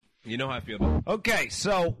You know how I feel about it. Okay,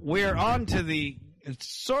 so we're on to the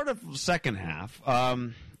sort of second half.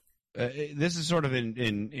 This is sort of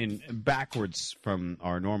in backwards from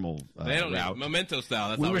our normal They don't route. Memento style.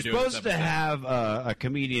 That's We how were we're doing this supposed to episode. have a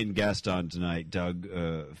comedian guest on tonight, Doug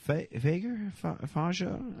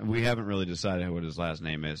Fager? We haven't really decided what his last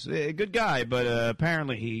name is. A good guy, but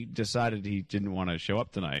apparently he decided he didn't want to show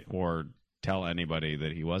up tonight or tell anybody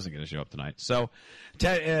that he wasn't going to show up tonight. So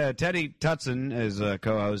Teddy Tutson is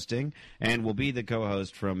co-hosting and will be the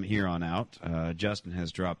co-host from here on out. Justin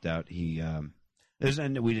has dropped out. We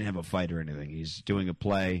didn't have a fight or anything. He's doing a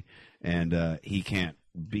play, and he can't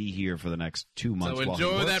be here for the next 2 months. So while he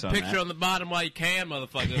enjoy works that picture on the bottom while you can,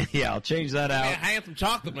 motherfucker. Yeah, I'll change that out. Man, handsome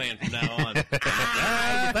chocolate man from now on.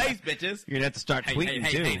 Ah, your face, bitches. You're going to have to start tweeting,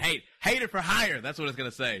 too. Hate. Hater for hire. That's what it's going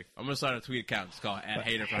to say. I'm going to start a tweet account. It's called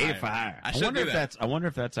 @hater for hire. I wonder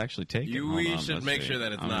if that's actually taken. We should make sure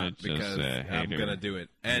that it's not, because I'm going to do it.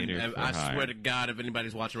 And I swear to God, if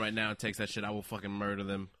anybody's watching right now and takes that shit, I will fucking murder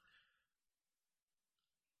them.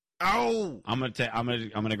 Oh! I'm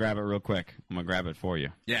gonna grab it real quick. I'm gonna grab it for you.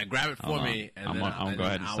 Yeah, grab it for me. And I'm gonna go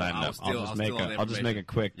ahead and sign it up. I'll just make a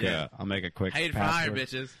quick. I'll make a quick. Hater for hire,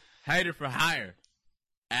 bitches. Hater for hire.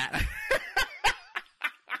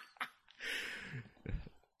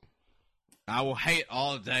 I will hate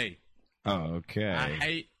all day. Oh, okay. I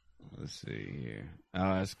hate. Let's see here.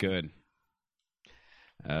 Oh, that's good.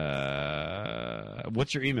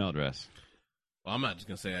 What's your email address? Well, I'm not just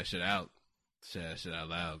gonna say that shit out. Say that shit out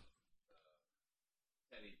loud.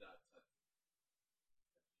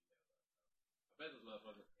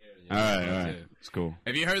 All right. It's cool.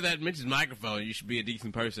 If you heard that mentioned microphone, you should be a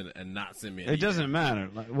decent person and not send me an It doesn't matter.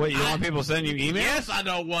 What, you don't want people sending you emails? Yes, I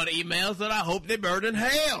don't want emails that I hope they burn in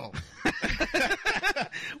hell. What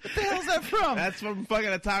the hell is that from? That's from fucking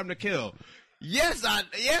A Time to Kill. Yes, I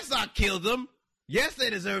killed them. Yes, they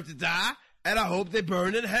deserve to die, and I hope they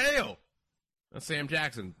burn in hell. That's Sam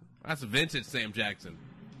Jackson. That's a vintage Sam Jackson.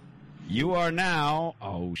 You are now.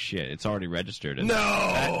 Oh shit! It's already registered. No,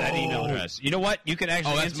 that email address. You know what? You can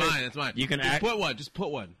actually. Oh, that's mine. That's mine. You can Just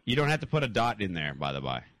put one. You don't have to put a dot in there. By the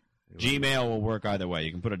by, Gmail will work either way.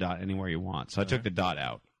 You can put a dot anywhere you want. So I took the dot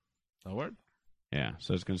out. A word? Yeah.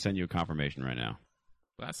 So it's going to send you a confirmation right now.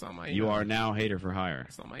 That's not my email. You are now hater for hire.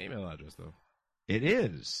 That's not my email address though. It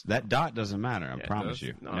is. That dot doesn't matter. I promise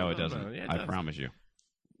you. No, it doesn't. No, yeah, I promise you.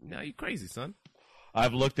 No, you crazy, son.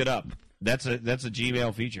 I've looked it up. That's a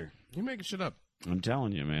Gmail feature. You're making shit up. I'm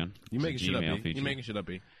telling you, man. You making shit up, feature. You making shit up,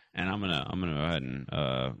 B. And I'm gonna go ahead and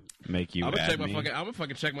make you. I'm gonna add check my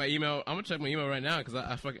email. I'm gonna check my email right now because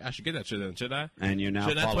I should get that shit then, should I? And you're now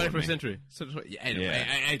should I? following 21st me. century.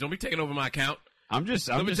 Hey, don't be taking over my account. I'm just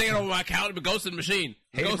taking over my account. But ghosting the machine.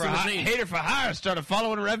 Hater for hire started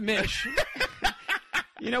following Rev Mitch.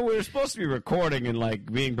 You know, we were supposed to be recording and like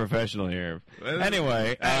being professional here.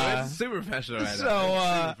 Anyway, it's super professional right now.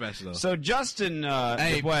 Super professional. So Justin,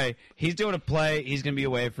 he's doing a play. He's going to be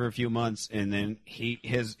away for a few months, and then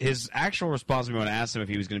his actual response. We want to ask him if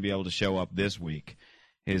he was going to be able to show up this week.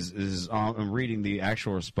 I'm reading the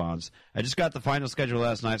actual response. I just got the final schedule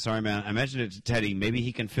last night. Sorry, man. I mentioned it to Teddy. Maybe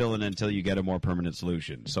he can fill in until you get a more permanent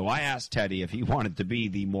solution. So I asked Teddy if he wanted to be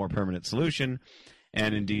the more permanent solution,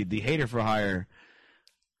 and indeed, the hater for hire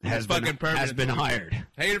has been hired.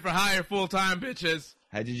 Hater for hire, full time, bitches.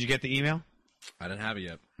 Hey, did you get the email? I didn't have it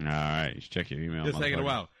yet. All right, you should check your email. It's taking a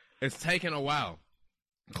while. It's taken a while.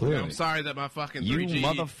 Clearly. I'm sorry that my fucking 3G. You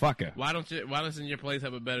motherfucker. Why doesn't your place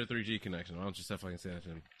have a better 3G connection? Why don't you fucking say that to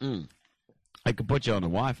him? I could put you on the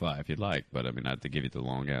Wi-Fi if you'd like, but I mean, I have to give you the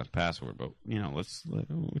long ass password. But you know,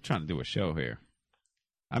 we're trying to do a show here.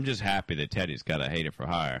 I'm just happy that Teddy's got a hater for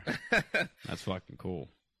hire. That's fucking cool.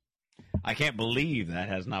 I can't believe that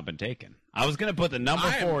has not been taken. I was going to put the number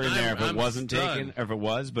 4 in there if it wasn't taken, or if it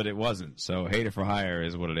was, but it wasn't. So hater for hire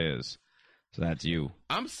is what it is. So that's you.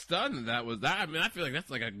 I'm stunned that was that. I mean, I feel like that's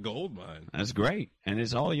like a gold mine. That's great, and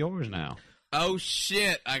it's all yours now. Oh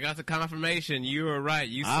shit! I got the confirmation. You were right.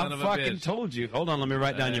 You son of a bitch. I fucking told you. Hold on, let me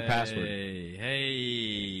write down your password.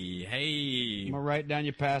 Hey! I'm gonna write down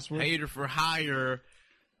your password. Hater for hire.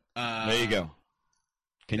 There you go.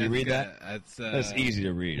 Can you read that? That's easy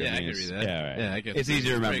to read. Yeah, I can read that. Yeah, right. Yeah, I guess it's easy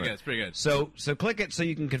to remember. It's pretty good. So click it so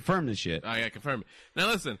you can confirm this shit. I gotta confirm it. Now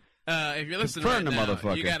listen, if you're listening confirm right the now,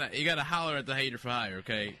 motherfucker. you gotta holler at the hater for hire.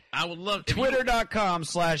 Okay, I would love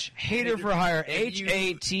Twitter.com/hater for hire.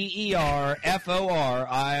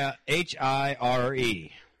 HATERFORHIRE.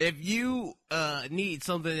 If you need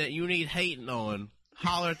something that you need hating on,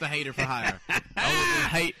 holler at the hater for hire.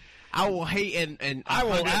 I will hate and I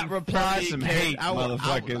will reply some hate,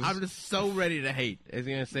 motherfuckers. I'm just so ready to hate. Is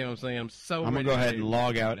he gonna say what I'm saying? I'm gonna go ahead and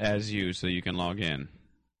log out as you so you can log in.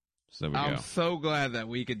 So there we I'm go. so glad that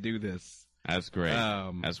we could do this. That's great.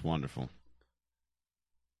 That's wonderful.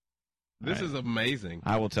 This is amazing.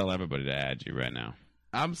 I will tell everybody to add you right now.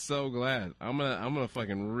 I'm so glad. I'm gonna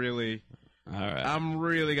fucking really. All right. I'm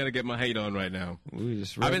really gonna get my hate on right now.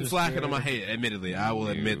 I've been slacking on my hate. Admittedly, I will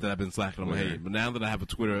admit that I've been slacking on my hate. But now that I have a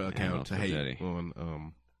Twitter account to hate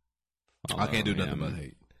on, I can't do nothing but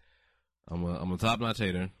hate. I'm a top-notch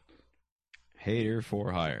hater. Hater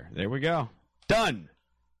for hire. There we go. Done.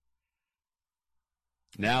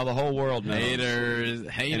 Now the whole world knows. Haters.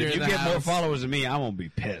 And if you get more followers than me, I'm gonna be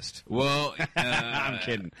pissed. Well, I'm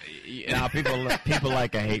kidding. No, people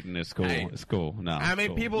like a hating. It's cool. Hey, It's cool. No, I mean,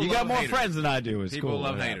 cool. people. You love got more haters. friends than I do. It's people cool.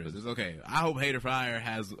 love What haters. happens? It's okay. I hope Hater for Hire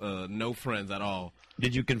has no friends at all.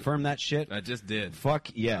 Did you confirm that shit? I just did. Fuck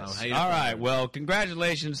yes. Hater All for right. Hire. Well,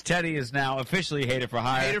 congratulations. Teddy is now officially Hater for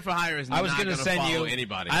Hire. Hater for Hire is I was not going to send follow you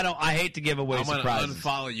anybody. I hate to give away I'm gonna surprises.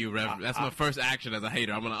 unfollow you, Rev. That's my first action as a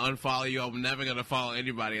hater. I'm gonna unfollow you. I'm never gonna follow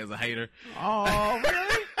anybody as a hater. Oh,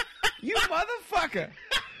 really? You motherfucker.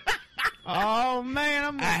 Oh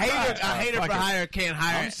man, A hater for hire can't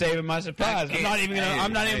hire. I'm saving my surprise. I'm not even gonna.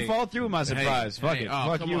 I'm not even fall through with my surprise. Fuck it.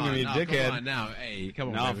 Fuck you, gonna be a dickhead. Come on now, hey, come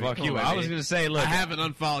on. No, baby. fuck Come you. on, I baby. was gonna say, look, I haven't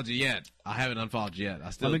unfollowed you yet. I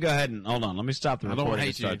still. let me go ahead and hold on. Let me stop the I don't recording and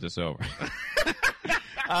hate start you. this over.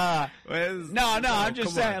 No, I'm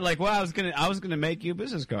just saying. Like, well, I was gonna make you a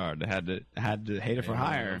business card. Had to Hater for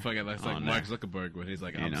Hire. Fucking that's like Mark Zuckerberg when he's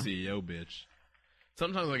like, "I'm CEO, bitch."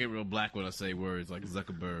 Sometimes I get real black when I say words like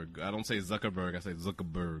Zuckerberg. I don't say Zuckerberg. I say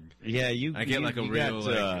Zuckerberg. Yeah, I get like a real.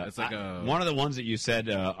 It's like a one of the ones that you said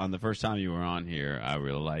on the first time you were on here. I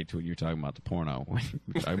really liked when you were talking about the porno.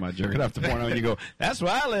 Talking about jerking off the porno, and you go, "That's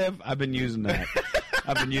where I live." I've been using that.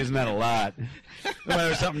 I've been using that a lot.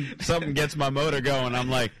 Whenever something gets my motor going, I'm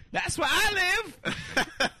like, "That's where I live,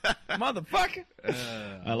 motherfucker."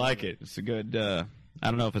 I like it. It's a good. I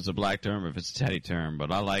don't know if it's a black term or if it's a Teddy term, but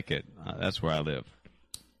I like it. That's where I live.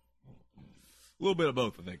 A little bit of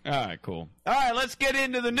both, I think. All right, cool. All right, let's get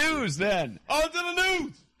into the news then. On to the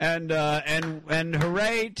news. And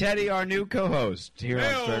hooray, Teddy, our new co-host here on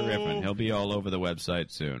Hey-o. Straight Riffin'. He'll be all over the website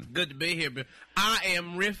soon. Good to be here. I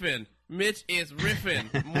am riffing. Mitch is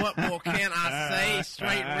riffing. What more can I say?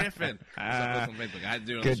 Straight riffing. So I had to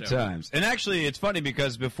do it on Good the show. times. And actually, it's funny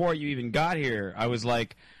because before you even got here, I was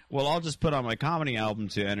like, well, I'll just put on my comedy album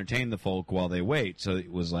to entertain the folk while they wait. So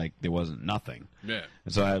it was like there wasn't nothing. Yeah.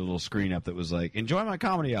 And so I had a little screen up that was like, enjoy my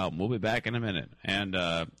comedy album. We'll be back in a minute. And,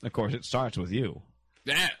 of course, it starts with you.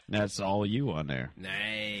 Yeah. That's all you on there.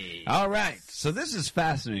 Nice. All right. So this is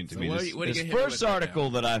fascinating to me. what This, are you this gonna hit me first with right article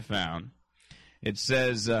that I found, it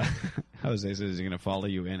says, Jose says he's going to follow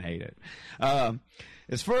you and hate it.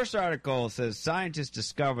 This first article says, scientists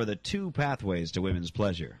discover the 2 pathways to women's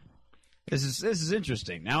pleasure. This is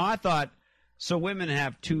interesting. Now, I thought, so women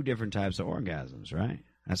have 2 different types of orgasms, right?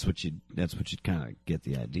 That's what you'd kind of get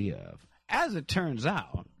the idea of. As it turns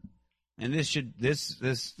out, and this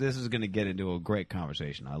is going to get into a great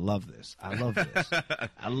conversation. I love this. I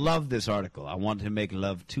love this article. I want to make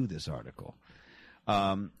love to this article.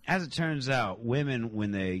 As it turns out, women,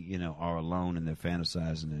 when they are alone and they're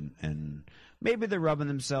fantasizing and maybe they're rubbing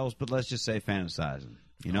themselves, but let's just say fantasizing.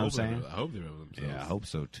 You know what I'm saying? I hope they're rubbing themselves. Yeah, I hope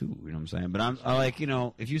so too. You know what I'm saying? But I like,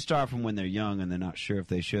 if you start from when they're young and they're not sure if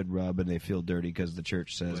they should rub and they feel dirty because the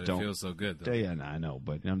church says But it don't. feels so good, though. Yeah, no, I know,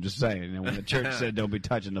 but I'm just saying, when the church said don't be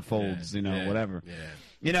touching the folds, whatever.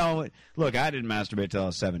 Yeah. Look, I didn't masturbate till I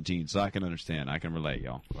was 17, so I can understand. I can relate,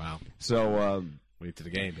 y'all. Wow. So, Wait to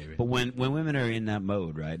the game, baby. but when women are in that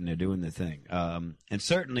mode, right, and they're doing their thing, and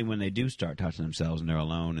certainly when they do start touching themselves and they're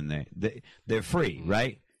alone and they're free,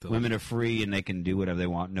 right? Delicious. Women are free and they can do whatever they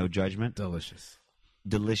want, no judgment. Delicious.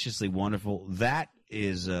 Deliciously wonderful. That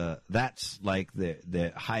is that's like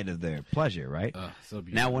the height of their pleasure, right? So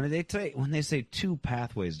beautiful. Now, when they say 2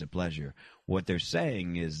 pathways to pleasure, what they're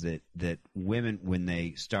saying is that women, when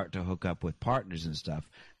they start to hook up with partners and stuff,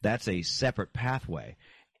 that's a separate pathway,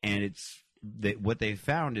 and what they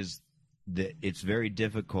found is that it's very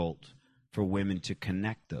difficult for women to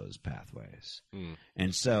connect those pathways,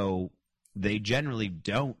 and so they generally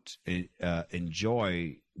don't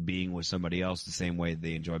enjoy being with somebody else the same way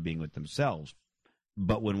they enjoy being with themselves.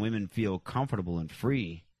 But when women feel comfortable and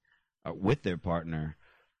free with their partner,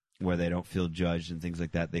 where they don't feel judged and things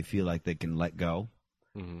like that, they feel like they can let go.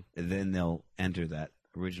 Mm-hmm. Then they'll enter that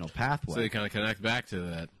original pathway. So you kind of connect back to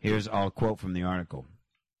that. Here's a quote from the article.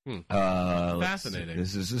 Fascinating.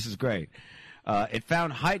 This is great. It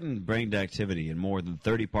found heightened brain activity in more than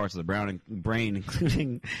 30 parts of the brain,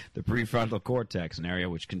 including the prefrontal cortex, an area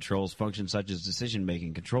which controls functions such as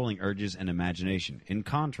decision-making, controlling urges, and imagination. In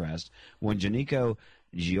contrast, when Janiko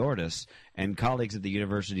Giordis and colleagues at the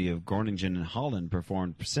University of Groningen in Holland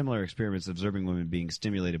performed similar experiments observing women being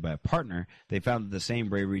stimulated by a partner. They found that the same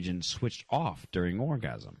brain region switched off during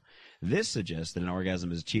orgasm. This suggests that an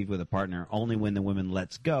orgasm is achieved with a partner only when the woman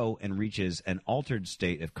lets go and reaches an altered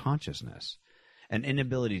state of consciousness. An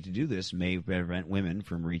inability to do this may prevent women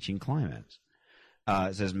from reaching climax.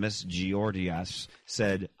 It says Ms. Giordias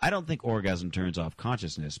said, I don't think orgasm turns off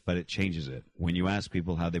consciousness, but it changes it. When you ask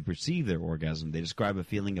people how they perceive their orgasm, they describe a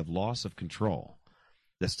feeling of loss of control.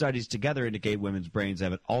 The studies together indicate women's brains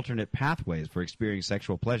have alternate pathways for experiencing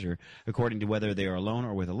sexual pleasure according to whether they are alone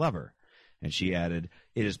or with a lover. And she added,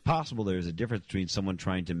 it is possible there is a difference between someone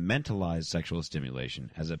trying to mentalize sexual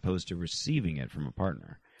stimulation as opposed to receiving it from a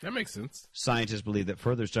partner. That makes sense. Scientists believe that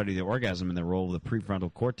further study of the orgasm and the role of the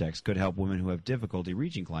prefrontal cortex could help women who have difficulty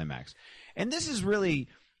reaching climax. And this is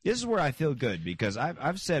where I feel good, because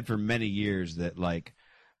I've said for many years that, like,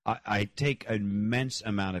 I take an immense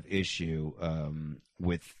amount of issue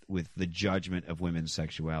with the judgment of women's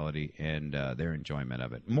sexuality and their enjoyment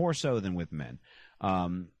of it, more so than with men,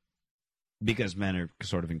 because men are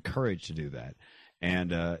sort of encouraged to do that.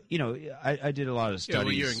 And, I did a lot of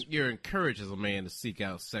studies. Yeah, well, you're encouraged as a man to seek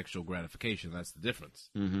out sexual gratification. That's the difference.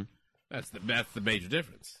 Mm-hmm. That's the major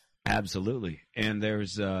difference. Absolutely. And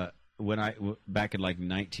there's back in like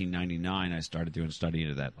 1999, I started doing study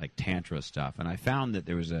into that, like, Tantra stuff. And I found that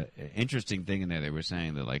there was an interesting thing in there. They were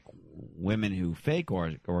saying that, like, women who fake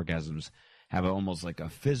orgasms have almost like a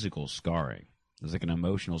physical scarring. There's like an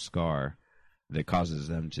emotional scar that causes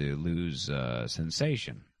them to lose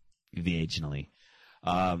sensation vaginally.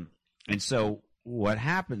 And so what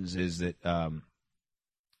happens is that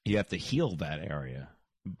you have to heal that area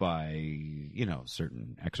by,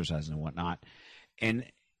 certain exercises and whatnot. And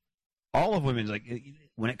all of women's, like,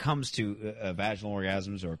 when it comes to vaginal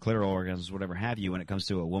orgasms or clitoral orgasms, whatever have you, when it comes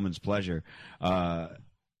to a woman's pleasure, a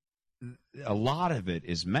lot of it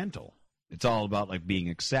is mental. It's all about, like, being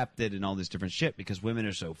accepted and all this different shit, because women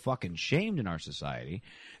are so fucking shamed in our society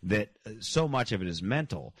that so much of it is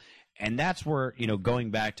mental. And that's where,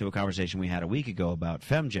 going back to a conversation we had a week ago about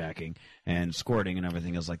femjacking and squirting and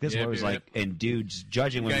everything else like this, where it was like, and dudes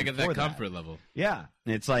judging women for that. You gotta get that comfort level. Yeah.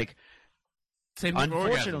 And it's like, same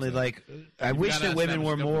unfortunately, like, I wish that women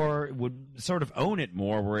would sort of own it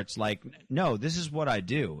more, where it's like, no, this is what I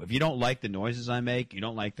do. If you don't like the noises I make, you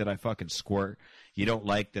don't like that I fucking squirt, you don't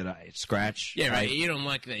like that I scratch. Yeah, right. You don't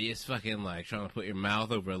like that you're fucking, like, trying to put your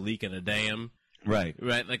mouth over a leak in a dam. Right.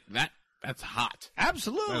 Right, like that. That's hot.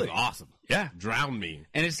 Absolutely. That's awesome. Yeah. Drown me.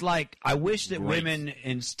 And it's like, I wish that women,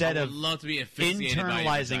 instead of love to be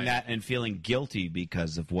internalizing that and feeling guilty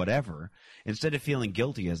because of whatever, instead of feeling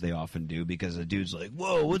guilty as they often do because a dude's like,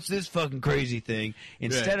 whoa, what's this fucking crazy thing?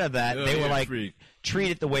 Instead of that, they were like,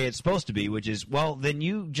 treat it the way it's supposed to be, which is, well, then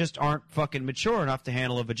you just aren't fucking mature enough to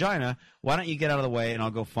handle a vagina. Why don't you get out of the way and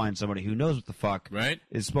I'll go find somebody who knows what the fuck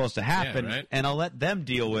is supposed to happen, and I'll let them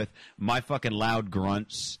deal with my fucking loud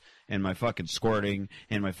grunts and my fucking squirting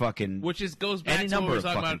and my fucking goes back to what we were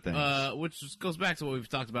talking about, which goes back to what we've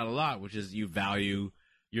talked about a lot, which is you value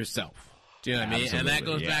yourself. Do you know what I mean? And that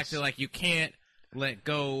goes back to, like, you can't let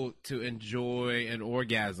go to enjoy an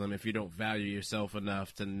orgasm if you don't value yourself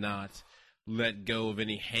enough to not let go of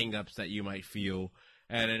any hang-ups that you might feel.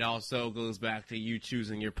 And it also goes back to you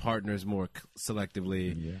choosing your partners more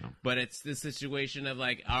selectively. Yeah. But it's the situation of,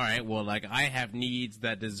 like, all right, well, like, I have needs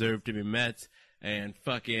that deserve to be met, and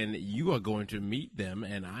fucking you are going to meet them,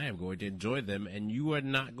 and I am going to enjoy them, and you are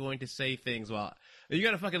not going to say things, well, you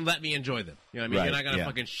got to fucking let me enjoy them. You know what I mean? Right. You're not going to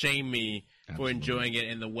fucking shame me for enjoying it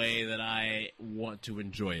in the way that I want to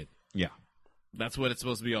enjoy it. Yeah. That's what it's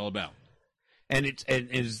supposed to be all about. And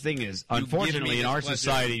the thing is, unfortunately, in our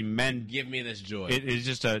society, men give me this joy. It is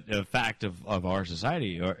just a fact of our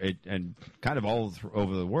society, and kind of all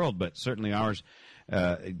over the world, but certainly ours,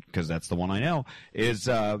 because that's the one I know, is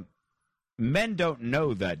men don't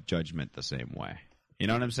know that judgment the same way. You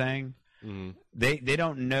know what I'm saying? Mm-hmm. They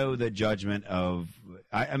don't know the judgment of.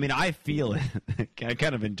 I mean, I feel it. I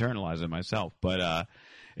kind of internalize it myself, but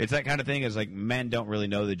it's that kind of thing. Is like men don't really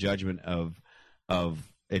know the judgment of.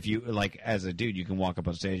 If you, like, as a dude, you can walk up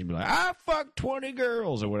on stage and be like, I fucked 20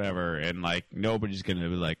 girls or whatever, and, like, nobody's going to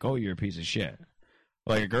be like, oh, you're a piece of shit.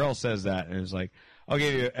 Like, a girl says that, and it's like, I'll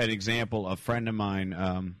give you an example. A friend of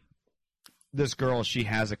mine, this girl, she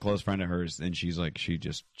has a close friend of hers, and she's like, she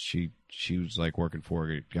was, like, working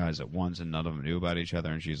 4 guys at once, and none of them knew about each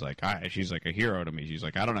other, and she's like a hero to me. She's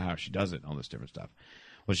like, I don't know how she does it, and all this different stuff.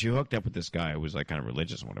 Well, she hooked up with this guy who was, like, kind of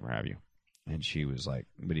religious and whatever have you. And she was like,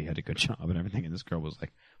 but he had a good job and everything. And this girl was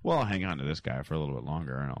like, well, I'll hang on to this guy for a little bit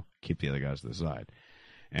longer and I'll keep the other guys to the side.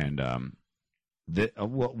 And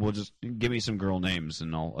We'll just give me some girl names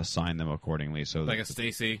and I'll assign them accordingly. So like a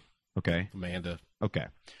Stacy. Okay. Amanda. Okay.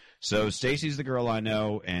 So Stacy's the girl I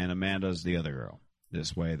know, and Amanda's the other girl.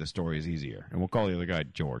 This way, the story is easier, and we'll call the other guy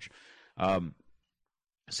George.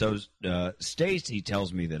 So Stacy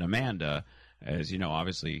tells me that Amanda, as you know,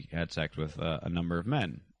 obviously had sex with a number of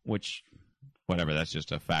men, which, whatever, that's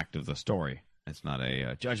just a fact of the story. It's not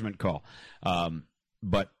a judgment call.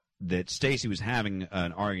 But that Stacy was having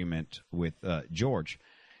an argument with George,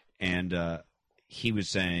 and he was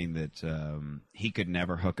saying that he could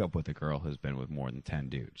never hook up with a girl who's been with more than 10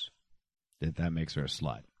 dudes. That makes her a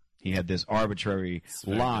slut. He had this arbitrary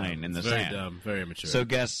line in the sand. Very dumb, very immature. So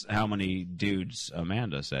guess how many dudes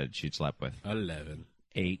Amanda said she'd slept with? 11.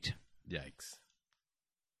 8. Yikes.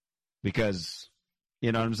 Because,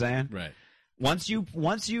 you know what I'm saying? Right. Once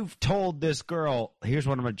you've told this girl, here's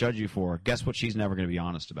what I'm going to judge you for, guess what she's never going to be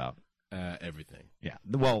honest about? Everything. Yeah.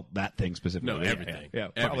 Well, that thing specifically. No, everything. Yeah,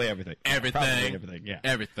 probably everything. Everything. Probably everything, yeah.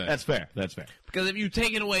 Everything. That's fair. Because if you've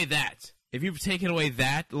taken away that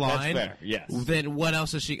line, that's fair, yes. Then what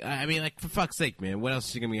else is she... I mean, like, for fuck's sake, man, what else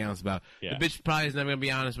is she going to be honest about? Yeah. The bitch probably is never going to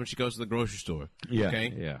be honest when she goes to the grocery store. Yeah,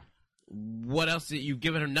 okay? yeah. What else? You've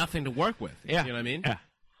given her nothing to work with. Yeah. You know what I mean? Yeah.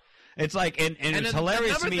 It's like, and it's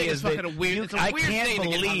hilarious to me is that I can't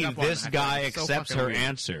believe this guy accepts her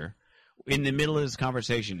answer. In the middle of this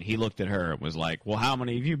conversation, he looked at her and was like, well, how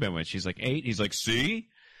many have you been with? She's like, 8. He's like, see?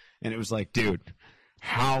 And it was like, dude,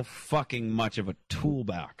 how fucking much of a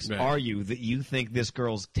toolbox are you that you think this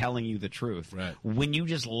girl's telling you the truth when you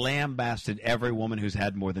just lambasted every woman who's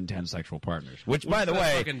had more than 10 sexual partners? Which by the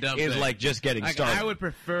way, is like just getting started. I would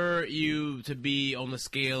prefer you to be on the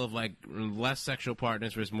scale of like less sexual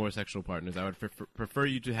partners versus more sexual partners. I would prefer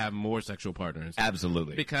you to have more sexual partners.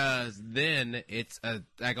 Absolutely. Because then it's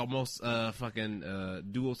like almost a fucking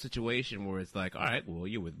dual situation where it's like, all right, well,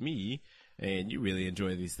 you're with me. And you really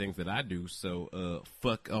enjoy these things that I do, so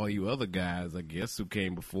fuck all you other guys, I guess, who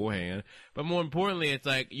came beforehand. But more importantly, it's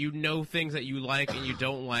like, you know things that you like and you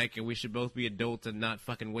don't like, and we should both be adults and not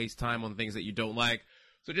fucking waste time on things that you don't like.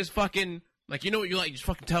 So just fucking, like, you know what you like, just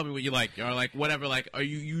fucking tell me what you like, or like, whatever, like, or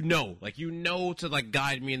you know to, like,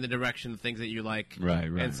 guide me in the direction of things that you like. Right.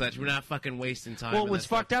 And such. We're not fucking wasting time. Well, what's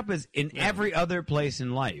fucked up is, in every other place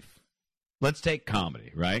in life, let's take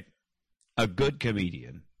comedy, right? A good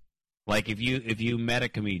comedian. Like, if you met a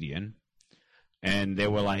comedian and they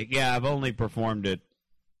were like, yeah, I've only performed at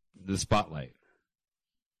the Spotlight.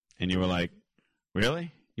 And you were like,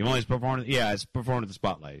 really? You've only performed? Yeah, I performed at the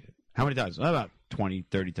Spotlight. How many times? About 20,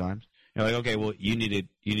 30 times. You're like, okay, well, you need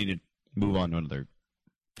to move on to another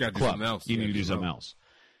club. You need to do something else.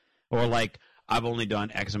 Or like, I've only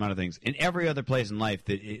done X amount of things. In every other place in life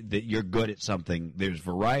that you're good at something, there's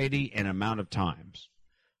variety and amount of times.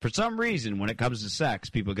 For some reason, when it comes to sex,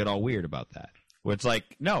 people get all weird about that. Where it's like,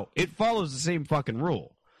 no, it follows the same fucking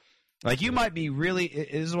rule. Like, you might be really...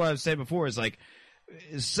 This is what I've said before, is like,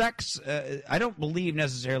 sex... I don't believe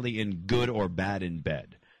necessarily in good or bad in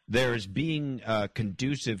bed. There's being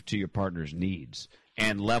conducive to your partner's needs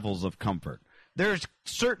and levels of comfort. There's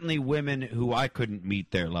certainly women who I couldn't meet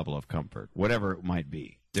their level of comfort, whatever it might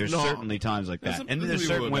be. There's certainly times like that. And there's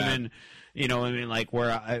certain women... You know, I mean, like where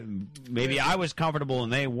I was comfortable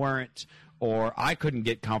and they weren't, or I couldn't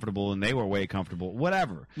get comfortable and they were way comfortable,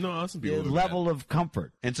 whatever. No, that's the level of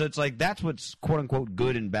comfort. And so it's like, that's what's quote unquote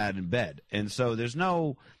good and bad in bed. And so there's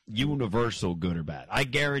no universal good or bad. I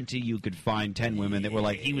guarantee you could find 10 women that were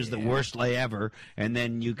like, he was the worst lay ever. And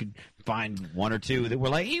then you could find 1 or 2 that were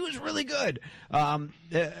like, he was really good.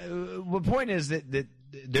 The point is that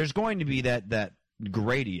there's going to be that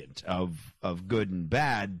gradient of good and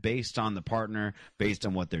bad based on the partner, based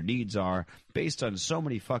on what their needs are, based on so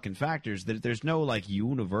many fucking factors that there's no like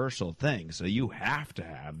universal thing. So you have to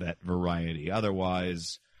have that variety.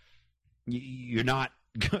 Otherwise, you're not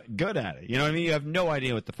good at it. You know what I mean? You have no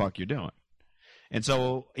idea what the fuck you're doing. And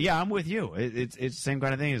so, yeah, I'm with you. It's the same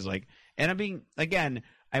kind of thing. It's like, and I mean, again,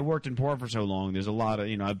 I worked in porn for so long. There's a lot of,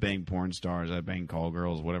 I've banged porn stars, I've banged call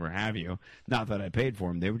girls, whatever have you. Not that I paid for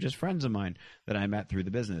them. They were just friends of mine that I met through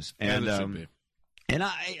the business. And I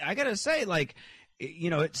got to say, like,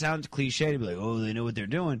 it sounds cliche to be like, oh, they know what they're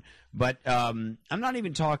doing. But I'm not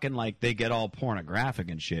even talking like they get all pornographic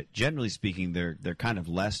and shit. Generally speaking, they're kind of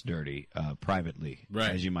less dirty privately,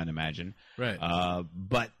 as you might imagine. Right.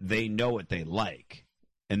 But they know what they like.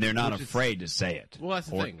 And they're not afraid to say it. Well, that's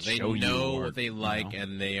the thing. They know what they like,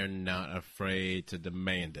 and they are not afraid to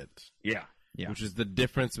demand it. Yeah. Which is the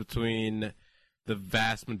difference between the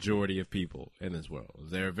vast majority of people in this world.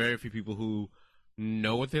 There are very few people who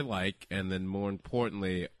know what they like, and then more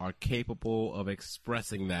importantly, are capable of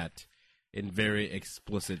expressing that in very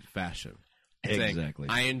explicit fashion. Exactly.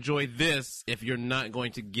 Saying, I enjoy this. If you're not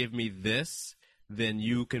going to give me this, then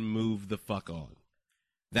you can move the fuck on.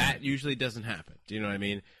 That usually doesn't happen. Do you know what I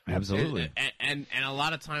mean? Absolutely. And a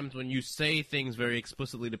lot of times when you say things very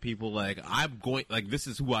explicitly to people like, this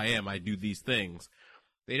is who I am, I do these things,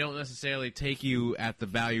 they don't necessarily take you at the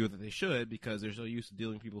value that they should because they're so used to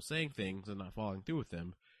dealing with people saying things and not following through with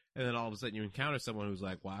them. And then all of a sudden you encounter someone who's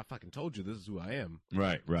like, well, I fucking told you this is who I am.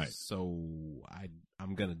 Right. So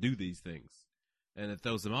I'm going to do these things. And it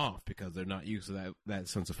throws them off because they're not used to that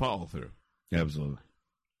sense of follow through. Absolutely.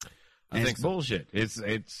 I think it's bullshit.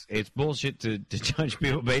 It's bullshit to judge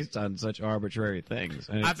people based on such arbitrary things.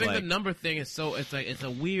 And I think the number thing is it's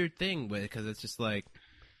a weird thing because it's just like,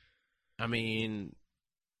 I mean,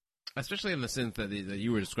 especially in the sense that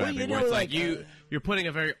you were describing, where it's like you're putting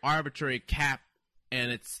a very arbitrary cap,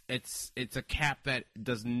 and it's a cap that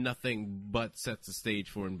does nothing but sets the stage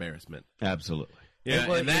for embarrassment. Absolutely. Yeah,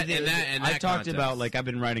 and I talked about, like, I've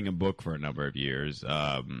been writing a book for a number of years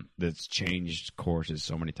that's changed courses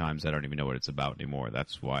so many times I don't even know what it's about anymore.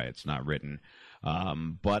 That's why it's not written.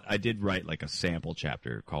 But I did write, like, a sample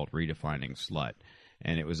chapter called Redefining Slut,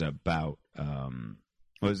 and it was about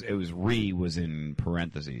was in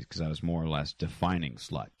parentheses because I was more or less defining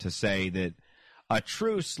slut to say that a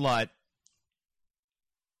true slut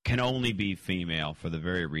can only be female for the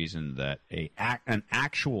very reason that an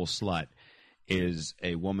actual slut is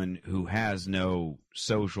a woman who has no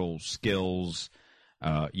social skills,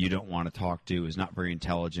 you don't want to talk to, is not very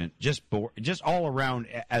intelligent, just all around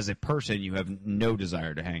as a person, you have no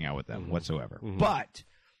desire to hang out with them whatsoever. Mm-hmm. But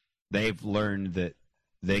they've learned that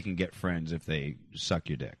they can get friends if they suck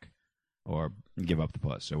your dick or give up the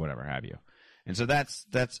puss or whatever have you. And so that's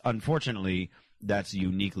unfortunately, that's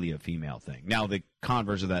uniquely a female thing. Now, the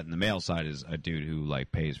converse of that in the male side is a dude who,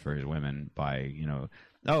 like, pays for his women by,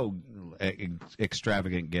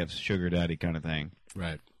 extravagant gifts, sugar daddy kind of thing.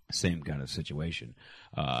 Right. Same kind of situation.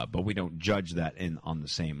 But we don't judge that on the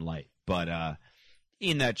same light. But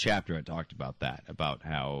in that chapter, I talked about that, about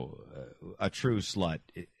how a true slut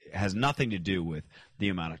has nothing to do with the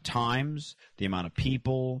amount of times, the amount of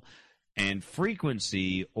people, and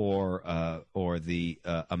frequency or the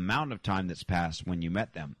amount of time that's passed when you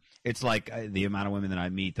met them. It's like the amount of women that I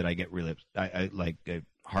meet that I get really,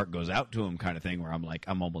 heart goes out to them kind of thing, where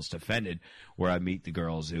I'm almost offended, where I meet the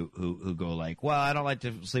girls who go like, well, I don't like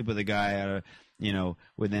to sleep with a guy,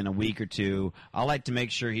 within a week or two. I like to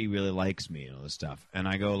make sure he really likes me and all this stuff. And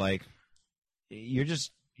I go like,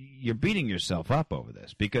 you're beating yourself up over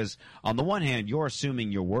this, because on the one hand, you're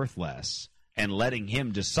assuming you're worth less and letting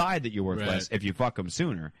him decide that you're worth less if you fuck him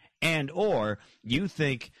sooner, and or you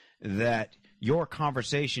think that your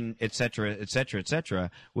conversation, et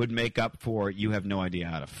cetera, would make up for you have no idea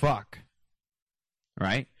how to fuck,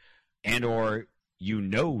 right? And or you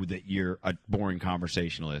know that you're a boring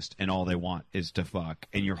conversationalist and all they want is to fuck,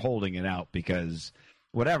 and you're holding it out because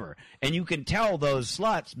whatever. And you can tell those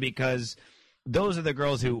sluts because those are the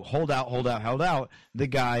girls who hold out. The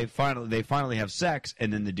guy finally have sex,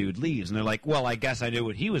 and then the dude leaves, and they're like, well, I guess I knew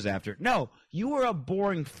what he was after. No, you were a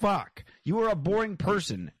boring fuck. You were a boring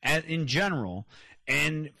person in general,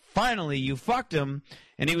 and finally you fucked him,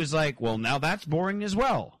 and he was like, well, now that's boring as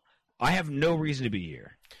well. I have no reason to be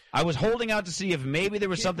here. I was holding out to see if maybe there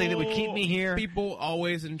was something that would keep me here. People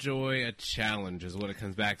always enjoy a challenge, is what it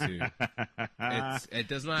comes back to. It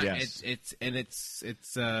does not. Yes. And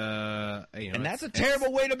that's a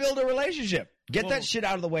terrible way to build a relationship. Get that shit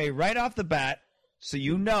out of the way right off the bat, so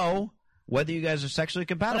you know whether you guys are sexually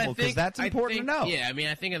compatible, because that's important to know. Yeah, I mean,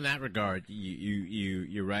 I think in that regard,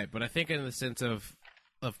 you're right. But I think in the sense of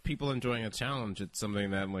people enjoying a challenge, it's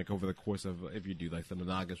something that, like, over the course of, if you do, like, the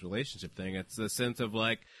monogamous relationship thing, it's the sense of,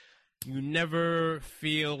 like, you never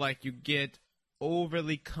feel like you get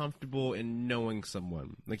overly comfortable in knowing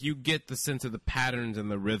someone. Like, you get the sense of the patterns and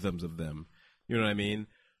the rhythms of them. You know what I mean?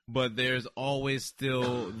 But there's always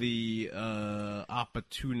still the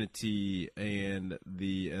opportunity and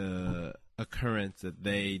the occurrence that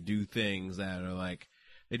they do things that are, like,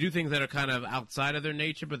 they do things that are kind of outside of their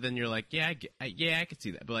nature, but then you're like, I could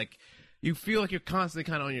see that. But, like, you feel like you're constantly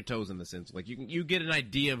kind of on your toes in the sense. Like, you get an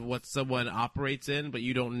idea of what someone operates in, but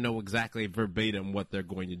you don't know exactly verbatim what they're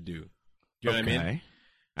going to do. You know what I mean?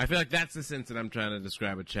 I feel like that's the sense that I'm trying to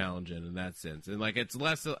describe a challenge in that sense. And, like, it's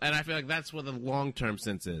less, and I feel like that's what the long-term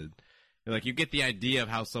sense is. Like, you get the idea of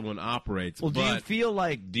how someone operates. Well, do you feel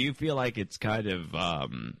like it's kind of,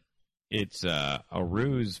 it's a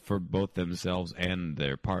ruse for both themselves and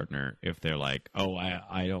their partner if they're like, oh,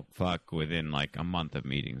 I don't fuck within like a month of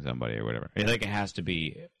meeting somebody or whatever. I think it has to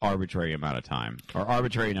be arbitrary amount of time or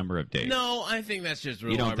arbitrary number of days. No, I think that's just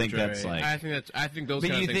real. You don't arbitrary. think that's like? I think those.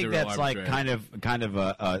 But kind you of things think are real that's arbitrary. like kind of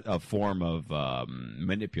a form of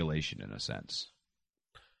manipulation in a sense?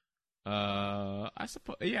 I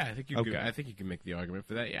suppose. Yeah, I think you. Okay. I think you can make the argument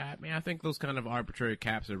for that. Yeah, I mean, I think those kind of arbitrary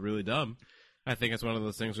caps are really dumb. I think it's one of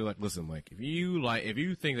those things where, like, listen, like, if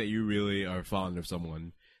you think that you really are fond of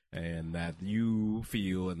someone and that you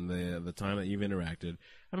feel in the time that you've interacted,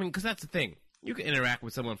 I mean, because that's the thing, you can interact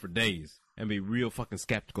with someone for days and be real fucking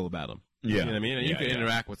skeptical about them. Yeah, you know what I mean. And you can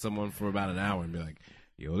interact with someone for about an hour and be like,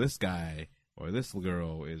 yo, this guy or this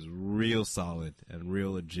girl is real solid and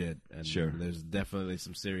real legit, and there's definitely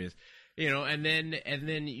some serious. You know, and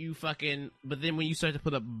then you fucking, but then when you start to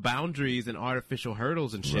put up boundaries and artificial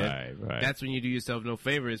hurdles and shit, right. That's when you do yourself no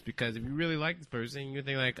favors, because if you really like this person, you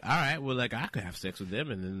think like, all right, well, like, I could have sex with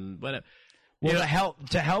them, and then whatever. Well,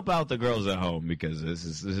 to help out the girls at home, because this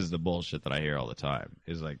is the bullshit that I hear all the time,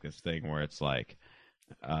 is like this thing where it's like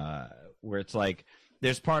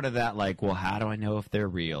there's part of that like, well, how do I know if they're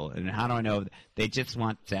real, and how do I know if they just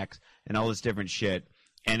want sex and all this different shit.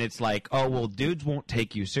 And it's like, oh, well, dudes won't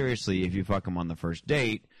take you seriously if you fuck them on the first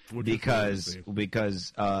date because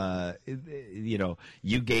you know,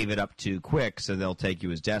 you gave it up too quick, so they'll take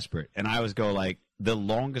you as desperate. And I always go like, the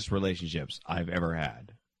longest relationships I've ever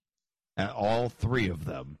had, and all three of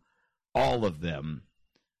them, all of them,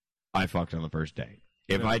 I fucked on the first date.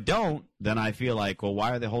 If I don't, then I feel like, well,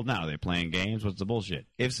 why are they holding out? Are they playing games? What's the bullshit?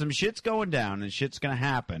 If some shit's going down and shit's going to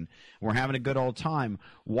happen, we're having a good old time,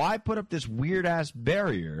 why put up this weird-ass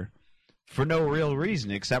barrier for no real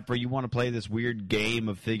reason except for you want to play this weird game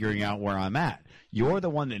of figuring out where I'm at? You're the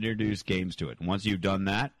one that introduced games to it. And once you've done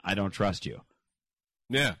that, I don't trust you.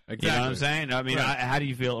 Yeah, exactly. You know what I'm saying? I mean, how do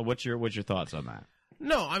you feel? What's your thoughts on that?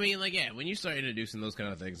 No, I mean, like, yeah, when you start introducing those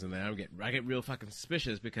kind of things in there, I get real fucking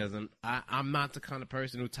suspicious, because I'm not the kind of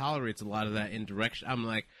person who tolerates a lot of that indirection. I'm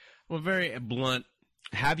very blunt.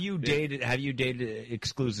 Have you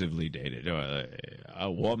exclusively dated a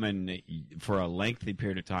woman for a lengthy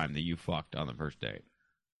period of time that you fucked on the first date?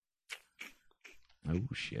 Oh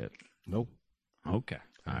shit. Nope. Okay.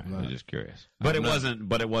 I was just curious. But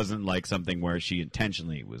it wasn't like something where she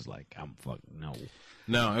intentionally was like, I'm fucking no.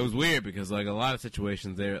 No, it was weird, because like a lot of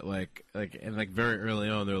situations they're like very early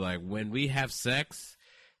on, they're like, when we have sex,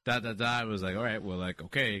 I was like, all right, well, like,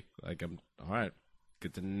 okay, like, I'm all right,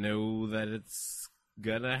 good to know that it's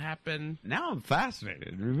gonna happen. Now I'm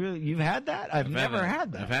fascinated. Really, you've had that? I've never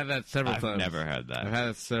had that. I've had that several times. I've never had that. I've had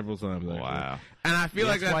it several times. Actually. Wow. And I feel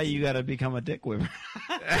that's why you got to become a dick whipper.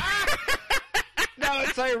 No,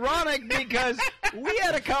 it's ironic because we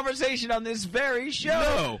had a conversation on this very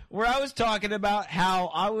show where I was talking about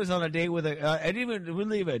how I was on a date with I didn't even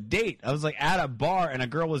leave a date. I was like at a bar, and a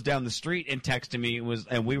girl was down the street and texted me.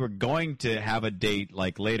 And we were going to have a date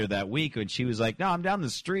like later that week, and she was like, "No, I'm down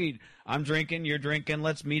the street. I'm drinking. You're drinking.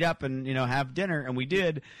 Let's meet up and have dinner." And we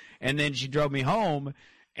did. And then she drove me home,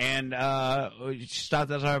 and she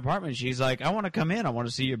stopped outside my apartment. She's like, "I want to come in. I want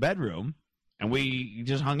to see your bedroom." And we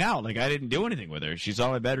just hung out. Like, I didn't do anything with her. She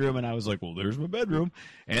saw my bedroom, and I was like, well, there's my bedroom.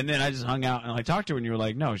 And then I just hung out, and I talked to her, and you were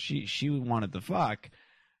like, no, she wanted to fuck.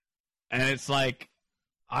 And it's like,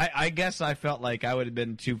 I guess I felt like I would have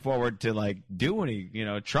been too forward to, like, do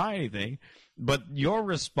try anything. But your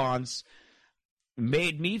response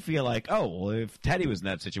made me feel like, oh, well, if Teddy was in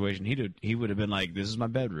that situation, he would have been like, this is my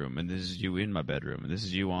bedroom, and this is you in my bedroom, and this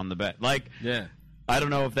is you on the bed. Like, yeah. I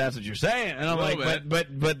don't know if that's what you're saying, and I'm like,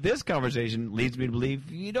 but this conversation leads me to believe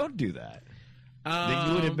you don't do that. That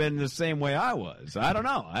you would have been the same way I was. I don't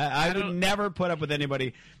know. I would never put up with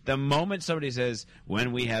anybody. The moment somebody says,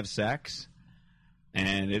 "When we have sex,"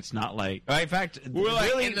 and it's not like, in fact,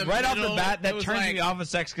 really, right off the bat, that turns me off of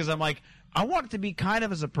sex, because I'm like, I want it to be kind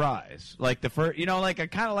of a such like the first, like I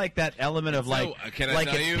kind of like that element of like,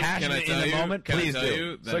 it's passionate in the moment. Please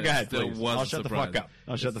do. So go ahead, please. I'll shut the fuck up.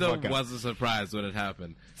 It was a surprise when it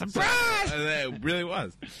happened. Surprise! It really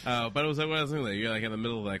was. But it was like one of those things, like, you're like in the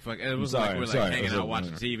middle of like, fuck. It was like we're like hanging out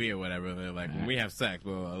watching TV or whatever. And they're like, when we have sex,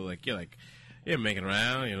 well, like you're making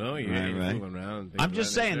around, you're fooling around. I'm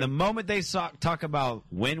just saying, the moment they talk about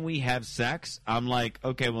when we have sex, I'm like,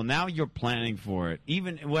 okay, well, now you're planning for it.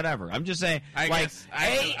 Even whatever. I'm just saying,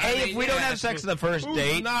 if we don't have sex in the first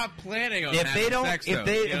date, not planning on if we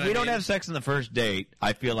don't have sex in the first date,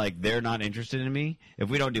 I feel like they're not interested in me. If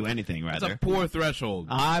we don't do anything, rather, it's a poor threshold.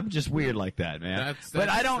 I'm just weird like that, man. But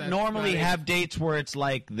I don't normally have dates where it's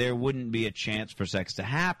like there wouldn't be a chance for sex to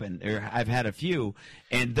happen. I've had a few,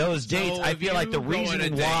 and those dates, I feel feel like the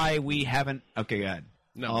reason why we haven't. Okay, go ahead.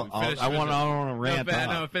 No, I want to rant.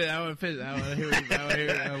 I want to finish. I want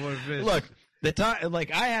to finish. Look, the time,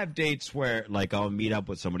 like I have dates where, like, I'll meet up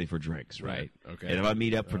with somebody for drinks, right? Okay. And if I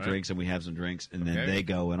meet up for drinks and we have some drinks, and then they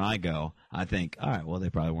go and I go, I think, all right, well, they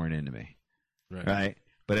probably weren't into me, right?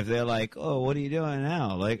 But if they're like, oh, what are you doing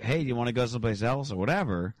now? Like, hey, do you want to go someplace else or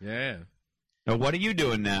whatever? Yeah. Or what are you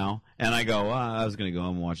doing now? And I go, I was going to go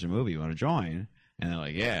home and watch a movie. You want to join? And they're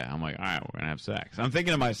like, yeah. I'm like, all right, we're going to have sex. I'm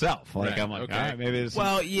thinking to myself. Like, I'm like, all right, maybe there's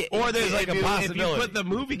or there's like a possibility. If you put the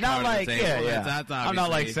movie card on the table, that's I'm not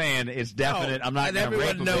like saying it's definite. I'm not going to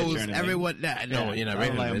rape a bitch or anything. Everyone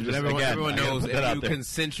knows if you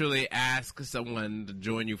consensually ask someone to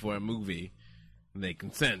join you for a movie, they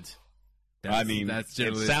consent.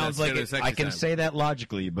 It sounds like I can say that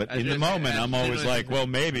logically, but in the moment, I'm always like, well,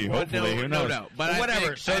 maybe, hopefully, who knows? No. But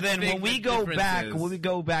whatever. So then when we go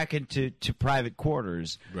back into private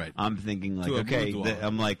quarters, I'm thinking like, okay,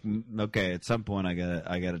 I'm like, okay, at some point I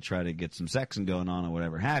gotta try to get some sexing going on or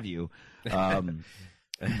whatever have you.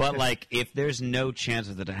 But like, if there's no chance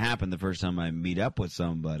of that to happen the first time I meet up with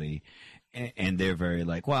somebody, and they're very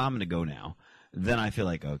like, well, I'm gonna go now. Then I feel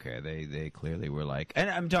like, okay, they clearly were like, and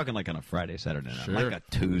I'm talking like on a Friday, Saturday night, like a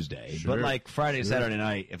Tuesday, but like Friday, Saturday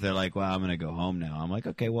night, if they're like, well, I'm going to go home now, I'm like,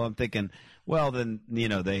 okay, well, I'm thinking, well, then,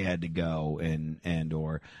 they had to go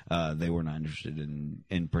or they were not interested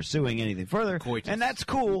in pursuing anything further. And that's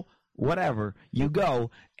cool. Whatever. You go,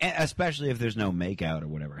 especially if there's no makeout or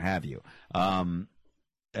whatever have you. And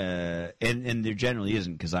there generally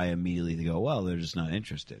isn't, because I immediately go, well, they're just not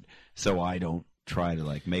interested. So I don't try to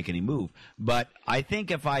like make any move. But I think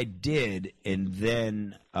if I did, and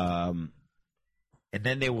then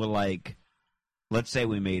they were like, let's say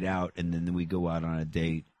we made out and then we go out on a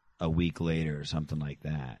date a week later or something like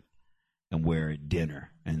that, and we're at dinner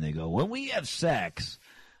and they go, when we have sex,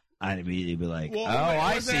 I'd immediately be like,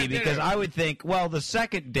 I see, because I would think, well, the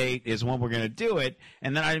second date is when we're going to do it,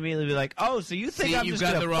 and then I'd immediately be like, oh, so you think I'm just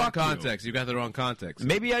going to fuck you? You've got the wrong context. You got the wrong context.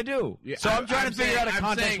 Maybe I do. Yeah, so I'm trying to figure out a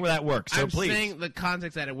context where that works. So please. I'm saying the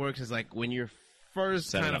context that it works is like when you're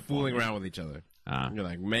first kind of fooling around with each other. You're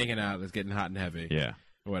like making out, it's getting hot and heavy. Yeah.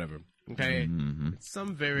 Or whatever. Okay? Mm-hmm.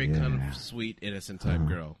 Some very kind of sweet, innocent type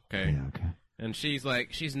girl. Okay? Yeah, okay. And she's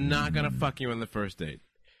like, she's not going to fuck you on the first date.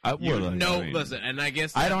 Listen, and I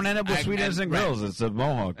guess I don't end up with sweet innocent girls. It's a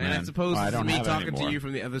Mohawk, man. And I suppose it's me talking to you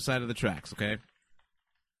from the other side of the tracks, okay?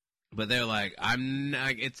 But they're like,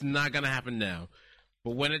 it's not gonna happen now.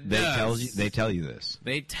 But when it does, they tell you this.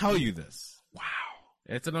 They tell you this. Wow,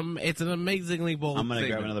 it's an amazingly bold. I'm gonna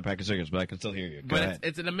grab another pack of cigarettes, but I can still hear you. But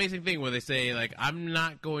it's an amazing thing where they say like, I'm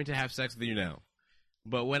not going to have sex with you now,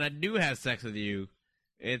 but when I do have sex with you,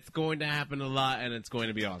 it's going to happen a lot, and it's going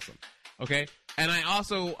to be awesome. Okay. And I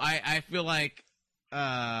also, I feel like,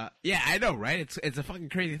 I know, right? It's a fucking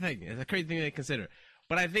crazy thing. It's a crazy thing to consider.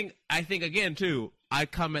 But I think again, too, I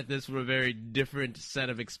come at this from a very different set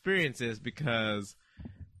of experiences, because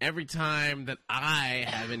every time that I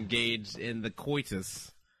have engaged in the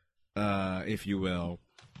coitus, if you will,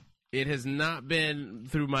 it has not been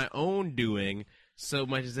through my own doing so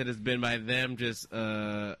much as it has been by them just,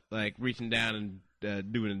 like, reaching down and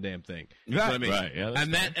doing a damn thing. Right, you know what I mean? Right. Yeah,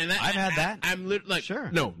 and that I've had that. I'm literally like,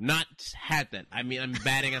 sure. No, not had that. I mean, I'm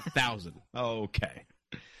batting 1,000. Okay.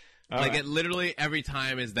 It literally every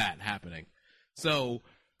time is that happening. So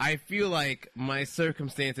I feel like my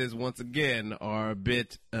circumstances once again are a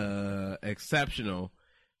bit exceptional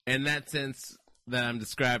in that sense that I'm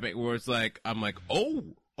describing, where it's like I'm like, oh,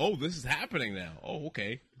 this is happening now. Oh,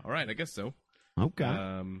 okay, all right, I guess so. Okay.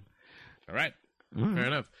 All right. Fair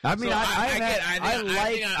enough. I mean, so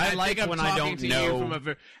I like when I don't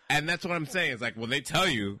know. And that's what I'm saying. It's like, well, they tell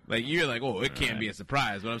you, like, you're like, oh, it can't be a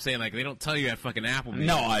surprise. But I'm saying, like, they don't tell you at fucking Applebee's.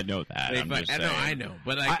 No, I know that. I know.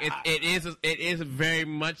 But, like, it is very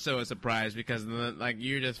much so a surprise, because, like,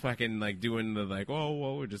 you're just fucking, like, doing the, like, oh,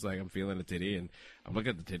 well, we're just like, I'm feeling a titty, and I'm looking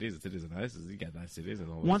at the titties. The titties are nice. You got nice titties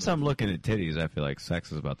and all that. Once I'm looking at titties, I feel like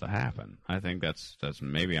sex is about to happen. I think that's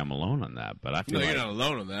maybe I'm alone on that, but I feel you're not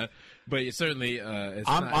alone on that. But you certainly,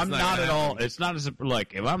 I'm not at all. It's not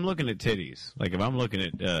like, if I'm looking at titties, like if I'm looking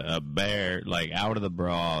at a bare, like out of the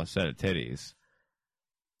bra set of titties,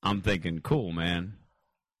 I'm thinking, cool, man.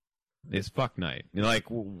 It's fuck night. Like,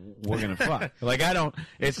 we're gonna fuck. Like,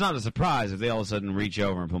 it's not a surprise if they all of a sudden reach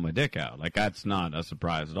over and pull my dick out. Like, that's not a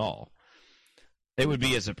surprise at all. It would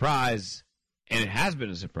be a surprise, and it has been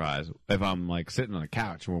a surprise, if I'm like sitting on the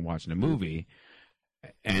couch and we're watching a movie,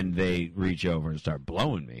 and they reach over and start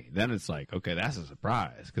blowing me. Then it's like, okay, that's a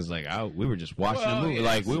surprise, because like we were just watching a movie,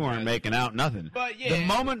 like we weren't making out, nothing. But yeah, the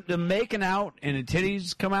moment the making out and the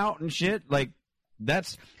titties come out and shit, like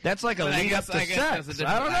That's like a lead up to sex.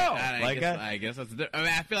 I don't know. I guess that's. I mean,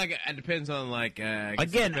 I feel like it depends on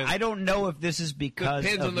again, I don't know if this is because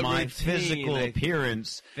of my physical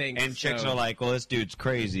appearance, and chicks are like, "Well, this dude's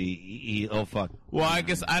crazy. He'll fuck." Well, I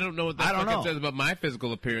guess I don't know what that says about my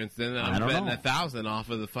physical appearance. Then I'm betting 1,000 off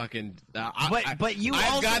of the fucking. But you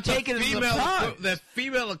also take it as a surprise. The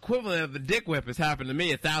female equivalent of the dick whip has happened to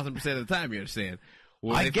me 1,000% of the time. You understand?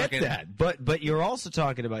 I get that, but you're also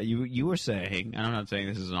talking about you were saying, and I'm not saying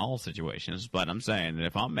this is in all situations, but I'm saying that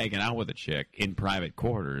if I'm making out with a chick in private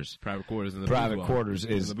quarters is private quarters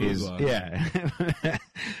being the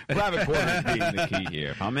key here.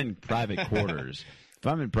 If I'm in private quarters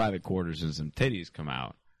and some titties come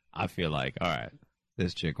out, I feel like, all right,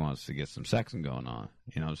 this chick wants to get some sexing going on.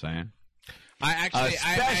 You know what I'm saying?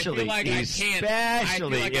 Especially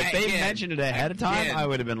if they mentioned it ahead of time, I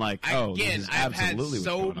would have been like, "Oh, this is absolutely what's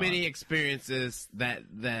going on." I've had so many experiences that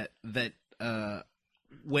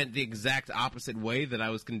went the exact opposite way that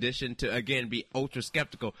I was conditioned to again be ultra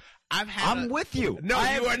skeptical. I'm with you. No,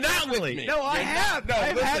 you are not with me. No, I have. No,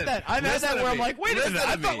 I've had that. I've had that where I'm like, wait a minute,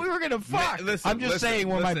 I thought we were gonna fuck. I'm just saying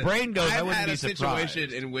where my brain goes. I wouldn't be surprised. I've had a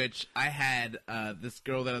situation in which I had this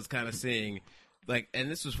girl that I was kind of seeing.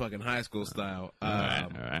 And this was fucking high school style. All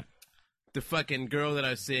right. The fucking girl that I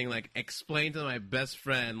was seeing, explained to my best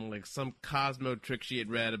friend, some Cosmo trick she had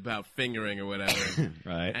read about fingering or whatever.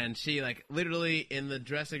 Right. And she, literally in the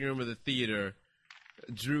dressing room of the theater,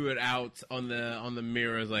 drew it out on the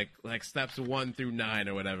mirrors, like steps 1 through 9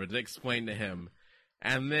 or whatever, to explain to him.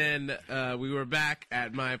 And then we were back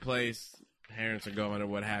at my place. Parents are going or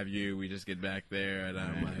what have you. We just get back there, and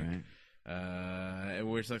I'm right. And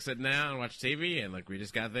we're just sitting down and watch TV, and we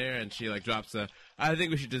just got there, and she drops a "I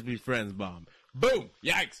think we should just be friends" bomb. Boom!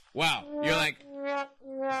 Yikes! Wow! You're like,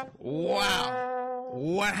 wow!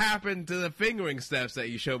 What happened to the fingering steps that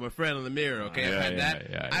you showed my friend on the mirror? Okay, I've had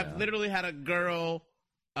that. I've literally had a girl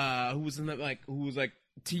who was in who was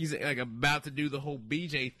teasing, about to do the whole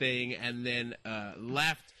BJ thing, and then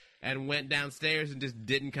left and went downstairs and just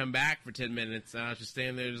didn't come back for 10 minutes. And I was just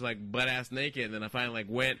standing there just butt ass naked, and then I finally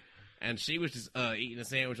went. And she was just eating a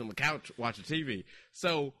sandwich on the couch watching TV.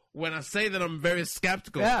 So when I say that I'm very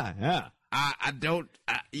skeptical, I don't.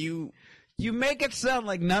 You make it sound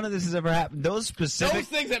like none of this has ever happened. Those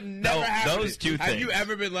things have never happened. Those two things. Have you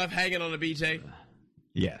ever been left hanging on a BJ?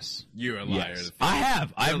 Yes. You're a liar. Yes. I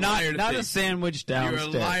have. I have not a sandwich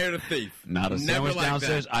downstairs. You're a liar to thief. Not a sandwich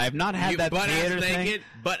downstairs. I have not had that theater thing. Naked,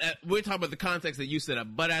 but we're talking about the context that you said a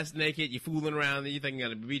butt ass naked, you're fooling around, and you think you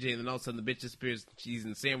got a BJ, and then all of a sudden the bitch disappears. She's eating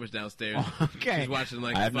the sandwich downstairs. Okay. She's watching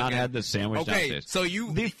I have not had the sandwich downstairs. So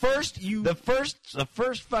the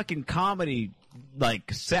first fucking comedy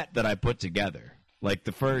set that I put together,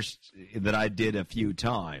 the first that I did a few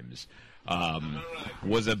times.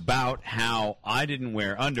 Was about how I didn't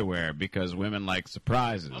wear underwear because women like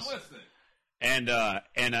surprises. I'm listening. And I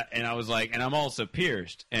was like, and I'm also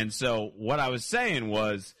pierced. And so what I was saying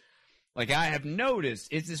was, I have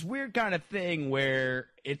noticed it's this weird kind of thing where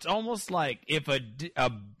it's almost like if a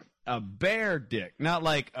bear dick, not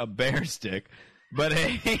like a bear stick, but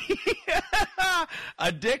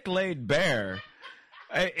a dick laid bare.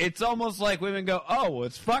 It's almost like women go, oh, well,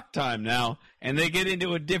 it's fuck time now, and they get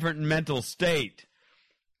into a different mental state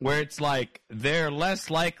where it's they're less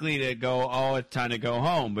likely to go, oh, it's time to go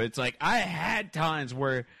home. But it's I had times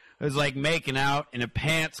where it was making out and the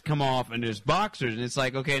pants come off and there's boxers, and it's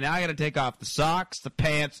okay, now I got to take off the socks, the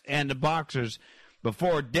pants, and the boxers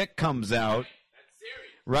before dick comes out. That's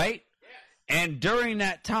serious. Right? And during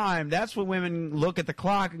that time, that's when women look at the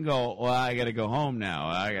clock and go, well, I got to go home now.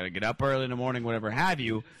 I got to get up early in the morning, whatever have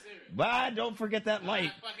you. But don't forget that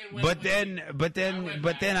light. But then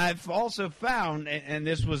I've also found, and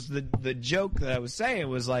this was the joke that I was saying,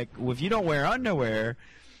 was if you don't wear underwear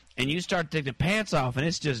and you start to take the pants off and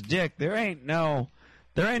it's just dick, there ain't no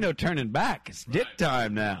turning back. It's dick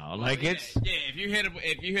time now. It's if you hit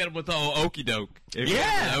him with the old okey doke. So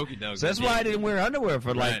that's why I didn't wear underwear for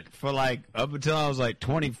up until I was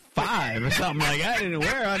 25 or something. I didn't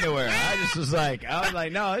wear underwear. I just was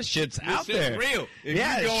no, this shit's out there. Real. If you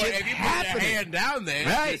put your hand down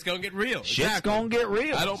there, it's gonna get real. Shit's gonna get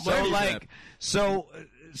real. I don't blame you. So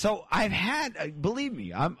I've had, believe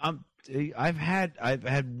me, I've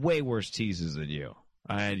had way worse teases than you.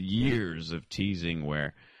 I had years of teasing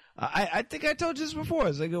where I think I told you this before.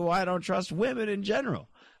 It's I don't trust women in general.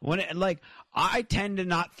 I tend to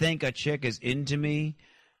not think a chick is into me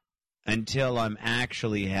until I'm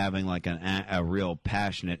actually having a real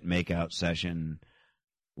passionate makeout session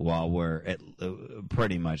while we're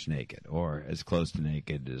pretty much naked or as close to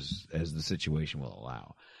naked as the situation will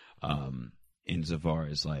allow. Insofar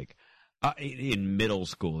as In middle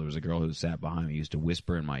school, there was a girl who sat behind me, used to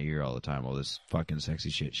whisper in my ear all the time, all this fucking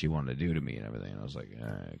sexy shit she wanted to do to me and everything. And I was like, all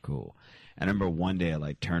right, cool. And I remember one day I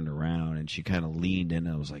like turned around and she kind of leaned in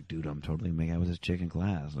and I was like, dude, I'm totally making out with this chick in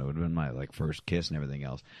class. And that would have been my like first kiss and everything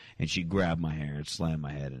else. And she grabbed my hair and slammed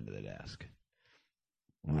my head into the desk.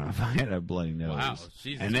 I had a bloody nose. Wow,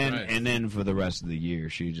 Jesus and then Christ. And then for the rest of the year,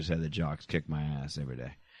 she just had the jocks kick my ass every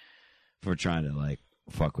day for trying to like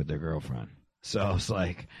fuck with their girlfriend. So I was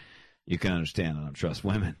like, you can understand I don't trust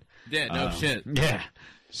women. Yeah, no shit. Yeah.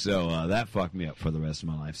 So that fucked me up for the rest of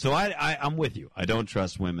my life. So I'm with you. I don't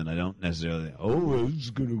trust women. I don't necessarily, it's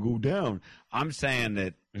going to go down. I'm saying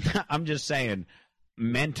that, I'm just saying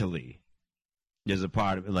mentally there's a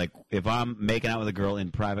part of it. Like if I'm making out with a girl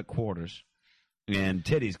in private quarters and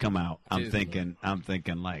titties come out, I'm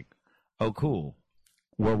thinking like, oh, cool.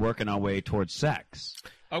 We're working our way towards sex.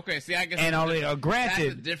 Okay, see, I guess. And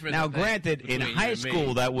granted, in high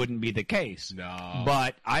school that wouldn't be the case. No,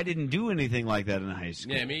 but I didn't do anything like that in high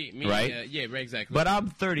school. Yeah, me, right? Yeah, exactly. But I'm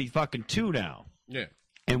 32 now. Yeah.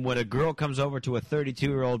 And when a girl comes over to a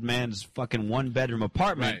 32-year-old man's fucking one-bedroom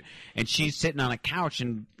apartment, right. and she's sitting on a couch,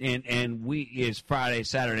 and it's Friday,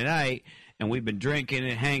 Saturday night, and we've been drinking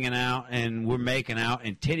and hanging out, and we're making out,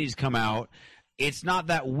 and titties come out, it's not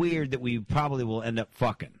that weird that we probably will end up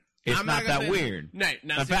fucking. It's not that weird. No,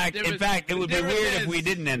 in fact, it would be weird if we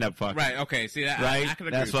didn't end up fucking. Right. Okay. See that? Right. I can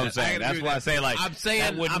agree That's with what I'm saying. That's why I say like I'm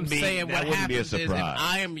saying what wouldn't be a surprise. If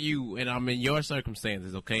I am you and I'm in your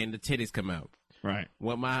circumstances, okay, and the titties come out. Right.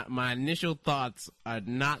 Well, my initial thoughts are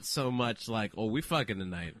not so much like, oh, we fucking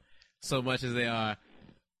tonight, so much as they are,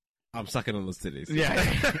 I'm sucking on those titties. Yeah.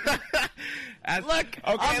 Look, okay,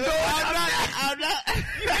 I'm not.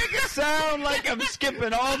 You make it sound like I'm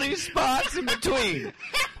skipping all these spots in between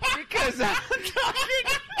because I'm talking.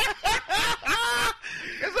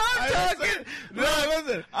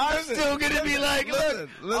 I'm still gonna be like, look,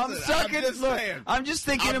 I'm sucking. I'm just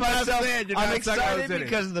thinking to myself, I'm excited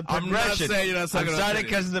because of the progression. I'm not saying you're not sucking. I'm excited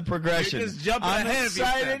because of the progression. You're just jumping I'm ahead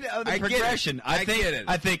excited of the progression. I think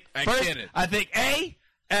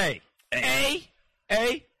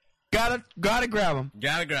Gotta grab them.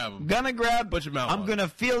 Gonna grab. Put your mouth I'm on. Gonna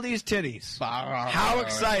feel these titties. How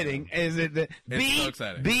exciting is it? That so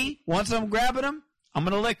exciting. B, once I'm grabbing them, I'm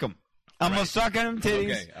gonna lick them. I'm gonna suck on them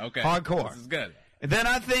titties. Okay. Hardcore. This is good. And then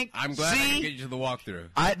I think I'm glad I can get you to the walkthrough.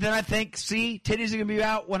 Then I think titties are gonna be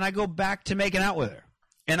out when I go back to making out with her.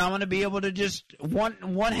 And I'm going to be able to just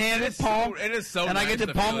one-handed palm. It is so and nice I get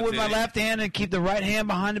to palm it with my left hand and keep the right hand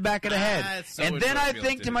behind the back of the head. And then I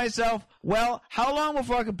think to myself, well, how long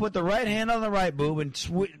before I can put the right hand on the right boob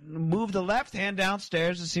and move the left hand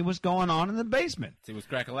downstairs to see what's going on in the basement? See what's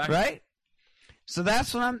crack-a-lack? Right? So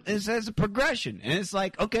that's what it's a progression. And it's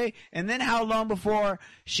like, okay, and then how long before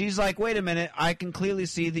she's like, wait a minute, I can clearly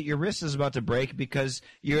see that your wrist is about to break because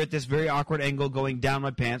you're at this very awkward angle going down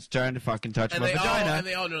my pants trying to fucking touch my vagina. And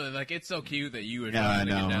they all know that, like, it's so cute that you were trying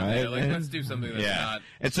to get down there. Like, let's do something that's not.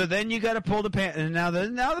 And so then you got to pull the pants, and now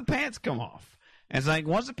the pants come off. And it's like,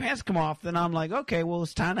 once the pants come off, then I'm like, okay, well,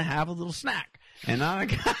 it's time to have a little snack. And I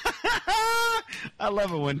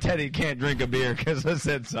love it when Teddy can't drink a beer because I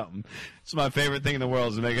said something. It's my favorite thing in the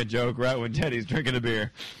world is to make a joke right when Teddy's drinking a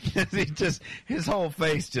beer. His whole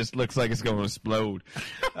face just looks like it's going to explode.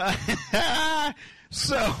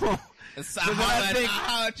 So I think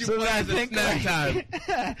snack time.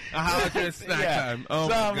 Oh,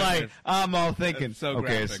 so I'm like, I'm all thinking,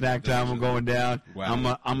 okay, snack time. I'm going down.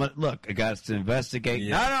 Wow. Look, I got to investigate.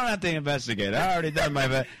 Yeah. I don't have to investigate. I already done my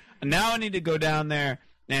best. Now I need to go down there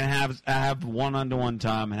and have one-on-one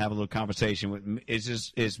time and have a little conversation with.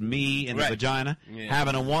 It's me and the vagina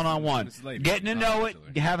having a one-on-one, getting to know it,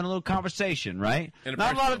 having a little conversation, right?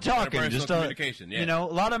 Not a lot of talking, just communication. A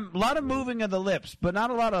lot of moving of the lips, but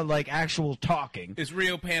not a lot of like actual talking. It's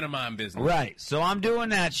real pantomime business, right? So I'm doing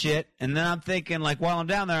that shit, and then I'm thinking like while I'm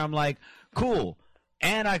down there, I'm like, cool.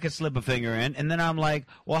 And I could slip a finger in, and then I'm like,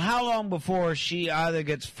 well, how long before she either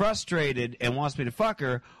gets frustrated and wants me to fuck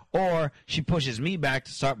her, or she pushes me back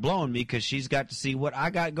to start blowing me because she's got to see what I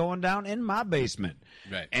got going down in my basement.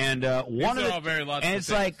 Right. And it's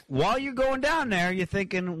like while you're going down there, you're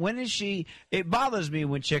thinking, when is she? It bothers me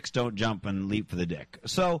when chicks don't jump and leap for the dick.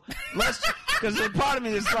 So because part of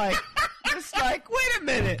me is like. It's like, wait a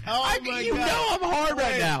minute. You know I'm hard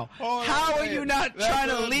right now. How are you not trying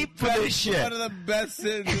to leap for this shit? One of the best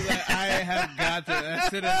sentences I have got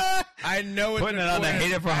to. I know it's putting it on the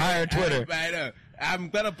Hater for Hire Twitter. I know. I'm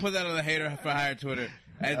going to put that on the Hater for Hire Twitter.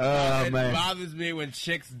 It bothers me when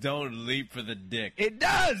chicks don't leap for the dick. It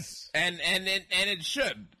does, and it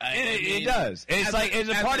should. It does. It's like it's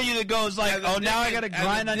a part of you that goes like, oh, now I got to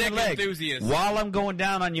grind on your leg. While I'm going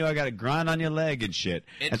down on you, I got to grind on your leg and shit.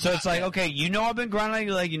 And so it's like, okay, you know I've been grinding on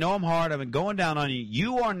your leg. You know I'm hard. I've been going down on you.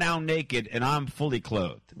 You are now naked, and I'm fully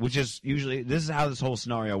clothed, which is usually this is how this whole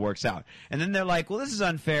scenario works out. And then they're like, well, this is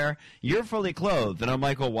unfair. You're fully clothed, and I'm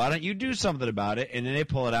like, well, why don't you do something about it? And then they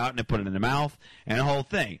pull it out and they put it in their mouth, and the whole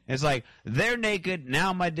thing. It's like they're naked.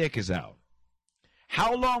 Now my dick is out.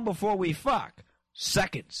 How long before we fuck?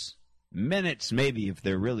 Seconds. Minutes, maybe, if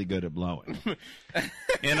they're really good at blowing.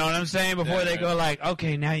 You know what I'm saying? Before they go like,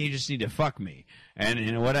 okay, now you just need to fuck me.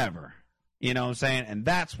 And whatever. You know what I'm saying? And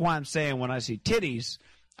that's why I'm saying when I see titties,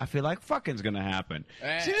 I feel like fucking's going to happen.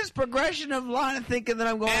 See this progression of line of thinking that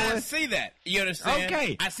I'm going with? I see that. You understand?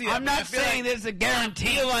 Okay. I see that. I'm not saying there's a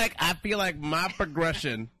guarantee. I feel like my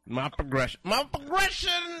progression doesn't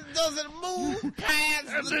move past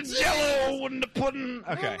the jello and the pudding.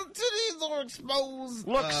 Okay. The titties are exposed.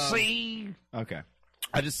 Look, see. Okay.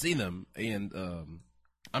 I just seen them, and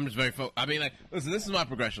I'm just very I mean, like, listen, this is my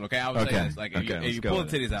progression, okay? I would say this. Like, if you pull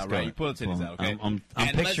the titties out, right? You pull the titties out, okay? I'm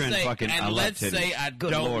picturing fucking and let's say I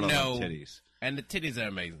don't know. Titties. And the titties are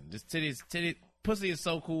amazing. Just titties. Pussy is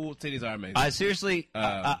so cool. Titties are amazing. I seriously,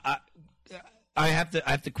 I have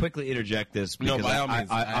to quickly interject this because no, by all means,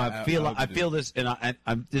 I feel this, and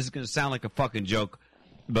this is going to sound like a fucking joke,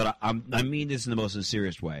 but I mean this in the most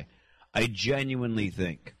serious way. I genuinely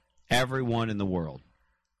think everyone in the world,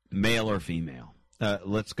 male or female,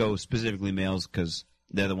 let's go specifically males because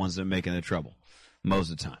they're the ones that are making the trouble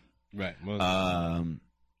most of the time. Right.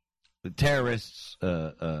 The terrorists,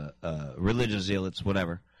 religious zealots,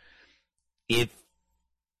 whatever. If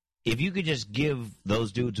you could just give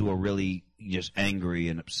those dudes who are really just angry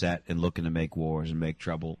and upset and looking to make wars and make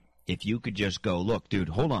trouble, if you could just go, look, dude,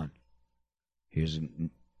 hold on. Here's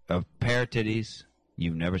a pair of titties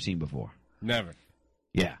you've never seen before. Never.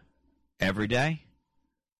 Yeah. Every day?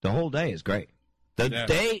 The whole day is great.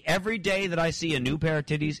 Every day that I see a new pair of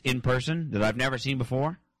titties in person that I've never seen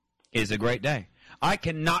before is a great day. I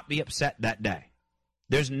cannot be upset that day.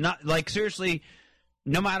 There's not, like, seriously,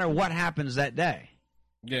 no matter what happens that day.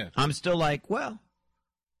 Yeah. I'm still like, well,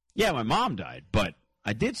 yeah, my mom died, but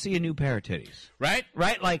I did see a new pair of titties. Right?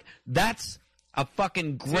 Right? Like, that's a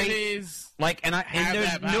fucking great, titties, like, and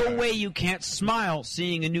there's no way you can't smile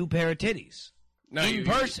seeing a new pair of titties in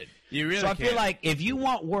person. You really So I can't. feel like if you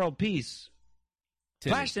want world peace,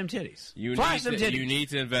 flash them titties. Flash them titties. You need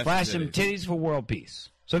to invest Flash in them titties for world peace.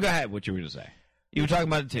 So go ahead, what you were going to say. You were talking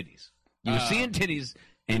about the titties. You were seeing titties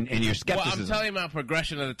and your skepticism. Well, I'm telling you about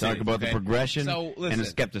progression of the titties. Talk about the progression and the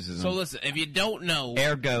skepticism. So listen, if you don't know,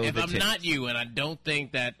 if I'm not you, and I don't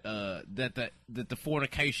think that that the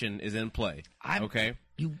fornication is in play, okay?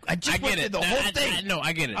 I just went through the whole thing. No,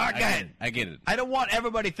 I get it. I get it. I don't want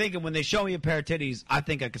everybody thinking when they show me a pair of titties, I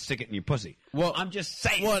think I could stick it in your pussy. Well, I'm just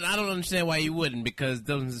saying. Well, I don't understand why you wouldn't, because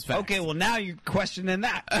those is facts. Okay, well, now you're questioning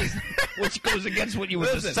that, which goes against what you were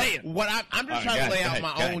just saying. What I'm just trying to lay out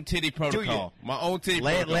my own titty protocol. My own titty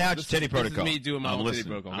protocol. Lay out your titty protocol. This is me doing my own titty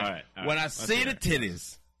protocol. All right. When I see the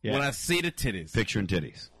titties, picturing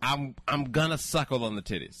titties, I'm gonna suckle on the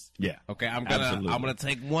titties. Yeah. Okay. I'm gonna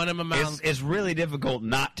take one in my mouth. It's really difficult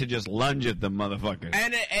not to just lunge at them motherfuckers.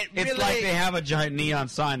 And it's like they have a giant neon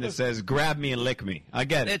sign that says "Grab me and lick me." I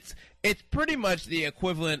get it. It's pretty much the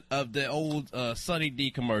equivalent of the old Sunny D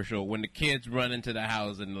commercial when the kids run into the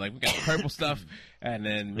house and like we got purple stuff, and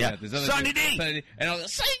then we got this other Sunny D, and I was like,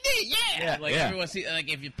 Sunny D, yeah. Like everyone see,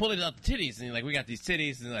 like if you pull it out the titties and you're like we got these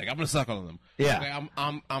titties and like I'm gonna suckle on them. Yeah, okay,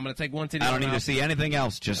 I'm gonna take one titty. I don't need to see anything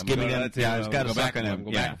else. Just give me that. Yeah, it's got to suck on them.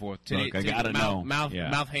 Go back and forth. Titty, I gotta know. Mouth,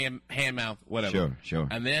 hand, mouth, whatever. Sure.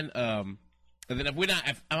 And then if we're not,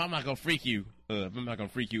 if I'm not gonna freak you, if I'm not gonna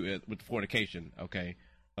freak you with the fornication, okay.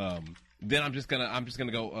 Then I'm just gonna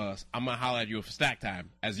go. I'm gonna holler at you for snack time,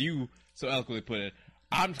 as you so eloquently put it.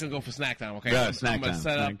 I'm just gonna go for snack time. Okay, I'm gonna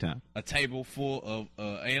set up a table full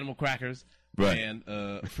of animal crackers and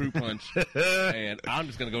fruit punch, and I'm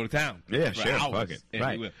just gonna go to town. Yeah, for sure. hours, Fuck it.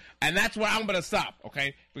 Right. And that's where I'm gonna stop.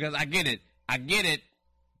 Okay, because I get it.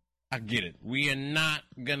 We are not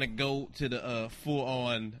gonna go to the full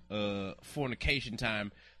on fornication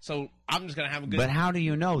time. So I'm just gonna have a good. But how do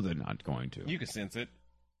you know they're not going to? You can sense it.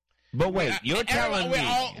 But wait, you're telling me.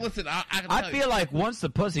 Listen, I feel like once the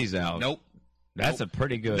pussy's out, nope, that's a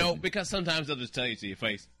pretty good. No, because sometimes they'll just tell you to your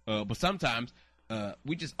face. But sometimes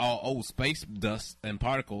we just all old space dust and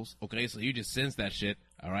particles. Okay, so you just sense that shit.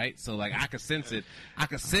 All right, so like I can sense it. I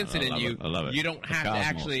can sense it in you. I love it. You don't have to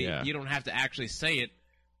actually. You don't have to actually say it.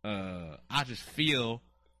 I just feel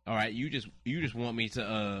All right, you just want me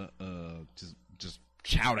to just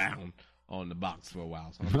chow down on the box for a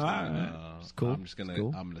while. So I'm just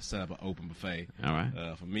gonna set up an open buffet. All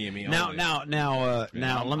right. For me and me. Now,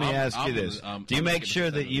 let me ask you this: do you make sure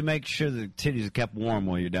that the titties are kept warm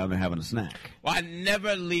while you're down there having a snack? Well, I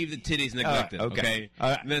never leave the titties neglected. Okay.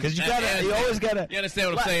 Because you always gotta. You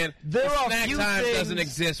understand what I'm saying? Snack time doesn't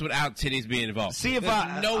exist without titties being involved. See if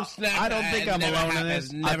no snack. I don't think I'm alone in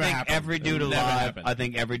this. I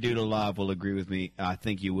think every dude alive will agree with me. I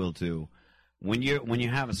think you will too. When you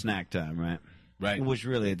have a snack time, right? Which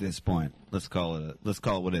really at this point, let's call it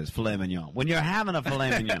what it is, filet mignon. When you're having a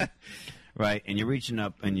filet mignon, right, and you're reaching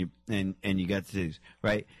up and you got these,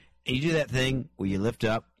 right, and you do that thing where you lift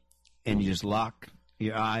up and you just lock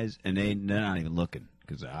your eyes and they're not even looking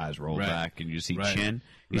because their eyes roll back and you see chin,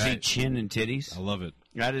 see chin and titties. I love it.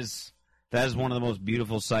 That is one of the most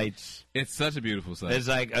beautiful sights. It's such a beautiful sight. It's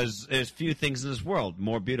like there's few things in this world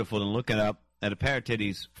more beautiful than looking up at a pair of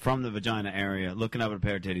titties from the vagina area, looking up at a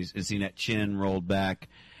pair of titties and seeing that chin rolled back,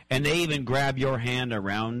 and they even grab your hand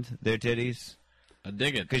around their titties. I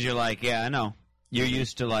dig it because you're like, yeah, I know. You're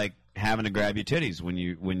used to like having to grab your titties when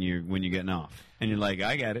you're getting off, and you're like,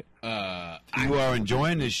 I get it. You are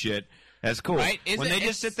enjoying this shit. That's cool. Right? When they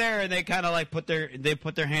just sit there and they kind of like put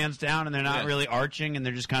their hands down and they're not really arching and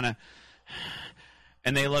they're just kind of.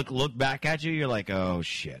 And they look back at you, you're like, oh,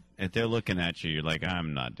 shit. If they're looking at you, you're like,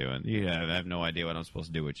 I'm not doing it. I have no idea what I'm supposed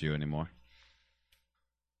to do with you anymore.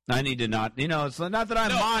 I need to not, it's not that I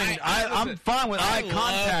mind. I'm fine with eye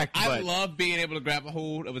contact. I love being able to grab a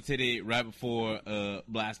hold of a titty right before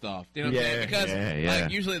blast off. You know what I'm saying? Because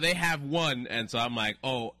like usually they have one, and so I'm like,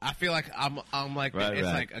 oh, I feel like I'm like it's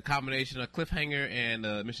like a combination of Cliffhanger and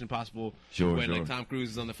Mission Impossible. Sure, when like Tom Cruise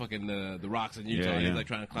is on the fucking the rocks in Utah, and he's like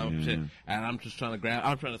trying to climb up shit, and I'm just trying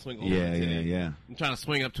to swing over the titty. I'm trying to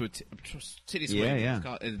swing up to a titty swing. It's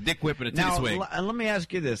called a dick whip and a titty swing. Now, let me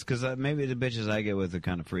ask you this, because maybe the bitches I get with are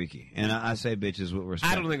kind of freaky, and I say bitches with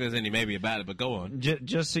respect. I don't think there's any maybe about it, but go on.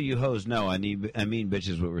 Just so you hoes know, I mean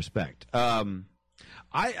bitches with respect. I've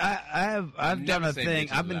done a thing.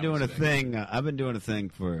 I've been doing a thing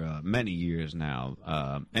for many years now.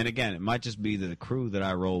 And again, it might just be the crew that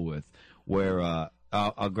I roll with, where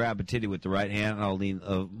I'll grab a titty with the right hand, and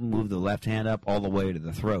I'll move the left hand up all the way to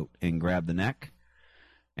the throat and grab the neck.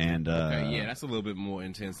 And that's a little bit more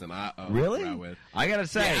intense than I really. With. I gotta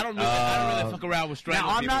say, I don't really fuck around with strangling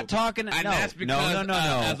people. Now I'm not talking. That's because, no.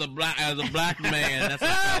 As a black man, that's a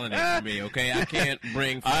felony for me. Okay, I can't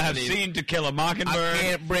bring. I have seen To Kill a Mockingbird. I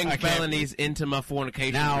can't bring felonies into my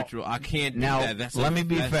fornication ritual. I can't do that. That's let me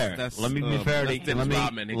be fair. Let me be fair.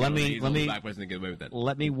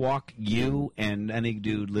 Let me walk you and any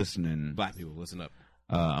dude listening. Black people, listen up.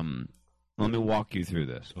 Let me walk you through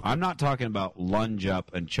this. Okay. I'm not talking about lunge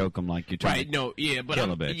up and choke them like you're trying to kill a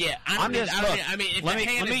bitch. Yeah,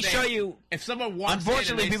 let me show you. If someone walks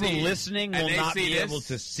unfortunately, people listening will not be able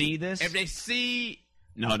to see this. If they see...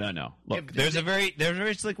 No. Look, there's a very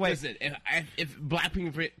slick way. Listen, if black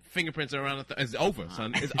fingerprints are around, it's over,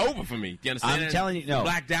 son. It's over for me. Do you understand? I'm telling you, no.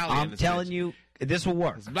 Black Dahlia. I'm telling you, this will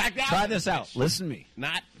work. Try this out. Listen to me.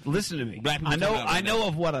 Listen to me. I know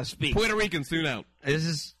of what I speak. Puerto Ricans tune out.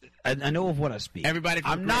 I know of what I speak. Everybody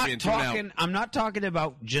from Caribbean, I'm not talking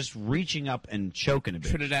about just reaching up and choking a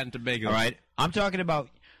bitch. Trinidad and Tobago. All right? I'm talking about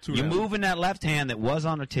you moving that left hand that was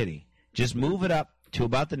on a titty. Just move it up to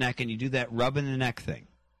about the neck, and you do that rubbing the neck thing.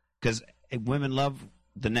 Because women love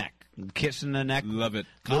the neck. Kissing the neck. Love it.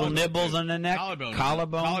 Little nibbles on the neck. Collarbone.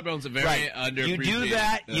 Collarbone's a very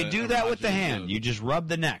underappreciated. You do that with the hand. You just rub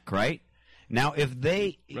the neck, right? Now, here's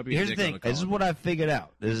the thing. This is what I figured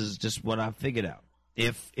out. This is just what I figured out.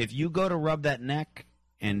 If you go to rub that neck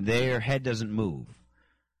and their head doesn't move,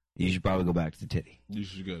 you should probably go back to the titty. You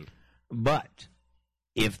should go. But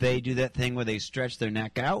if they do that thing where they stretch their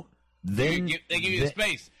neck out, then they give you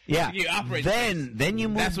space. Yeah. Then you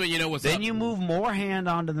move. That's when you know what's up. Then you move more hand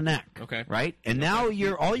onto the neck. Okay. Right, and now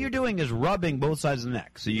all you're doing is rubbing both sides of the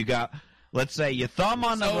neck. So you got. Let's say your thumb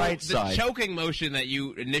on the right side. The choking motion that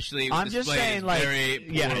you initially I'm just saying, like, very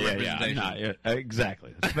poor representation.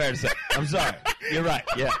 Exactly. It's fair to say. I'm sorry. You're right.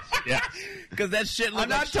 Yes. Because that shit looked I'm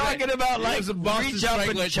not talking about, like, reach up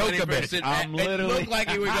and choke a bitch. I'm literally... It looked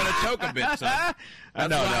like you were going to choke a bitch, son.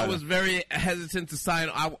 That's why I was very hesitant to sign.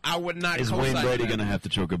 I would not co-sign. Is Wayne Brady going to have to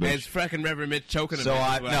choke a bitch? It's frickin' Reverend Mitch choking a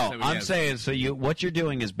bitch. I'm saying, what you're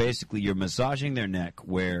doing is basically you're massaging their neck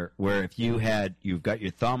where if you've got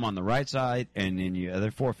your thumb on the right side and then your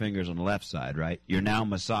other four fingers on the left side, right? You're now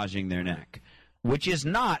massaging their neck, which is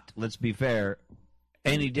not, let's be fair,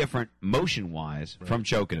 any different motion-wise from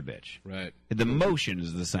choking a bitch. Right. The motion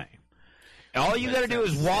is the same. All you got to do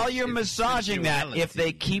is while you're massaging that, if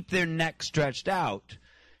they keep their neck stretched out,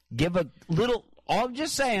 give a little. I'm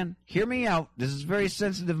just saying. Hear me out. This is a very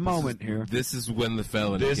sensitive moment here. This is when the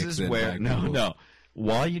felony. This is where no.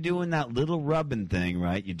 While you're doing that little rubbing thing,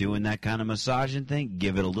 right? You're doing that kind of massaging thing.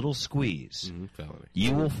 Give it a little squeeze. Felony.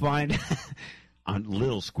 You will find a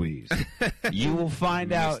little squeeze. You will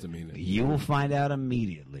find out. You will find out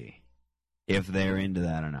immediately if they're into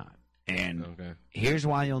that or not. And here's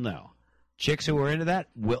why you'll know. Chicks who are into that,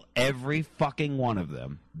 will every fucking one of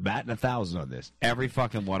them bat 1,000 on this. Every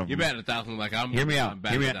fucking one of them. You're batting 1,000 like I'm. Hear me out.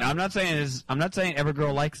 Hear me out. Now, I'm not saying every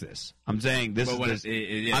girl likes this. I'm saying this.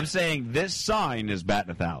 I'm saying this sign is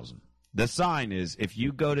batting 1,000. The sign is if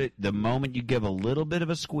you go to the moment you give a little bit of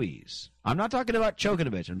a squeeze. I'm not talking about choking a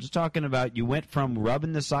bitch. I'm just talking about you went from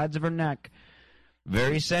rubbing the sides of her neck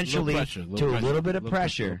very sensually to a little bit of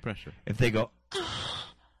pressure. If they go,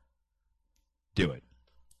 do it.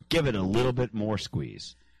 Give it a little bit more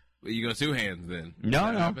squeeze. You go 2 hands then.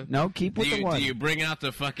 No. Keep with the one. Do you bring out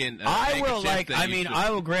the fucking? I will I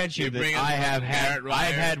will grant you that I've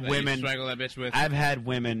had women.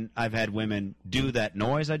 I've had women do that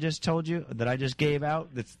noise I just told you that I just gave out.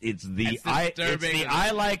 It's the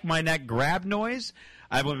I like my neck grab noise.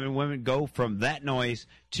 I've had women go from that noise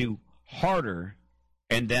to harder,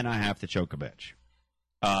 and then I have to choke a bitch.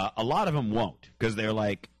 A lot of them won't because they're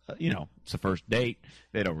like. It's the first date.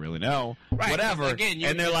 They don't really know. Right, whatever. Again,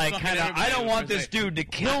 and they're like, I don't want this dude to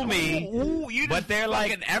kill me. But they're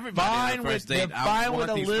like, fine with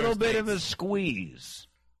a little bit of a squeeze.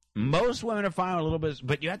 Most women are fine with a little bit,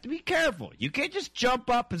 but you have to be careful. You can't just jump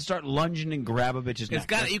up and start lunging and grab a bitch's neck.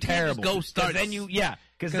 That's terrible. Can't just go start.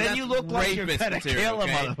 Because then you look like you're going to kill a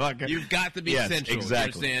motherfucker. You've got to be sensual.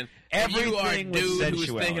 Exactly. You understand? Everything you are a dude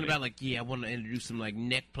who's thinking about I want to introduce some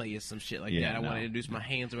neck play or some shit like that. I want to introduce my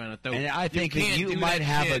hands around the throat. And I think that you might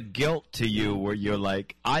have a guilt to you where you're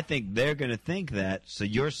like, I think they're going to think that, so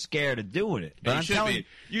you're scared of doing it. But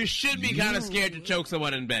you should be kind of scared to choke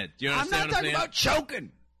someone in bed. You understand I'm not talking about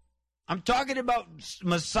choking. I'm talking about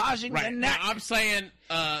massaging the neck. Now, I'm saying,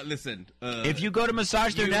 listen. If you go to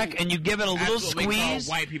massage their neck and you give it a little squeeze.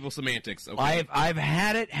 White people semantics. Okay? I've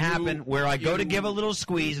had it happen where I go to give a little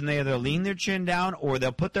squeeze and they either lean their chin down or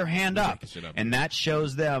they'll put their hand up. And that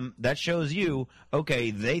shows you,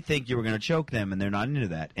 okay, they think you were going to choke them and they're not into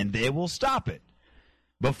that. And they will stop it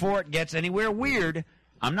before it gets anywhere weird.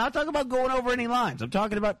 I'm not talking about going over any lines. I'm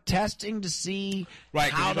talking about testing to see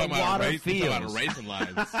how the water feels. You're talking about erasing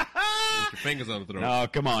lines with your fingers on the throat. No,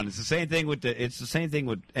 come on. It's the same thing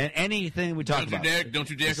with anything we talk about. Don't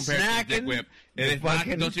you dare compare it to Dick Whip. Don't you ever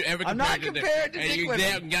compare it to Dick Whip. I'm not comparing it to Dick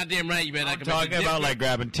Whip. Goddamn right you better not compare it to Dick Whip. I'm talking about like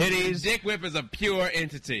grabbing titties. Dick Whip is a pure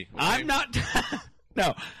entity. Okay? I'm not.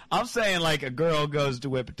 No, I'm saying like a girl goes to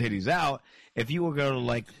whip her titties out. If you were going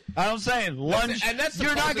to I'm saying lunge.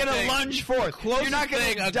 You're not going to lunge forth. You're not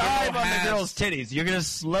going to dive on the girl's titties. You're going to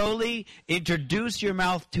slowly introduce your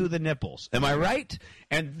mouth to the nipples. Am I right?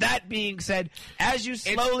 And that being said, as you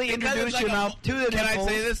slowly introduce your mouth to the nipples. Can I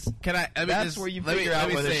say this? That's where you figure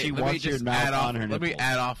out whether she wants your mouth on her nipples. Let me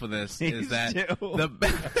add off of this is that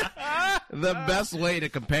the best way to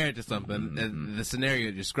compare it to something, the scenario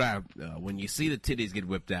you described, when you see the titties get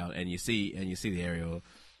whipped out and you see the areola.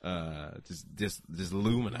 Just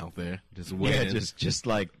looming out there, just waiting. just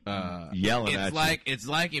like yelling at you. It's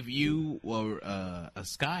like if you were a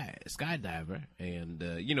skydiver, and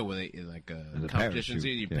where they competitions,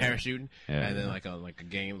 you parachuting, and then like a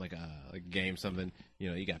game, something.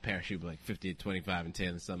 You got parachute like 50, 25, and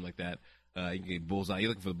 10, something like that. You can get bullseye. You're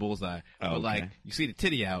looking for the bullseye, but you see the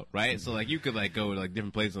titty out, right? So you could go to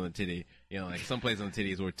different places on the titty. Some places on the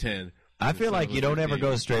titty is worth 10. I feel like you don't ever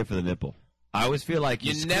go straight for the nipple. I always feel like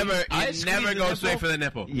you never go straight for the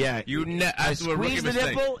nipple. Yeah, I squeeze the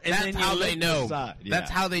nipple, and that's how they know.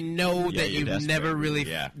 That's how they know that you've never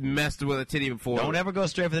really messed with a titty before. Don't ever go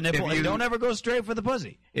straight for the nipple, and don't ever go straight for the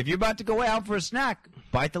pussy. If you're about to go out for a snack,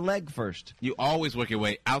 bite the leg first. You always work your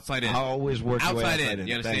way outside in. Always work your way outside in.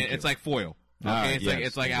 You understand? It's like foil. Okay,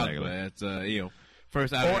 it's like algebra. It's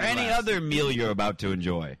first out or any other meal you're about to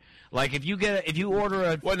enjoy. Like if you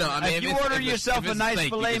order yourself a nice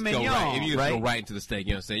filet mignon, if you go right into the steak,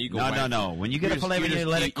 you know what I'm saying? You go no. When you get a filet mignon, you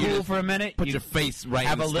let it cool for a minute. Put your face right.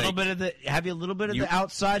 Have a little bit of the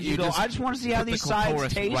outside. You go. I just want to see how these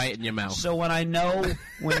sides taste. Right in your mouth. So when I know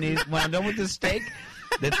when I'm done with the steak,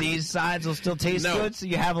 that these sides will still taste good. So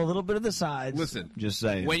you have a little bit of the sides. Listen, just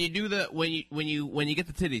saying. When you do when you get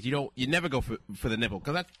the titties, you never go for the nipple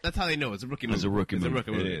because that's how they know it's a rookie move. It's a rookie move.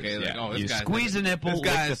 Okay? You squeeze the nipple.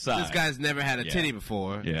 This guy's never had a titty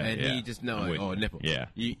before, and he just knows nipple. Yeah.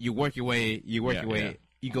 You work your way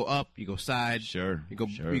you go up, you go side,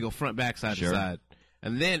 you go front, back, side to side.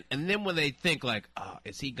 And then when they think like,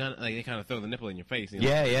 is he gonna, like, they kind of throw the nipple in your face. You know,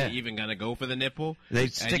 yeah. Is he even gonna go for the nipple? They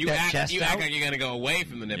stick that chest out. You act like you're gonna go away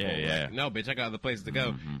from the nipple. Yeah. Like, no, bitch, I got other places to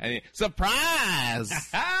go. And then, surprise!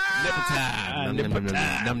 Nipple time. Nipple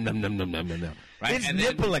time. Num. Right? It's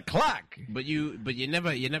nipple o'clock. But you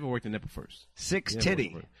never work the nipple first. Six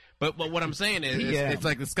titty. But what I'm saying is, it's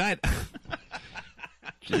like the sky.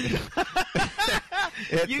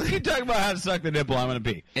 You keep talking about how to suck the nipple. I'm gonna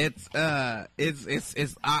pee. I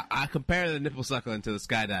compare the nipple suckling to the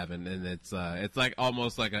skydiving, and it's like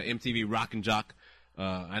almost like an MTV Rock and Jock.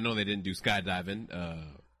 I know they didn't do skydiving,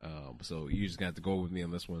 so you just have to go with me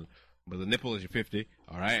on this one. But the nipple is your 50,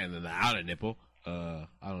 all right, and then the outer nipple. I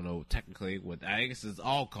don't know technically what, I guess it's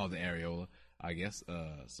all called the areola. I guess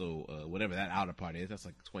so. Whatever that outer part is, that's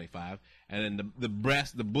like 25, and then the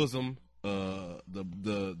breast, the bosom.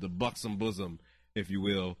 The buxom bosom, if you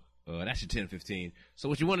will, that's your 10-15. So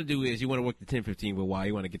what you want to do is you want to work the 10-15 for a while.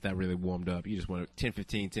 You want to get that really warmed up. You just want to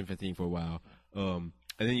 10-15 for a while, and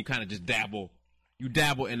then you kind of just dabble. You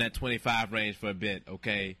dabble in that 25 range for a bit,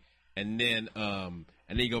 okay, and then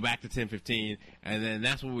you go back to 10-15, and then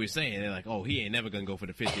that's what we were saying. They're like, oh, he ain't never gonna go for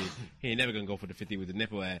the 50. He ain't never gonna go for the 50 with the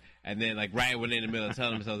nipple at. And then like right when they're in the middle of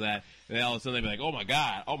telling themselves that, and then all of a sudden they be like, oh my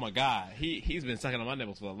god, he's been sucking on my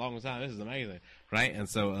nipples for a long time. This is amazing, right? And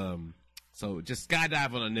so just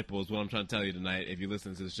skydive on a nipple is what I'm trying to tell you tonight. If you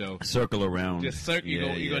listen to the show, circle around. Just circle.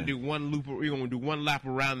 You're gonna do one loop. You're gonna do one lap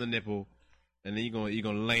around the nipple, and then you're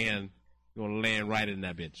gonna land. You're gonna land right in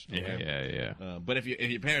that bitch. Okay? Yeah. But if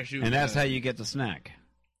you parachute, and that's how you get the snack.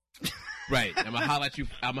 Right. I'm gonna holler at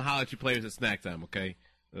you players at snack time, okay?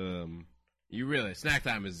 You really, snack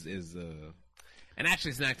time is and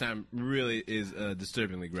actually snack time really is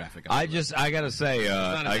disturbingly graphic. I gotta say,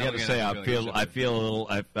 I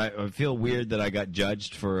feel weird that I got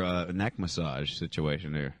judged for a neck massage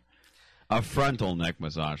situation here. A frontal neck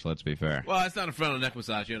massage, let's be fair. Well, it's not a frontal neck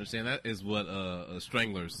massage, you understand? That is what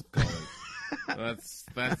stranglers call it. That's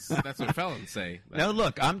what felons say. No,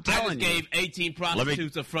 look, I'm telling you. I just gave 18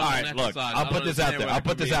 prostitutes a frontal neck massage. I'll put this out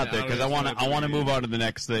there because I want to move on to the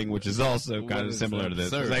next thing, which is also kind of similar to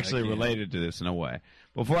this. It's actually related to this in a way.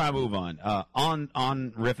 Before I move on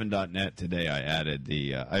riffin.net today, I added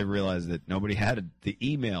I realized that nobody had the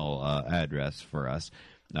email address for us.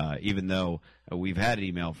 Even though we've had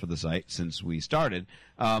email for the site since we started.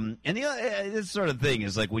 And this sort of thing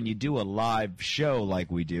is like when you do a live show like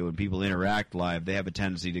we do and people interact live, they have a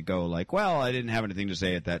tendency to go like, well, I didn't have anything to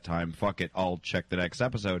say at that time. Fuck it. I'll check the next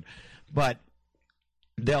episode. But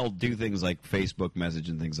they'll do things like Facebook message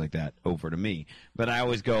and things like that over to me. But I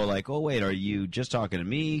always go like, oh, wait, are you just talking to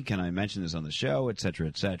me? Can I mention this on the show? Et cetera,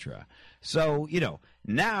 et cetera. So,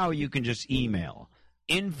 now you can just email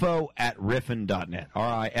info@riffin.net,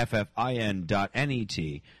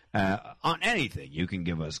 RIFFIN.net, on anything. You can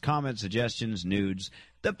give us comments, suggestions, nudes.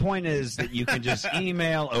 The point is that you can just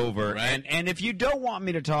email over, right. and if you don't want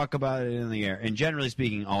me to talk about it in the air, and generally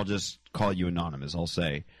speaking, I'll just call you anonymous. I'll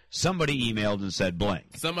say, somebody emailed and said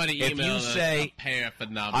blank. Somebody emailed if you say, a pair of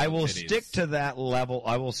phenomenal I will titties. stick to that level,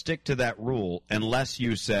 I will stick to that rule, unless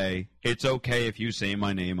you say, it's okay if you say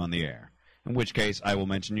my name on the air. In which case, I will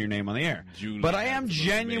mention your name on the air. Julie, but I am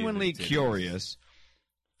genuinely curious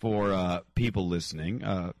for people listening,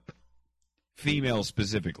 females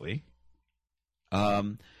specifically.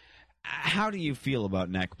 How do you feel about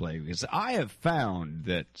neck play? Because I have found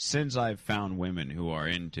that since I've found women who are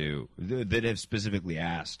that have specifically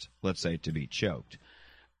asked, let's say, to be choked,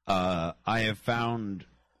 I have found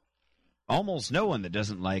almost no one that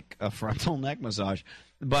doesn't like a frontal neck massage.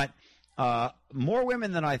 But more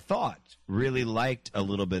women than I thought really liked a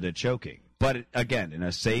little bit of choking. But again, in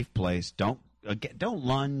a safe place, don't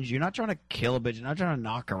lunge. You're not trying to kill a bitch. You're not trying to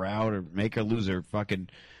knock her out or make her lose her fucking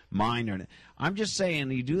mind. I'm just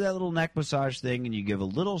saying, you do that little neck massage thing and you give a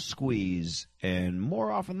little squeeze, and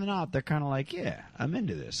more often than not, they're kind of like, yeah, I'm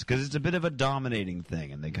into this. Because it's a bit of a dominating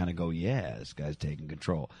thing, and they kind of go, yeah, this guy's taking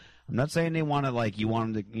control. I'm not saying they want to, like, you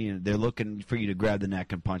want them to, they're looking for you to grab the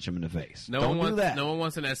neck and punch them in the face. Don't do that. No one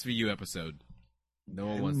wants an SVU episode. No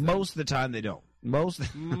one wants Most of the time, they don't.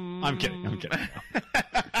 I'm kidding.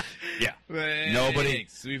 Yeah. Nobody.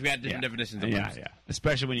 We've got different definitions of yeah.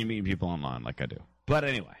 Especially when you meet people online like I do. But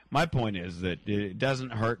anyway, my point is that it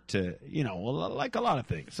doesn't hurt to, like a lot of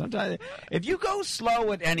things. Sometimes if you go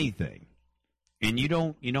slow at anything and you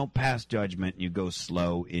don't pass judgment, you go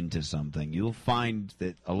slow into something, you'll find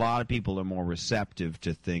that a lot of people are more receptive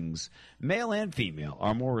to things, male and female,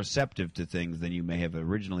 are more receptive to things than you may have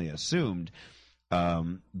originally assumed.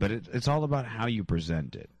 But it's all about how you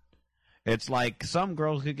present it. It's like some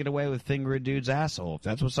girls could get away with fingering a dude's asshole. If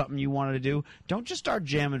that's something you wanted to do, don't just start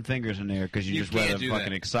jamming fingers in there because you just read a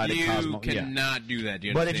fucking excited Cosmo. You cannot do that.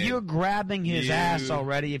 But if you're grabbing his ass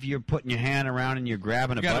already, if you're putting your hand around and you're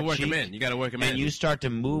grabbing a butt cheek, you got to work him in. And you start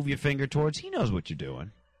to move your finger towards, he knows what you're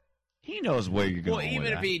doing. He knows where you're going. Well,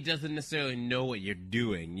 even if he doesn't necessarily know what you're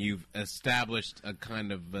doing, you've established a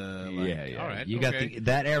kind of All right, you got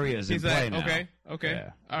that area is in play now. Okay, yeah,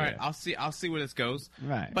 all right. I'll see where this goes.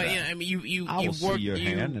 Right, but I mean, you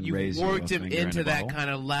worked him into that kind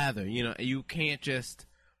of lather. You can't just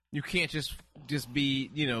be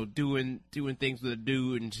doing things with a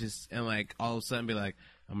dude and like all of a sudden be like,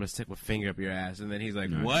 I'm gonna stick my finger up your ass, and then he's like,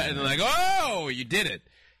 what? And they're like, oh, you did it.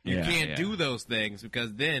 You can't do those things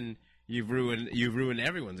because then you've ruined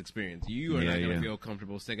everyone's experience. You are not going to feel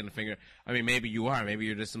comfortable sticking a finger. I mean, maybe you are. Maybe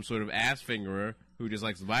you're just some sort of ass fingerer who just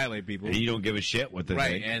likes to violate people. And you don't give a shit what they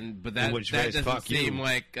think. Right, but that doesn't seem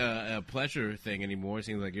like a pleasure thing anymore. It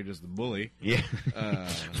seems like you're just the bully. Yeah.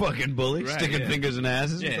 Fucking bully, sticking fingers in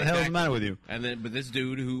asses. What the hell's the matter with you? But this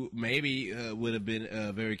dude who maybe would have been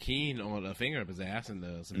very keen on a finger up his ass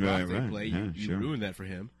and some prostate play, you ruined that for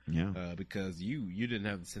him. Yeah. Because you didn't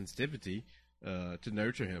have the sensitivity to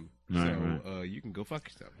nurture him, you can go fuck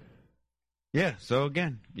yourself. Yeah. So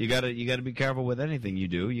again, you gotta be careful with anything you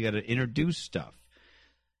do. You gotta introduce stuff.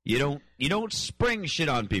 You don't spring shit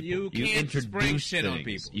on people. You introduce spring shit on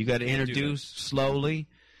people. You gotta introduce slowly,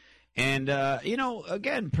 and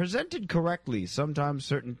again, presented correctly. Sometimes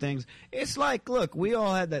certain things. It's like, look, we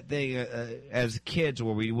all had that thing as kids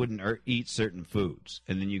where we wouldn't eat certain foods,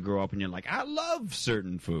 and then you grow up and you're like, I love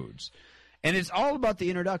certain foods. And it's all about the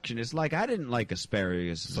introduction. It's like I didn't like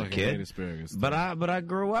asparagus as a kid, but I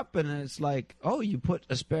grew up and it's like, oh, you put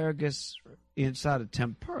asparagus inside of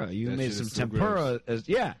tempura. You made some tempura,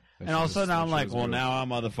 and all of a sudden I'm like, well, now I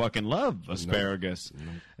motherfucking love asparagus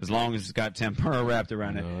as long as it's got tempura wrapped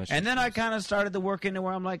around it. And then I kind of started to work into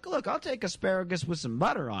where I'm like, look, I'll take asparagus with some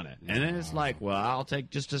butter on it. And then it's like, well, I'll take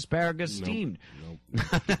just asparagus steamed.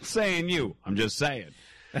 I'm not saying you. I'm just saying.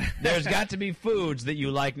 There's got to be foods that you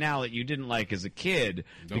like now that you didn't like as a kid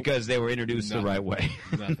because they were introduced the right way.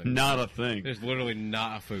 Not a thing. There's literally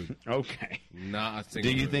not a food. Okay. Not a single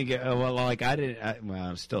Do you food. think,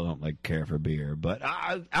 I still don't care for beer, but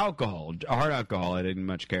alcohol, hard alcohol, I didn't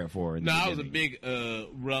much care for. I was a big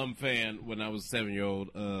rum fan when I was a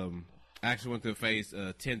 7-year-old. I actually went through a phase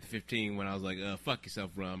 10 to 15 when I was like, fuck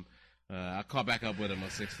yourself, rum. I caught back up with him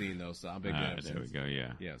at 16, though, so I'm big good. There we go,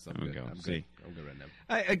 yeah. Yeah, so I'm good. I'm good right now.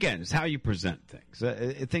 Again, it's how you present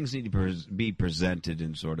things. Things need to be presented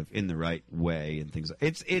in sort of in the right way and things.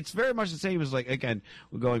 It's very much the same as, like, again,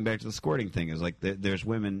 going back to the squirting thing, is like there's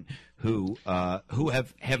women who have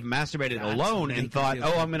masturbated alone and thought,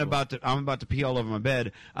 oh, I'm about to pee all over my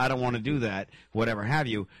bed. I don't want to do that, whatever have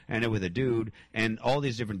you. And with a dude and all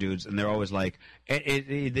these different dudes, and they're always like,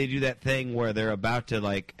 they do that thing where they're about to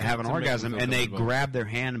like have an orgasm and they grab their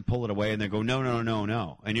hand and pull it away and they go, no, no, no,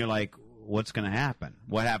 no. And you're like, what's going to happen?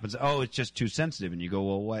 What happens? Oh, it's just too sensitive. And you go,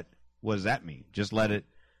 well, what does that mean? Just let it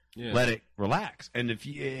relax. And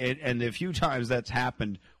the few times that's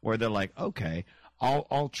happened where they're like, okay,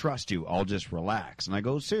 I'll trust you. I'll just relax. And I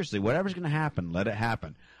go, seriously, whatever's going to happen, let it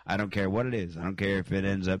happen. I don't care what it is. I don't care if it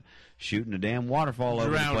ends up shooting a damn waterfall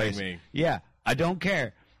over the place. Me. Yeah, I don't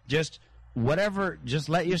care. Just whatever. Just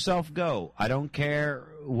let yourself go. I don't care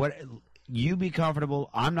what. You be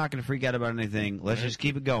comfortable. I'm not going to freak out about anything. Let's just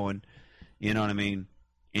keep it going. You know what I mean?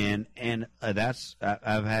 And that's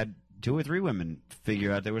I've had 2 or 3 women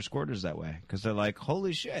figure out they were squirters that way because they're like,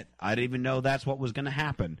 holy shit, I didn't even know that's what was going to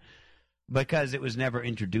happen. Because it was never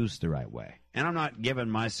introduced the right way. And I'm not giving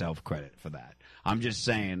myself credit for that. I'm just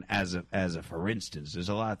saying, as a for instance, there's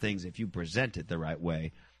a lot of things, if you present it the right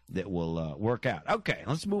way, that will work out. Okay,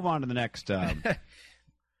 let's move on to the next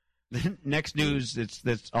next news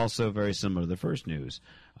that's also very similar to the first news.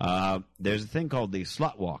 There's a thing called the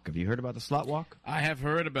Slut Walk. Have you heard about the Slut Walk? I have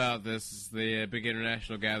heard about this. It's the big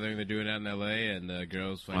international gathering they're doing out in L.A., and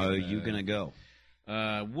girls... Are you going to go?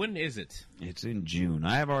 When is it? It's in June.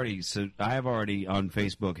 I have already on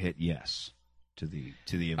Facebook hit yes to the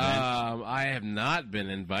event. I have not been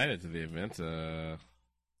invited to the event.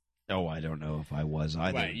 Oh, I don't know if I was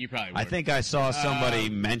either. Right, you probably weren't. I think I saw somebody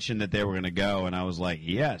mention that they were going to go, and I was like,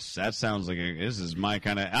 yes, that sounds like this is my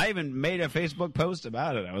kind of... I even made a Facebook post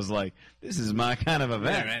about it. I was like, this is my kind of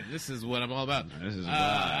event. Yeah, man, this is what I'm all about. This is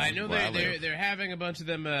I know they're having a bunch of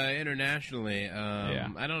them internationally.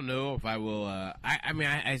 I don't know if I will... I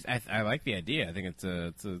like the idea. I think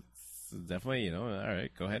it's definitely, all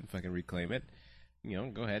right, go ahead and fucking reclaim it.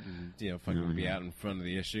 go ahead and fucking be out in front of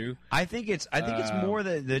the issue. I think it's more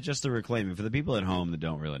than just the reclaiming. For the people at home that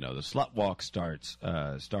don't really know, the slut walk started.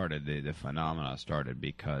 The phenomena started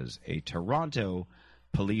because a Toronto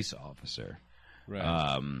police officer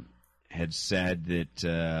had said that.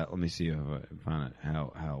 Let me see if I can find it,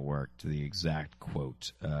 how it worked. The exact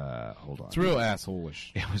quote. Hold on. It's real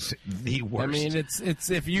asshole-ish. It was the worst. I mean,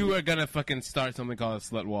 it's if you are gonna fucking start something called a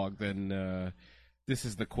slut walk, then this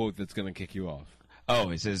is the quote that's gonna kick you off.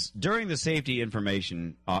 Oh, it says, during the safety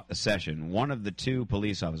information session, one of the two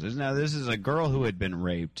police officers. Now, this is a girl who had been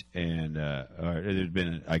raped, and or there'd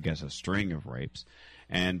been, I guess, a string of rapes.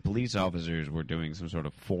 And police officers were doing some sort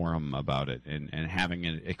of forum about it and having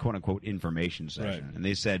a quote-unquote information session. Right. And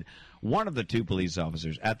they said one of the two police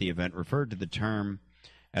officers at the event referred to the term,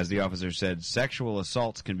 as the officer said, sexual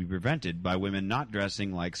assaults can be prevented by women not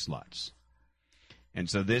dressing like sluts. And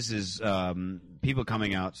so this is people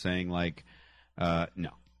coming out saying, like, no.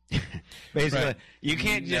 Basically, right. You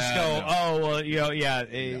can't just go, oh,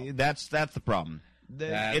 well, that's the problem.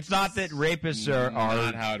 It's not that rapists are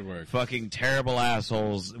how it works. Fucking terrible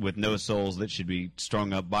assholes with no souls that should be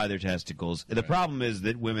strung up by their testicles. The problem is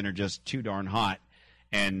that women are just too darn hot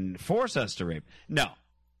and force us to rape. No,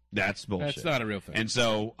 that's bullshit. That's not a real thing. And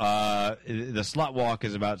so the slut walk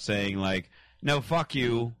is about saying, like, no, fuck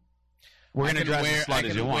you. We're going to dress as slut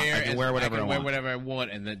as you want. I can wear whatever I want. I can wear whatever I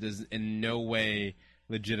want, and that does in no way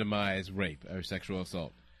legitimize rape or sexual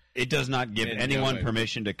assault. It does not give anyone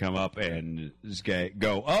permission to come up and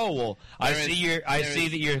go, oh, well, I see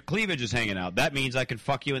that your cleavage is hanging out. That means I can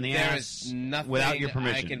fuck you in the ass without your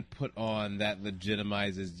permission. I can put on that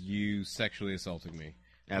legitimizes you sexually assaulting me.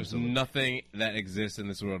 Absolutely. There's nothing that exists in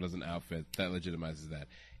this world as an outfit that legitimizes that.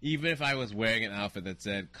 Even if I was wearing an outfit that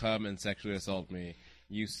said, come and sexually assault me,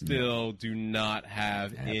 you still do not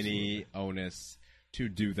have any onus to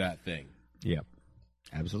do that thing. Yep.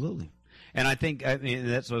 Absolutely. And I mean,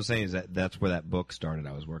 that's what I was saying, is that's where that book started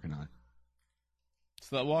I was working on.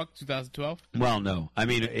 Slut Walk, 2012? Well, no. I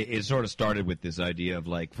mean, it sort of started with this idea of,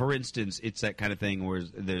 like, for instance, it's that kind of thing where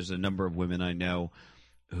there's a number of women I know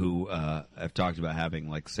who have talked about having,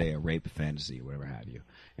 like, say, a rape fantasy or whatever have you.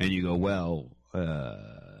 And you go, well,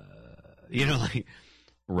 like,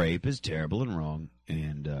 rape is terrible and wrong,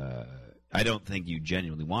 and I don't think you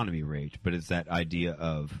genuinely want to be raped, but it's that idea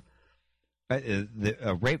of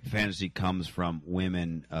a rape fantasy comes from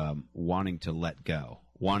women wanting to let go,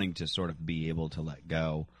 wanting to sort of be able to let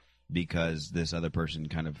go because this other person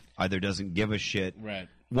kind of either doesn't give a shit, right,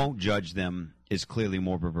 won't judge them, is clearly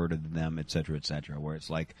more perverted than them, et cetera, where it's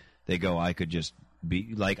like they go, I could just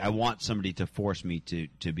be, like, I want somebody to force me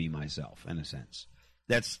to be myself, in a sense.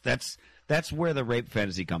 That's where the rape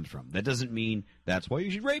fantasy comes from. That doesn't mean that's why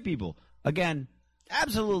you should rape people. Again,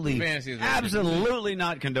 absolutely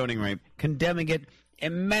not condoning rape, condemning it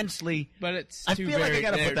immensely. But I feel like I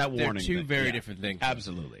got to put that warning. They're two very different things.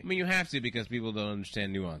 Absolutely. I mean, you have to, because people don't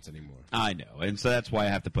understand nuance anymore. I know, and so that's why I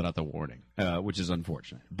have to put out the warning, which is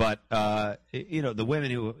unfortunate. But the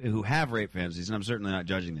women who have rape fantasies, and I'm certainly not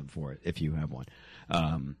judging them for it if you have one.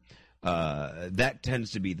 That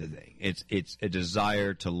tends to be the thing. It's a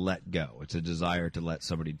desire to let go. It's a desire to let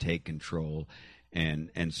somebody take control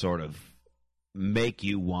and sort of make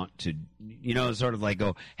you want to, sort of like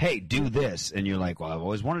go, hey, do this. And you're like, well, I've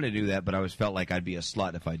always wanted to do that, but I always felt like I'd be a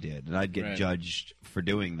slut if I did. And I'd get judged for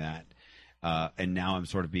doing that. And now I'm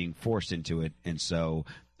sort of being forced into it. And so,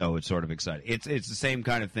 it's sort of exciting. It's the same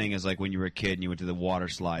kind of thing as like when you were a kid and you went to the water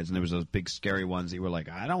slides and there was those big scary ones that you were like,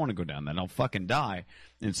 I don't want to go down that. I'll fucking die.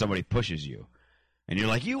 And somebody pushes you. And you're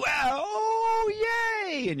like, yay!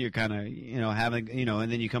 And you're kind of, having,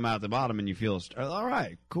 and then you come out at the bottom and you feel, all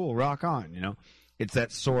right, cool, rock on, It's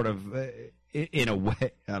that sort of, in a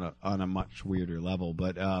way, on a much weirder level,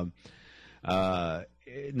 but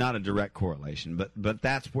not a direct correlation. But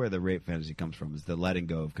that's where the rape fantasy comes from, is the letting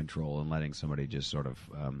go of control and letting somebody just sort of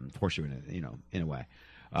force you in a way.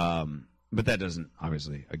 But that doesn't,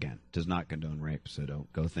 obviously, again, does not condone rape, so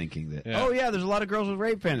don't go thinking that, there's a lot of girls with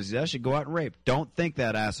rape fantasies, I should go out and rape. Don't think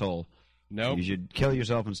that, asshole. No. Nope. You should kill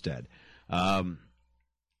yourself instead. So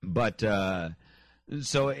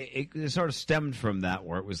it sort of stemmed from that,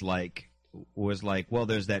 where it was like, well,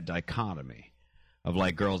 there's that dichotomy of,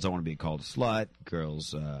 like, girls don't want to be called a slut,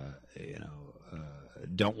 girls,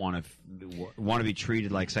 don't want to be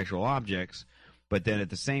treated like sexual objects, but then at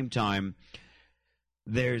the same time,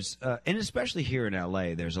 there's, and especially here in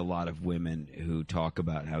L.A., there's a lot of women who talk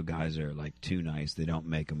about how guys are, like, too nice. They don't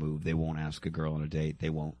make a move. They won't ask a girl on a date. They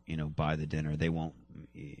won't, buy the dinner. They won't,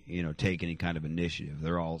 take any kind of initiative.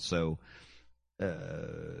 They're all so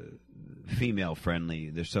female-friendly.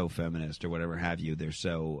 They're so feminist or whatever have you. They're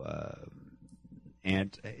so,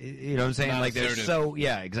 and you know what I'm saying? Like they're so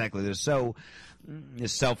exactly. They're so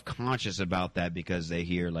self-conscious about that because they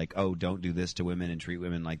hear like, oh, don't do this to women and treat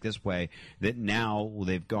women like this way, that now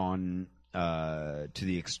they've gone to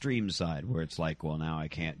the extreme side where it's like, well, now I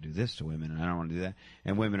can't do this to women and I don't want to do that.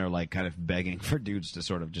 And women are like kind of begging for dudes to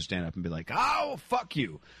sort of just stand up and be like, oh, fuck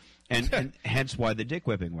you. And hence why the dick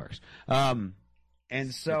whipping works. And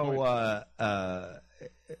so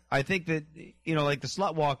I think that, you know, like the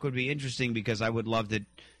slut walk would be interesting because I would love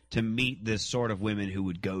to meet this sort of women who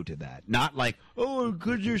would go to that. Not like, oh,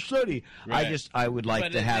 because you're slutty. Right. I would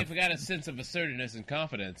like to have... They've got a sense of assertiveness and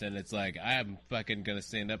confidence, and it's like, I'm fucking going to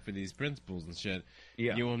stand up for these principles and shit.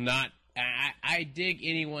 Yeah. You will not... I dig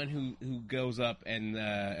anyone who goes up and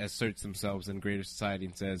asserts themselves in greater society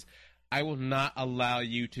and says, I will not allow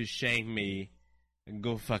you to shame me, and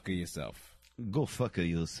go fuck yourself. Go fuck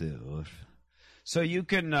yourself. So you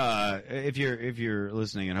can, if you're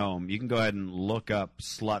listening at home, you can go ahead and look up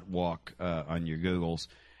 "slut walk" on your Googles,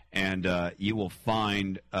 and you will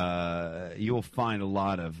find a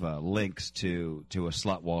lot of links to a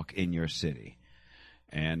slut walk in your city,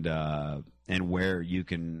 and where you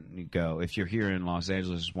can go. If you're here in Los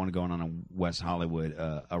Angeles, there's one going on in West Hollywood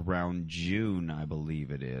around June, I believe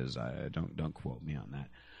it is. Don't quote me on that.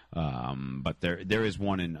 But there is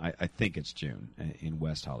one in I think it's June in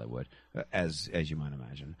West Hollywood, as you might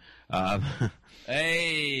imagine.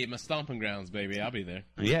 Hey, my stomping grounds, baby! I'll be there.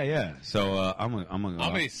 Yeah. So I'm gonna.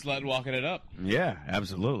 I'll be slut walking it up. Yeah,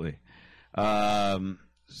 absolutely.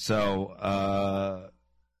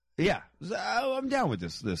 Yeah, I'm down with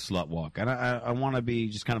this slut walk, and I want to be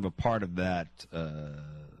just kind of a part of that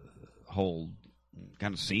whole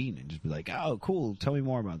kind of scene and just be like, oh, cool, tell me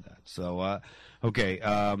more about that. So, okay,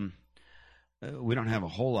 we don't have a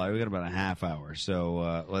whole lot. We got about a half hour,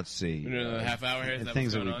 so let's see. A half hour here. Is that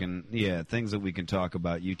things that we can, things that we can talk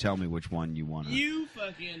about. You tell me which one you want to. You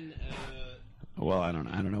fucking. Well, I don't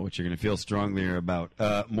know. I don't know what you're going to feel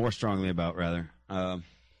more strongly about, rather.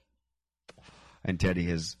 And Teddy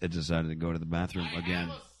has decided to go to the bathroom again.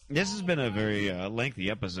 This has been a very lengthy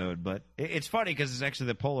episode, but it's funny because it's actually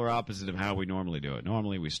the polar opposite of how we normally do it.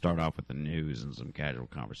 Normally, we start off with the news and some casual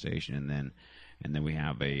conversation, and then we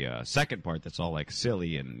have a second part that's all like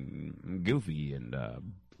silly and goofy and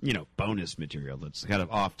bonus material that's kind of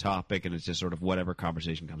off topic, and it's just sort of whatever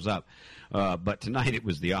conversation comes up. But tonight it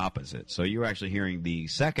was the opposite. So you're actually hearing the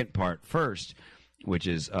second part first, which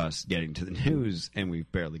is us getting to the news, and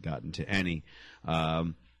we've barely gotten to any.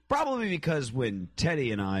 Probably because when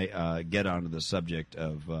Teddy and I get onto the subject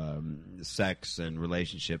of sex and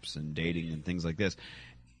relationships and dating and things like this,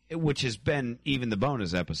 which has been even the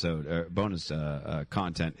bonus episode, or bonus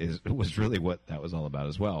content was really what that was all about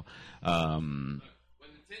as well. When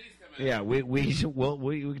the titties come out,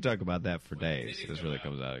 we can talk about that for days. This really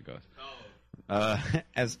comes out. It goes.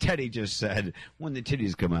 As Teddy just said, when the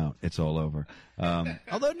titties come out, it's all over.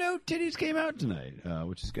 Although no titties came out tonight,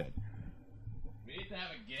 which is good. We need to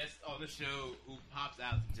have a guest on the show who pops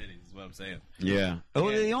out the titties, is what I'm saying. Yeah.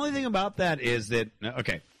 Oh, the only thing about that is that,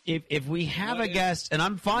 okay, if we have a guest, and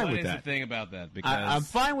I'm fine with that. What is the thing about that? Because I'm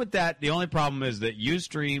fine with that. The only problem is that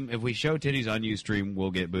Ustream, if we show titties on Ustream,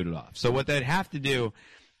 we'll get booted off. So what they'd have to do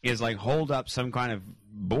is like hold up some kind of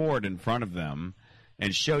board in front of them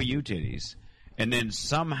and show you titties. And then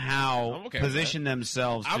somehow position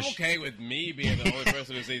themselves. I'm okay with me being the only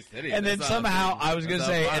person who sees titties. And then somehow, I was going to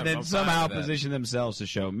say, and then somehow position themselves to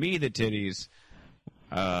show me the titties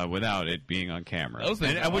without it being on camera.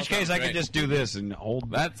 In which case, I could just do this and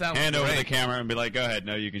hold hand over the camera and be like, "Go ahead,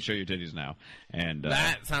 no, you can show your titties now." And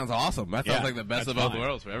that sounds awesome. That sounds like the best of both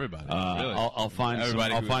worlds for everybody. Really. I'll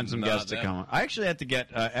find some guests to come. I actually have to get.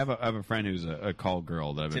 I have a friend who's a call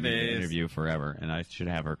girl that I've been meaning to interview forever, and I should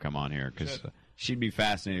have her come on here because. She'd be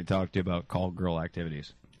fascinated to talk to you about call girl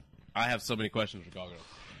activities. I have so many questions for call girls.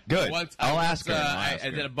 Good. I'll ask her. I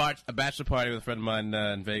did a bachelor party with a friend of mine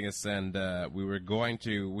in Vegas, and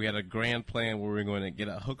we had a grand plan where we were going to get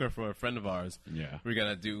a hooker for a friend of ours. Yeah. We were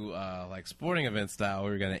going to do like sporting event style. We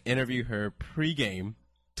were going to interview her pregame,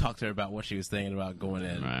 talk to her about what she was thinking about going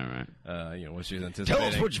in. Right. What she was anticipating. Tell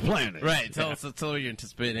us what you're planning. Right. Tell us what you're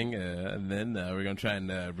anticipating, and then we're going to try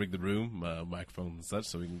and rig the room, microphones and such,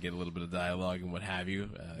 so we can get a little bit of dialogue and what have you.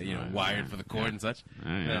 Wired for the cord and such.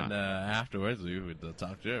 And afterwards, we would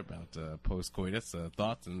talk to her about post-coitus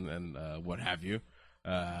thoughts and what have you.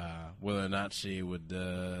 Whether or not she would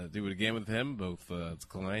do it again with him, both as a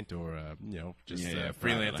client or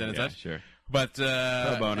freelance and such. Sure. But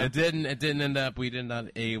it didn't end up. We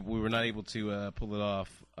were not able to pull it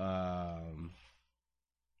off.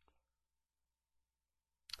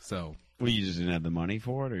 So Well, you just didn't have the money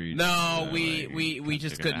for it, or you? No, we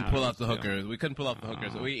just couldn't pull off the hookers. We couldn't pull off the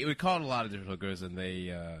hookers. We called a lot of different hookers, and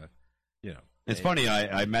they, It's funny.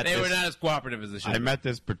 I met. They were not as cooperative as they should. I met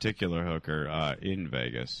this particular hooker in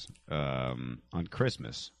Vegas on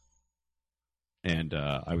Christmas, and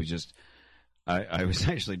I was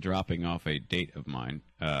actually dropping off a date of mine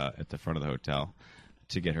at the front of the hotel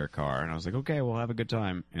to get her car, and I was like, okay, we'll have a good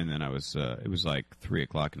time. And then it was like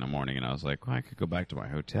 3:00 in the morning, and I was like, well, I could go back to my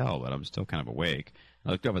hotel, but I'm still kind of awake.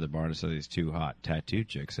 I looked up at the bar and saw these two hot tattoo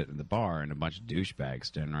chicks sitting in the bar and a bunch of douchebags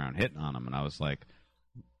standing around hitting on them, and I was like,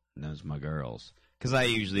 those are my girls. Because I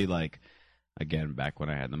usually, again, back when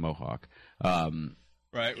I had the mohawk,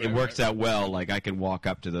 it works out well. Like, I can walk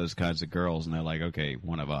up to those kinds of girls, and they're like, okay,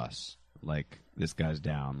 one of us. Like, this guy's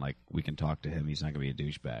down. Like, we can talk to him. He's not going to be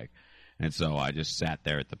a douchebag. And so I just sat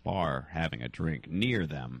there at the bar having a drink near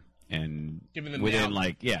them. And within,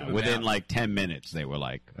 10 minutes, they were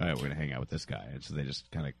like, all right, we're going to hang out with this guy. And so they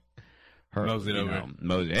just kind of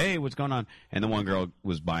hey, what's going on? And the one girl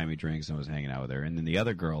was buying me drinks and I was hanging out with her. And then the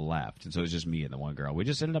other girl left. And so it was just me and the one girl. We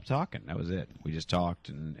just ended up talking. That was it. We just talked.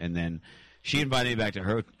 And then she invited me back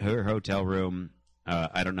to her hotel room.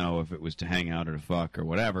 I don't know if it was to hang out or to fuck or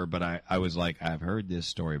whatever, but I was like, I've heard this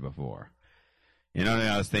story before. You know what I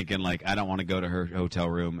mean? I was thinking, like, I don't want to go to her hotel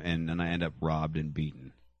room and then I end up robbed and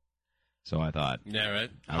beaten. So I thought. Yeah, right?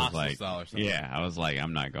 I was like, yeah, I was like,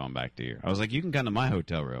 I'm not going back to you. I was like, you can come to my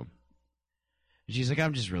hotel room. And she's like,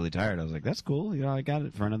 I'm just really tired. I was like, that's cool. You know, I got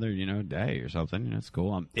it for another, day or something. That's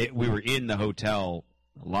cool. We were in the hotel,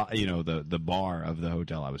 the bar of the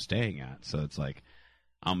hotel I was staying at. So it's like,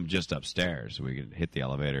 I'm just upstairs. We could hit the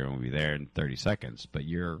elevator and we'll be there in 30 seconds. But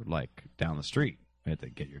you're, like, down the street. I had to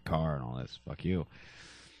get your car and all this. Fuck you.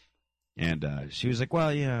 And she was like,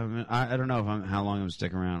 well, yeah, I don't know how long I'm going to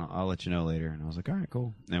stick around. I'll let you know later. And I was like, all right,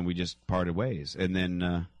 cool. And we just parted ways. And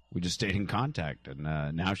then we just stayed in contact. And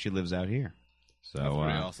now she lives out here. So that's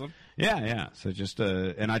pretty awesome. Yeah. So just,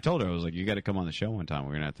 and I told her, I was like, you got to come on the show one time.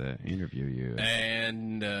 We're going to have to interview you.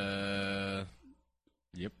 And,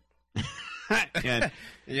 yep.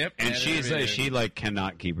 Yep. And she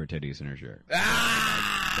cannot keep her titties in her shirt.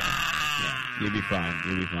 You'll be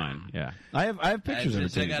fine. Yeah. I have pictures of her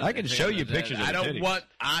titties. I can show you pictures of her titties.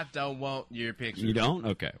 I don't want your pictures. You don't?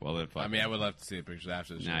 Okay. Well then fine. I mean, I would love to see the pictures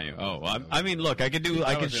after the show. I mean, look, I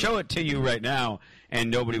could show it to you right now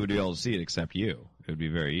and nobody would be able to see it except you. It would be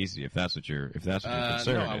very easy if that's what your concern is.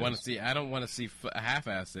 No, I don't want to see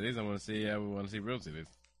half-ass titties. I want to see real titties.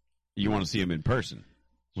 You want to see them in person?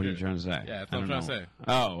 What are you trying to say? Yeah, that's what I'm trying to say.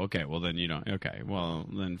 Oh, okay. Well, then you don't. Okay. Well,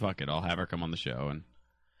 then fuck it. I'll have her come on the show and,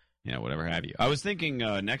 whatever have you. I was thinking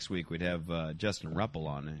next week we'd have Justin Ruppel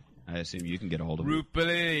on. I assume you can get a hold of him.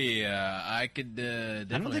 Ruppel, I could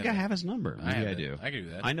definitely. I don't think I have his number. Maybe I do. I can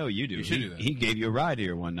do that. I know you do. You should do that. He gave you a ride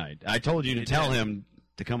here one night. I told you to tell him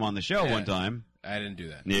to come on the show one time. I didn't do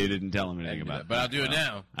that. You didn't tell him anything about it. But I'll do it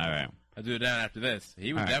now. All right. I'll do it now after this.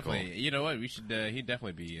 He would definitely. Cool. You know what? We should. He'd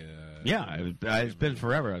definitely be. It's been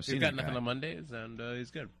forever. I've seen. He's got nothing on Mondays, and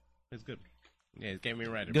he's good. He's good. Yeah, he's gave me a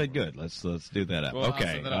writer. Good. Let's do that up. Well,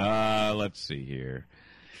 okay. Let's see here.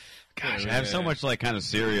 Gosh, I have so much kind of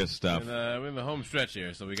serious stuff. We're in the home stretch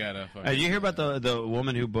here, so we gotta. Did you hear about the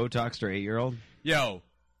woman who Botoxed her 8-year-old? Yo,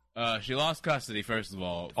 she lost custody. First of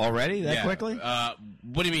all, already that quickly?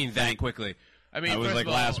 What do you mean that quickly? I mean, it was like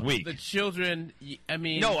last week. The children. I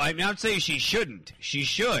mean, no, I'm not saying she shouldn't. She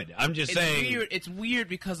should. I'm just saying it's weird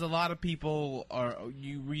because a lot of people are.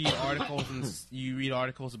 You read articles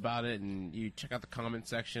about it, and you check out the comment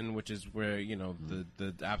section, which is where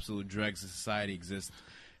the absolute dregs of society exist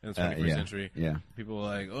in the 21st century. Yeah, people are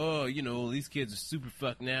like, oh, these kids are super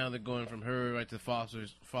fucked now. They're going from her right to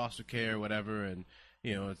foster care or whatever, and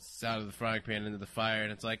it's out of the frying pan into the fire,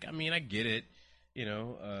 and it's like, I mean, I get it,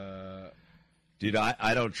 Dude,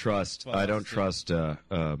 I don't trust. I don't trust the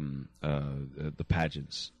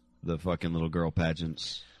pageants, the fucking little girl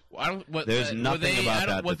pageants. Well, There's nothing about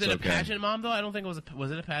that. Was it a pageant mom though? I don't think it was. Was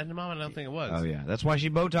it a pageant mom? I don't think it was. Oh yeah, that's why she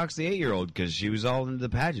Botoxed the 8-year-old because she was all into the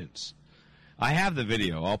pageants. I have the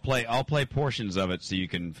video. I'll play portions of it so you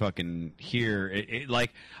can fucking hear it.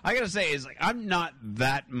 Like I gotta say, I'm not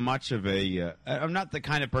that much of a. I'm not the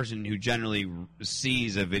kind of person who generally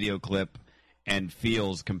sees a video clip and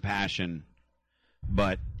feels compassion.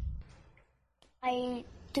 But I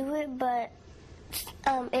do it, but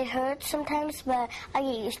it hurts sometimes, but I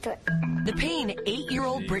get used to it. The pain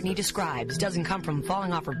 8-year-old Brittany describes doesn't come from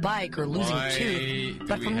falling off her bike or losing a tooth,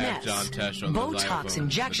 but from NETs, Botox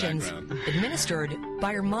injections administered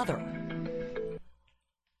by her mother.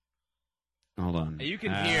 Hold on. You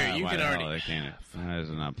can hear. You can already. They can't. That is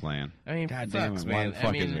not playing. I mean, God damn it, man. Why the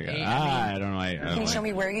fuck is it? I don't know. Can you show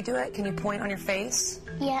me where you do it? Can you point on your face?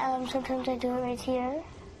 Yeah, sometimes I do it right here.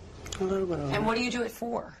 A little bit. And what do you do it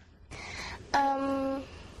for? I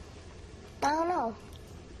don't know.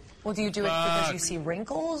 Well, do you do it because you see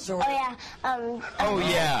wrinkles, or? Oh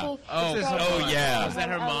yeah. Was that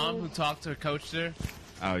her mom who talked to her, coached her?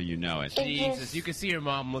 Oh, you know it. Jesus, you can see her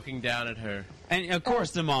mom looking down at her. And of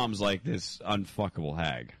course, the mom's like this unfuckable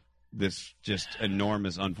hag. This just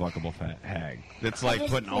enormous unfuckable hag. That's like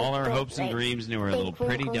putting all her hopes and dreams into her little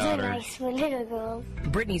pretty daughter.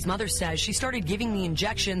 Brittany's mother says she started giving the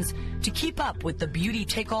injections to keep up with the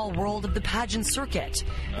beauty-take-all world of the pageant circuit.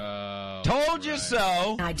 Told you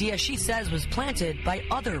so. An idea she says was planted by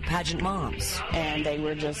other pageant moms. And they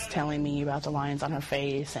were just telling me about the lines on her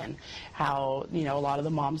face and how, a lot of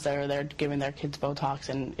the moms there, they're giving their kids Botox,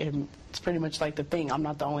 and it's pretty much like the thing. I'm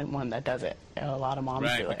not the only one that does it. A lot of moms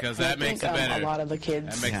do it. Right, because that makes it better. A lot of the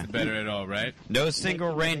kids. That makes it better at all, right? No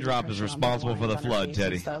single raindrop is responsible for the flood,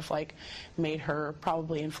 Teddy. Stuff made her,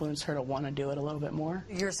 probably influenced her to want to do it a little bit more.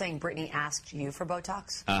 You're saying Brittany asked you for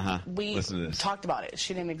Botox? We talked about it.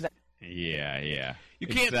 She didn't exactly. Yeah. You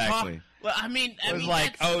can't talk. Well, it was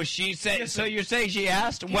like, she said. So you're saying she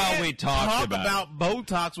asked? Well, we talked about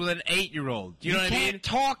Botox with an 8-year-old. You know what I mean?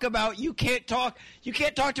 You can't talk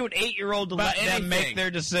to an 8-year-old to let them make their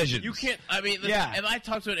decisions. You can't. I mean, if I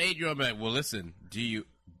talk to an 8-year-old, I'm like, well, listen, do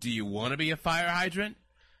you want to be a fire hydrant?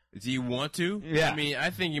 Do you want to? Yeah. I mean, I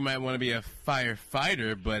think you might want to be a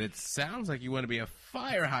firefighter, but it sounds like you want to be a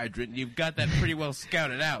fire hydrant. You've got that pretty well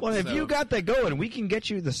scouted out. Well, if you got that going, we can get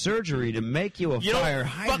you the surgery to make you a fire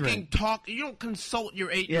hydrant. Fucking talk. You don't consult your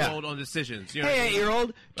 8-year-old on decisions. You know hey,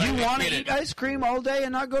 8-year-old, do you want to eat ice cream all day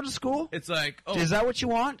and not go to school? It's like, is that what you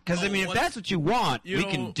want? Because, if that's what you want, we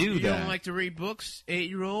can do that. You don't like to read books,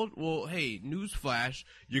 8-year-old? Well, hey, newsflash,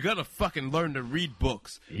 you're going to fucking learn to read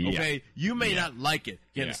books, okay? Yeah. You may not like it.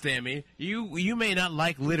 You understand me? You may not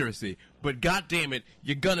like literacy, but goddamn it,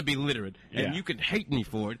 you're gonna be literate, and you can hate me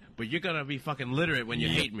for it, but you're gonna be fucking literate when you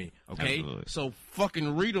hate me, okay? Absolutely. So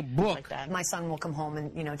fucking read a book. Like my son will come home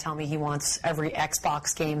and tell me he wants every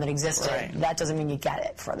Xbox game that existed. Right. That doesn't mean you get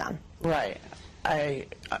it for them. Right. I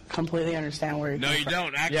completely understand where you're coming from. No,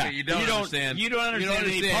 you don't. Actually, you don't understand. You don't understand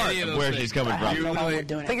any part of where she's coming from.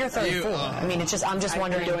 But you're 34. I mean, I'm just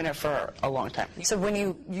wondering. I've been doing it for a long time. So when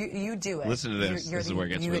you do it, listen to this. This is where it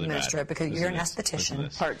gets really bad. You administer it because you're an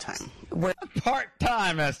esthetician. Part-time.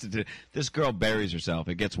 Part-time esthetician. This girl buries herself.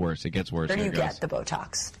 It gets worse. It gets worse. Where do you get the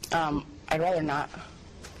Botox? I'd rather not.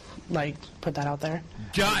 Put that out there.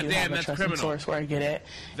 God damn, that's criminal. Source where I get it.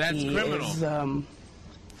 That's criminal. Is,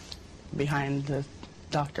 behind the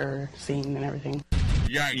doctor scene and everything.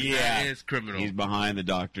 Yeah, that is criminal. He's behind the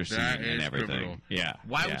doctor scene and everything. Criminal. Yeah.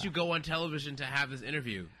 Why would you go on television to have this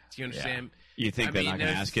interview? Do you understand? Yeah. You think they're not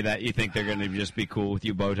going to ask you that? You think they're going to just be cool with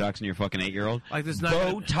you Botoxing your fucking 8-year-old? Like this not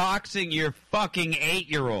Botoxing your fucking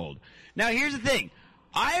 8-year-old. Now, here's the thing.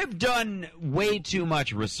 I have done way too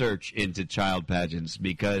much research into child pageants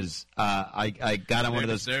because I got on one of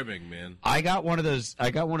those. Disturbing, man. I got one of those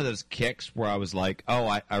kicks where I was like,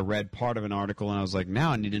 I read part of an article and I was like,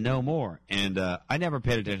 now I need to know more. And I never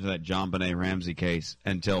paid attention to that John Benet Ramsey case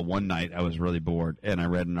until one night I was really bored and I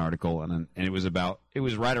read an article and it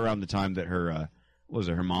was right around the time that her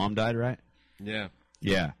her mom died, right? Yeah.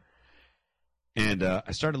 Yeah. And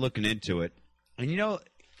I started looking into it, and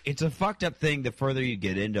it's a fucked up thing the further you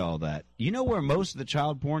get into all that. You know where most of the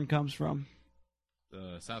child porn comes from?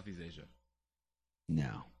 Southeast Asia.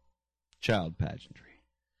 No. Child pageantry.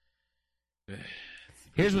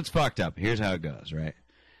 Here's what's fucked up. Here's how it goes, right?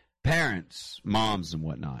 Parents, moms and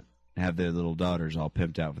whatnot, have their little daughters all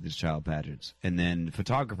pimped out for these child pageants. And then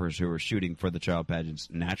photographers who are shooting for the child pageants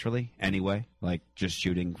naturally, anyway, like just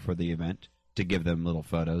shooting for the event to give them little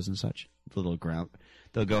photos and such, little ground.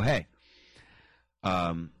 They'll go, hey,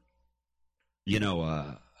 I'd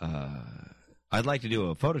like to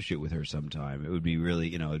do a photo shoot with her sometime. It would be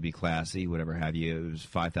really, it'd be classy, whatever have you. It was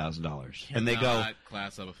 $5,000, and they go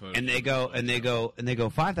class up a photo. And they go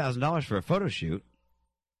 $5,000 for a photo shoot.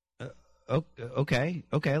 Okay,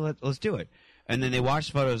 let's do it. And then they watch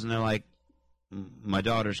the photos and they're like, my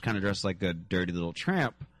daughter's kind of dressed like a dirty little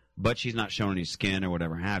tramp, but she's not showing any skin or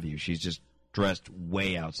whatever have you. She's just dressed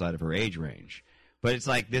way outside of her age range. But it's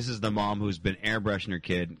like this is the mom who's been airbrushing her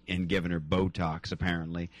kid and giving her Botox,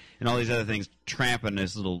 apparently, and all these other things, tramping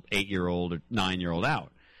this little 8-year-old or 9-year-old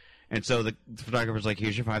out. And so the photographer's like,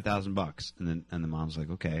 here's your $5,000. And the mom's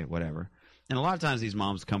like, okay, whatever. And a lot of times these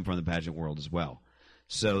moms come from the pageant world as well.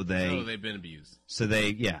 So they've been abused. So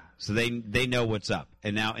they know what's up.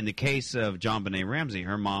 And now in the case of JonBenet Ramsey,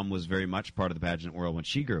 her mom was very much part of the pageant world when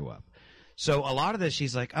she grew up. So a lot of this,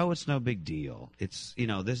 she's like, oh, it's no big deal. It's,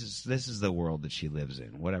 this is the world that she lives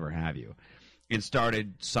in, whatever have you. And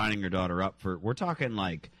started signing her daughter up for, we're talking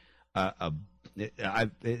like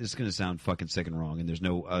it's going to sound fucking sick and wrong, and there's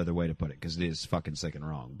no other way to put it because it is fucking sick and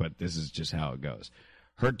wrong, but this is just how it goes.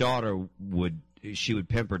 Her daughter would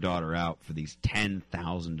pimp her daughter out for these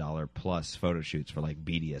 $10,000 plus photo shoots for like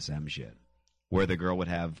BDSM shit, where the girl would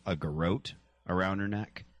have a garrote around her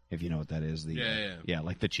neck, if you know what that is. Yeah,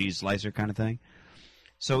 like the cheese slicer kind of thing.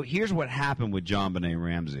 So here's what happened with JonBenet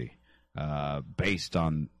Ramsey, based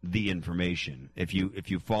on the information. If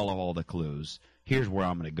you follow all the clues, here's where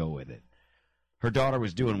I'm going to go with it. Her daughter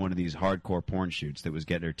was doing one of these hardcore porn shoots that was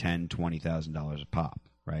getting her $10,000, $20,000 a pop.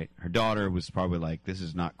 Right? Her daughter was probably like, this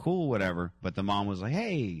is not cool, whatever. But the mom was like,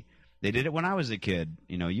 hey, they did it when I was a kid.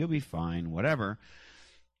 You'll be fine, whatever.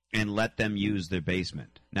 And let them use their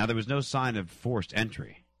basement. Now, there was no sign of forced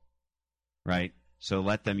entry. Right? So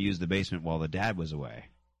let them use the basement while the dad was away.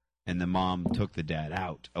 And the mom took the dad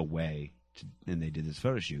out away, and they did this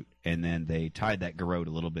photo shoot. And then they tied that garrote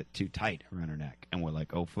a little bit too tight around her neck. And we're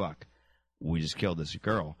like, oh, fuck. We just killed this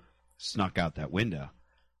girl. Snuck out that window.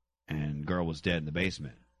 And girl was dead in the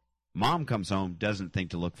basement. Mom comes home, doesn't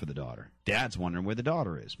think to look for the daughter. Dad's wondering where the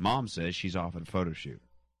daughter is. Mom says she's off at a photo shoot.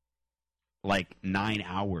 Like 9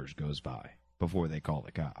 hours goes by before they call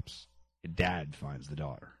the cops. Dad finds the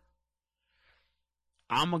daughter.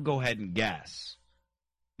 I'm going to go ahead and guess.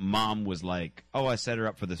 Mom was like, oh, I set her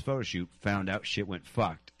up for this photo shoot, found out shit went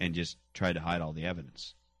fucked, and just tried to hide all the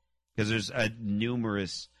evidence. Because there's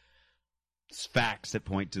numerous facts that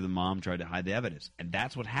point to the mom tried to hide the evidence. And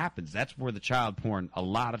that's what happens. That's where a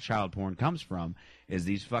lot of child porn comes from, is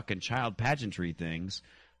these fucking child pageantry things.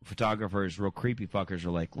 Photographers, real creepy fuckers,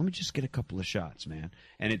 are like, let me just get a couple of shots, man.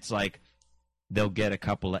 And it's like, they'll get a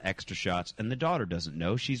couple of extra shots, and the daughter doesn't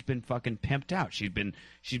know. She's been fucking pimped out. She's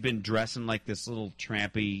been dressing like this little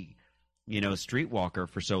trampy, streetwalker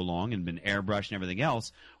for so long, and been airbrushed and everything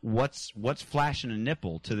else. What's flashing a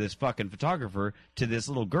nipple to this fucking photographer, to this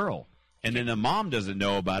little girl? And then the mom doesn't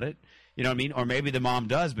know about it. You know what I mean? Or maybe the mom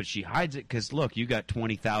does, but she hides it because, look, you got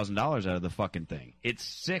 $20,000 out of the fucking thing. It's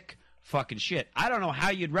sick fucking shit. I don't know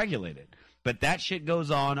how you'd regulate it, but that shit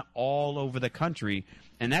goes on all over the country.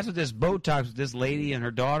 And that's what this Botox with this lady and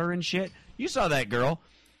her daughter and shit. You saw that girl.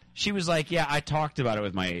 She was like, yeah, I talked about it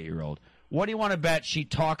with my 8-year-old. What do you want to bet she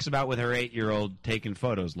talks about with her 8-year-old taking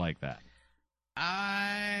photos like that?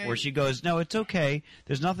 Where she goes, no, it's okay.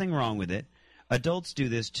 There's nothing wrong with it. Adults do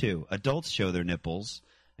this too. Adults show their nipples,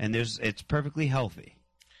 and it's perfectly healthy.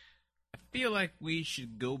 I feel like we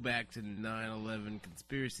should go back to 9/11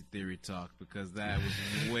 conspiracy theory talk, because that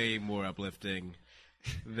was way more uplifting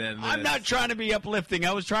than this. I'm not trying to be uplifting.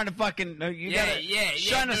 I was trying to fucking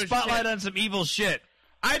shine a spotlight on some evil shit.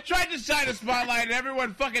 I tried to shine a spotlight, and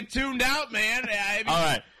everyone fucking tuned out, man. All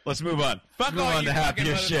right, let's move on. Fuck move all on you to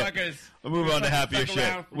happier shit. We'll move on to happier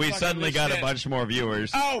shit. We suddenly got a bunch more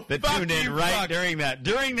viewers that tuned in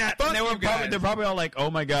during that. And they're probably all like,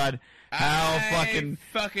 "Oh my god, how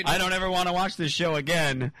fucking I don't ever want to watch this show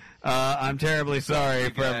again." I'm terribly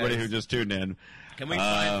sorry for everybody who just tuned in. Can we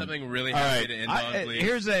find something really happy to end on, please?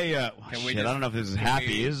 Here's a I don't know if this is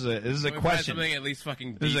happy. This is a question. Something at least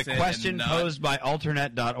fucking this is a question posed by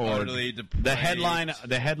alternate.org. Totally the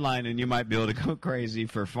headline, and you might be able to go crazy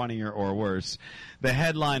for funnier or worse. The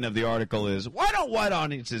headline of the article is, why don't white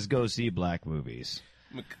audiences go see black movies?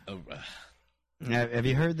 Have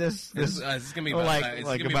you heard this? This is going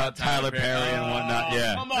to be about Tyler Perry and whatnot.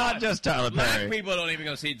 Yeah, not just Tyler Perry. Black people don't even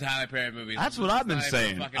go see Tyler Perry movies. That's what I've been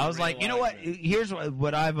saying. I was like, you know what? Here's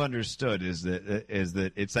what I've understood is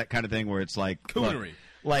that it's that kind of thing where it's like coonery.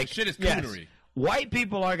 Like shit is coonery. Yes, white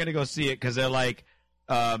people aren't going to go see it because they're like,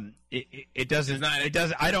 it doesn't.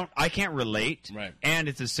 I can't relate. Right. And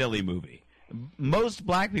it's a silly movie. Most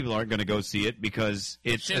black people aren't going to go see it because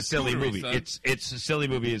it's a silly movie. Son. It's a silly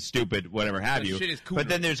movie. It's stupid, whatever have you. But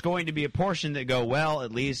then there's going to be a portion that go, well,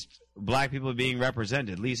 at least black people are being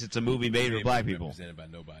represented. At least it's a movie made for black people. Represented by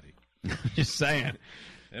nobody. Just saying.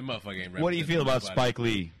 That motherfucker ain't. What do you feel about Spike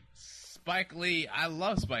Lee? Spike Lee, I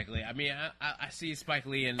love Spike Lee. I mean, I see Spike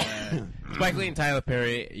Lee and Tyler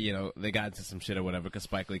Perry. You know, they got into some shit or whatever because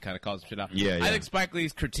Spike Lee kind of called some shit out. Yeah. I think Spike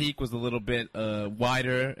Lee's critique was a little bit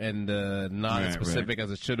wider and not as specific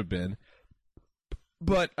as it should have been.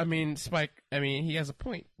 But I mean, he has a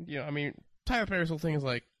point. You know, I mean, Tyler Perry's whole thing is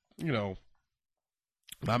like, you know,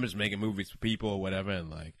 I'm just making movies for people or whatever,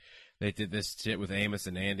 and like they did this shit with Amos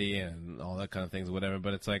and Andy and all that kind of things or whatever.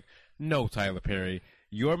 But it's like, no, Tyler Perry.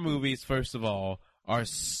 Your movies, first of all, are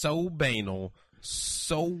so banal,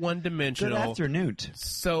 so one-dimensional. Good afternoon.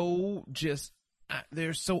 So just,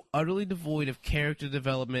 they're so utterly devoid of character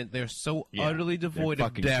development. They're so utterly devoid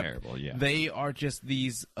of depth. Terrible, yeah. They are just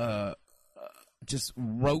these, just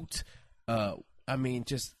rote,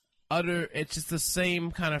 just utter. It's just the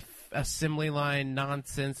same kind of assembly line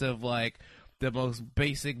nonsense of like the most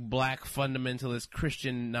basic black fundamentalist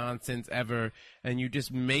Christian nonsense ever, and you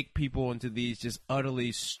just make people into these just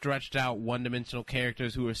utterly stretched out one-dimensional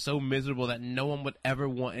characters who are so miserable that no one would ever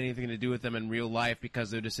want anything to do with them in real life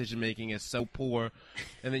because their decision-making is so poor.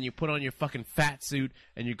 And then you put on your fucking fat suit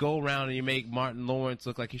and you go around and you make Martin Lawrence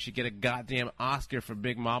look like he should get a goddamn Oscar for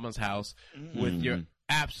Big Mama's House with your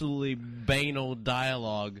absolutely banal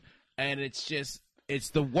dialogue, and it's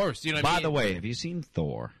the worst. You know what I mean? By the way, have you seen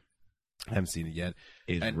Thor? I haven't seen it yet.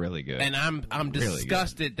 It's really good. And I'm really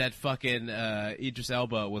disgusted that fucking Idris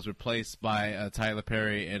Elba was replaced by Tyler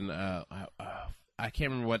Perry in I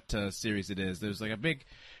can't remember what series it is. There's like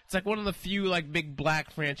it's like one of the few like big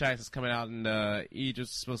black franchises coming out, and Idris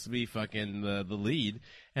is supposed to be fucking the lead.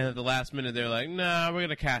 And at the last minute, they're like, "Nah, we're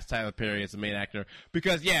gonna cast Tyler Perry as the main actor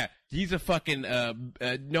because he's a fucking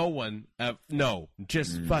no one. No,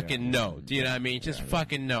 just fucking no. Do you know what I mean? Just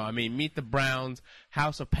fucking no. I mean, Meet the Browns,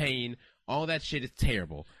 House of Pain." All that shit is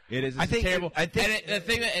terrible. It is terrible. The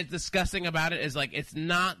thing that is disgusting about it is like it's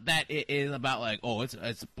not that it is about like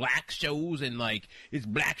it's black shows and like it's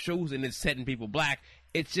black shows and it's setting people black.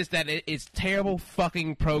 It's just that it's terrible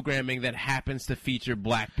fucking programming that happens to feature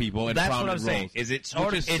black people in prominent roles. That's what I'm saying. Is it's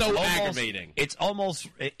so aggravating. It's almost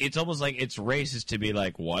like it's racist to be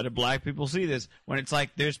like, why do black people see this? When it's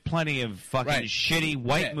like there's plenty of fucking shitty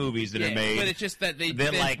white movies that are made. But it's just that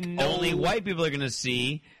only white people are going to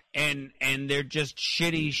see. And they're just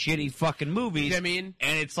shitty fucking movies. You know what I mean?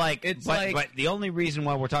 And it's like, but the only reason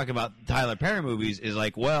why we're talking about Tyler Perry movies is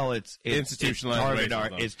like, well, it's institutionalized.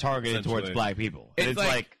 It's targeted towards black people. It's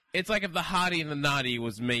like if the Hottie and the Naughty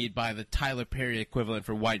was made by the Tyler Perry equivalent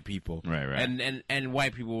for white people, right? And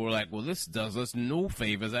white people were like, well, this does us no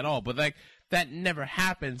favors at all. But like that never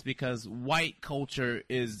happens because white culture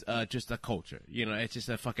is just a culture. You know, it's just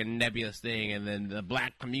a fucking nebulous thing, and then the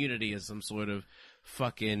black community is some sort of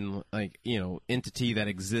fucking entity that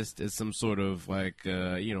exists as some sort of like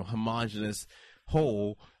homogenous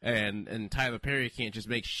whole, and Tyler Perry can't just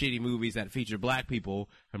make shitty movies that feature black people,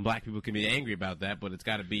 and black people can be angry about that, but it's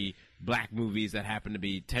got to be black movies that happen to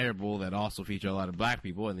be terrible that also feature a lot of black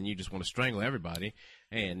people, and then you just want to strangle everybody,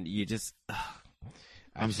 and you just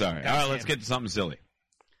I'm sorry. All right, let's get to something silly.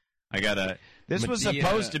 This was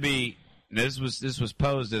supposed to be this was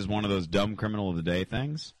posed as one of those dumb criminal of the day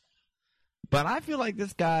things. But I feel like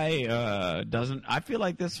this guy doesn't. I feel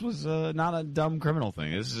like this was not a dumb criminal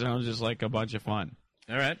thing. This sounds just like a bunch of fun.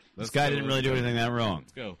 All right. This guy didn't really do anything that wrong.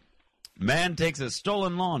 Let's go. Man takes a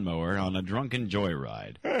stolen lawnmower on a drunken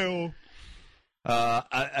joyride. Hey-o.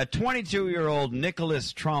 A 22-year-old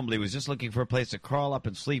Nicholas Trombley was just looking for a place to crawl up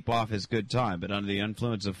and sleep off his good time, but under the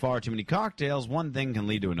influence of far too many cocktails, one thing can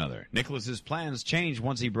lead to another. Nicholas's plans changed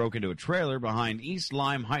once he broke into a trailer behind East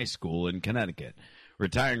Lyme High School in Connecticut.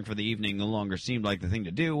 Retiring for the evening no longer seemed like the thing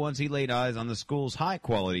to do once he laid eyes on the school's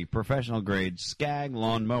high-quality, professional-grade Skag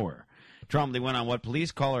lawnmower. Trombley went on what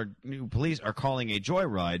police are calling a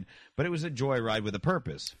joyride, but it was a joyride with a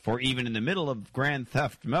purpose. For even in the middle of grand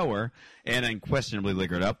theft mower, and unquestionably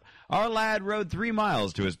liquored up, our lad rode 3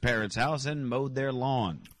 miles to his parents' house and mowed their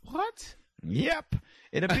lawn. What? Yep.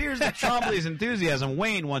 It appears that Trombley's enthusiasm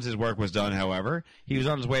waned once his work was done, however. He was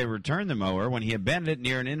on his way to return the mower when he abandoned it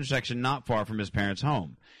near an intersection not far from his parents'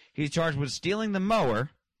 home. He's charged with stealing the mower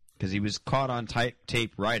because he was caught on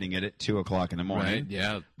tape riding it at 2 o'clock in the morning. Right,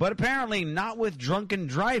 yeah. But apparently not with drunken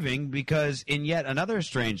driving because, in yet another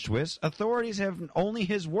strange twist, authorities have only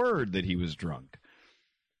his word that he was drunk.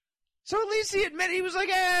 So at least he admitted he was like,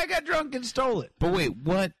 I got drunk and stole it. But wait,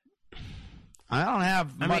 what? I don't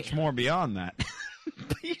have much more beyond that.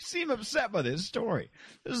 You seem upset by this story.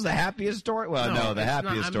 This is the happiest story. Well, no the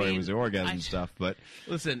happiest story was the orgasm stuff. But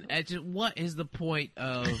listen, what is the point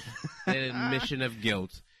of an admission of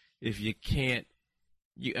guilt if you can't?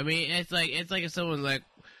 It's like if someone's like,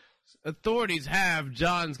 authorities have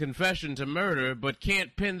John's confession to murder, but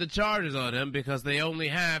can't pin the charges on him because they only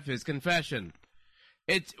have his confession.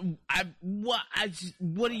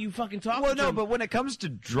 What are you fucking talking about? Well, no, but when it comes to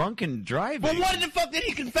drunken driving... Well, what the fuck did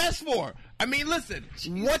he confess for? I mean, listen,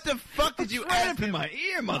 what the fuck did you ask him? In my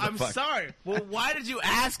ear, motherfucker. I'm sorry. Well, why did you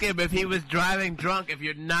ask him if he was driving drunk if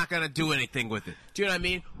you're not going to do anything with it? Do you know what I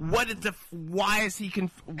mean? Why is he...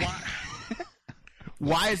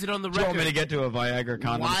 Why is it on the record? Do you want me to get to a Viagra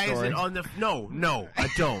condom story? Why is it on the... No, I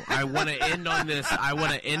don't. I want to end on this. I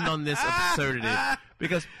want to end on this absurdity.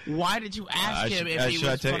 Because why did you ask him if he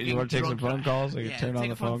was fucking You want to take some phone calls? I can turn on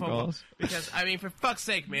the phone calls. Because, I mean, for fuck's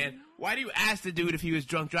sake, man, why do you ask the dude if he was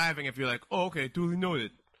drunk driving if you're like, oh, okay, duly noted?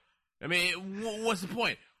 I mean, what's the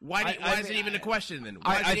point? Why is it even a question then?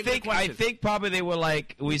 I think probably they were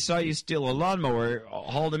like, we saw you steal a lawnmower,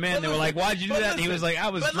 hauled him in. They were like, why'd you do that? And he was like, I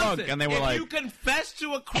was drunk. And they were like, if you confess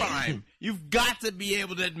to a crime, you've got to be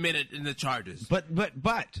able to admit it in the charges. But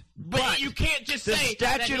you can't just the say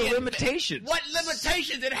statute of limitations. What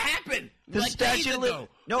limitations? It happened. The statute of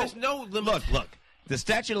there's no limit. Look. The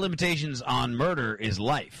statute of limitations on murder is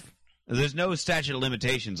life. There's no statute of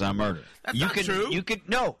limitations on murder. That's not true.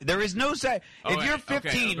 No, there is no statute. If you're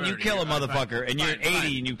 15 and you kill a motherfucker, and you're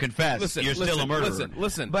 80 and you confess, you're still a murderer.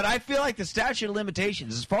 Listen. But I feel like the statute of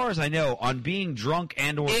limitations, as far as I know, on being drunk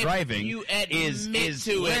and or driving is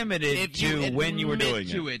limited to when you were doing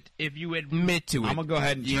it. If you admit to it, I'm gonna go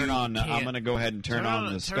ahead and turn on. I'm gonna go ahead and turn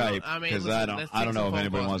on the Skype because I don't know if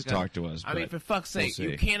anybody wants to talk to us. I mean, for fuck's sake,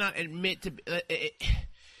 you cannot admit to.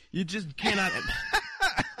 You just cannot.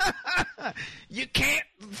 You can't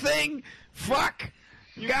fuck.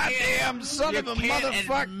 Goddamn son of a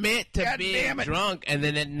motherfucker. Admit to being drunk and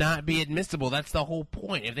then it not be admissible. That's the whole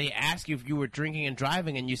point. If they ask you if you were drinking and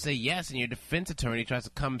driving and you say yes and your defense attorney tries to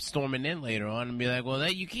come storming in later on and be like, well,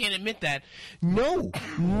 you can't admit that. No.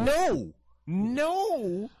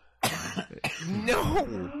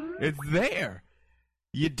 It's there.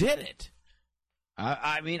 You did it.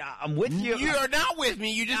 I mean, I'm with you. You are not with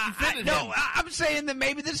me. You just defended him. No, I'm saying that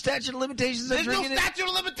maybe the statute of limitations. There's no statute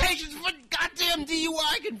of limitations for goddamn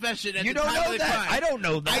DUI confession. You don't know that. I don't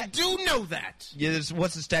know that. I do know that. Yeah,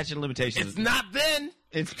 what's the statute of limitations? It's not then.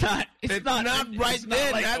 It's not. It's not right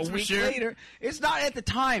then. Like that's a week later. It's not at the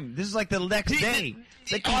time. This is like the next day.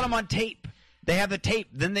 They caught him on tape. They have the tape.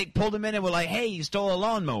 Then they pulled him in and were like, hey, you stole a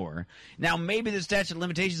lawnmower. Now, maybe the statute of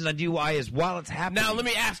limitations on DUI is while it's happening. Now, let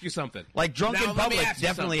me ask you something. Like, drunk in public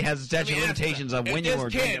definitely has a statute of limitations on when you were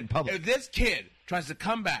drunk in public. If this kid tries to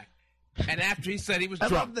come back, and after he said he was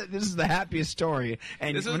drunk. I love that this is the happiest story.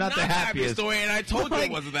 And this is not the happiest story, and I told you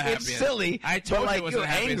it wasn't the happiest. It's silly. I told you it wasn't the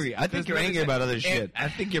happiest. Angry. I think you're angry about other shit. I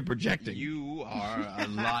think you're projecting. You are a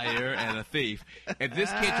liar and a thief. If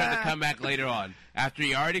this kid tried to come back later on, after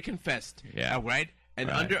he already confessed, right? And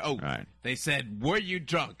under oath, they said, were you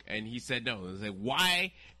drunk? And he said no. They said,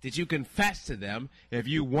 why did you confess to them if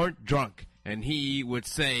you weren't drunk? And he would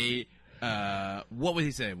say, what would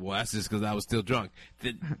he say? Well, that's just because I was still drunk.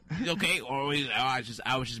 Okay, or I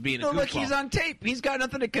was just being a goofball. Look, he's on tape. He's got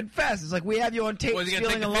nothing to confess. It's like, we have you on tape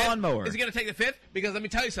stealing a lawnmower. Is he going to take the fifth? Because let me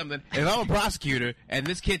tell you something. If I'm a prosecutor and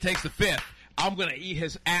this kid takes the fifth, I'm going to eat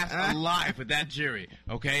his ass alive with that jury,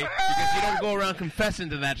 okay? Because you don't go around confessing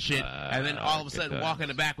to that shit and then all of a sudden walk in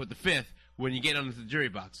the back with the fifth when you get under the jury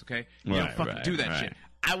box, okay? You don't fucking do that shit.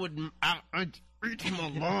 I'd eat him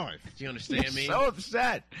alive. Do you understand me? So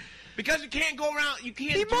upset. Because you can't go around, you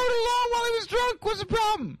can't. He mowed a lawn while he was drunk. What's the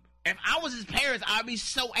problem? If I was his parents, I'd be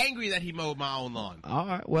so angry that he mowed my own lawn. All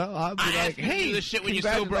right, well, I'd be like, hey, do this shit when you're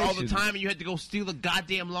sober all the time and you had to go steal a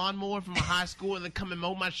goddamn lawnmower from a high school and then come and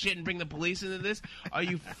mow my shit and bring the police into this? Are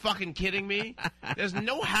you fucking kidding me? There's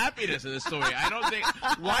no happiness in this story. I don't think.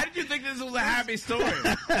 Why did you think this was a happy story?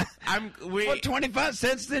 For 25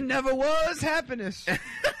 cents, there never was happiness.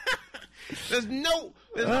 There's no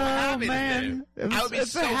happiness man. There.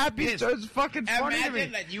 It's a happy story. It's fucking funny to me.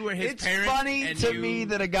 That you were his it's parents. Funny to me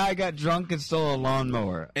that a guy got drunk and stole a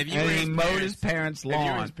lawnmower. And he mowed his parents' lawn. If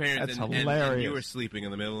you were his parents That's hilarious. And you were sleeping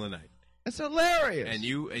in the middle of the night. That's hilarious. And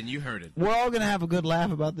you heard it. We're all going to have a good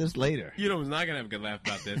laugh about this later. You know who's not going to have a good laugh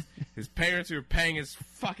about this? His parents who were paying his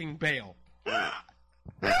fucking bail.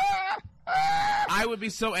 I would be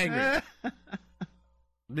so angry.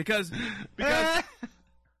 Because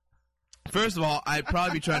first of all, I'd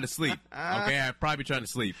probably be trying to sleep. Okay, I'd probably be trying to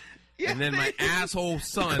sleep. And then my asshole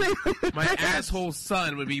son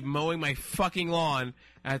would be mowing my fucking lawn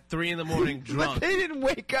at 3 in the morning drunk. But they didn't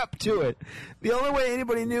wake up to it. The only way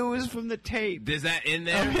anybody knew was from the tape. Is that in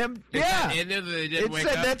there? Of him? Yeah. In there that they didn't wake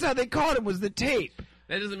up? That's how they caught him, was the tape.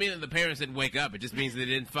 That doesn't mean that the parents didn't wake up. It just means they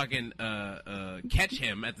didn't fucking catch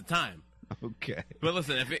him at the time. Okay. But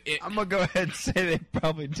listen, I'm going to go ahead and say they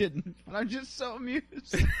probably didn't. But I'm just so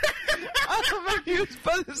amused. I'm amused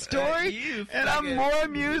by the story. And I'm more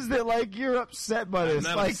amused that, like, you're upset by this.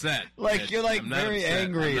 I'm not upset. Like, you're, like, very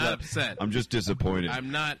angry. I'm not upset. I'm just disappointed.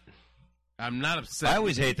 I'm not upset. I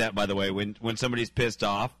always hate that, by the way, when somebody's pissed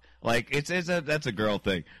off. Like that's a girl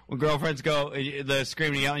thing. When girlfriends go, they're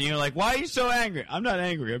screaming out, and you're like, "Why are you so angry?" I'm not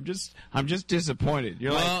angry. I'm just disappointed.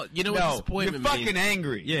 You're well, like, you know what disappointment you're means? fucking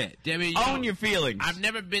angry. Yeah, I mean, own your feelings. I've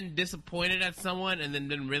never been disappointed at someone and then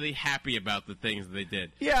been really happy about the things they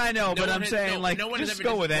did. Yeah, I know, but I'm saying just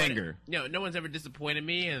go with anger. No one's ever disappointed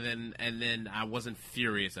me, and then I wasn't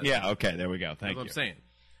furious at them. Yeah, okay, there we go. Thank you. That's what I'm saying.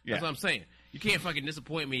 Yeah. That's what I'm saying. You can't fucking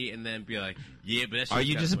disappoint me and then be like, yeah, but that's. Are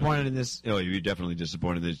you disappointed in this? Oh, you're definitely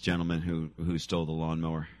disappointed in this gentleman who stole the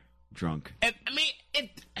lawnmower drunk. I mean,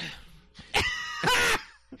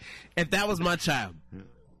 if that was my child,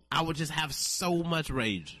 I would just have so much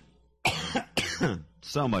rage.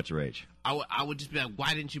 So much rage. I would just be like,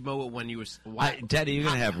 why didn't you mow it when you were... Teddy, you're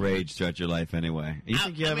going to have rage throughout your life anyway. You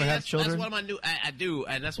think you ever have children? That's one of my I do,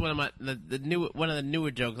 and that's one of the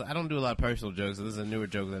newer jokes. I don't do a lot of personal jokes, so this is a newer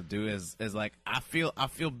joke that I do, is like, I feel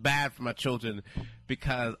bad for my children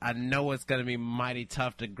because I know it's going to be mighty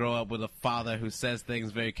tough to grow up with a father who says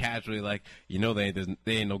things very casually like, they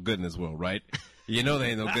ain't no good in this world, right? You know they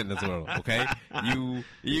ain't no good in this world, okay?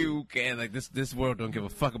 You can't, like, this world don't give a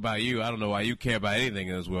fuck about you. I don't know why you care about anything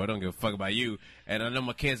in this world. I don't give a fuck about you. And I know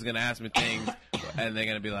my kids are going to ask me things, and they're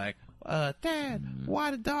going to be like, Dad, why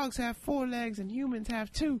do dogs have 4 legs and humans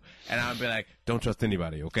have 2? And I'll be like, don't trust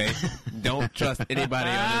anybody, okay? Don't trust anybody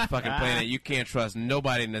on this fucking planet. You can't trust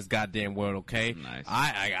nobody in this goddamn world, okay? Nice.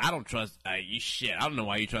 I don't trust shit. I don't know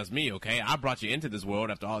why you trust me, okay? I brought you into this world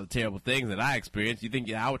after all the terrible things that I experienced. You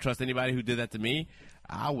think I would trust anybody who did that to me?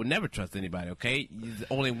 I would never trust anybody, okay? There's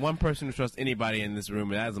only one person who trusts anybody in this room,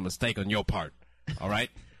 and that is a mistake on your part, all right?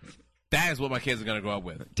 That is what my kids are going to grow up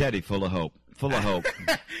with. Teddy, full of hope. Full of hope.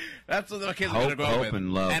 That's what my kids are going to grow up with. Hope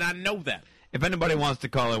and love. And I know that. If anybody wants to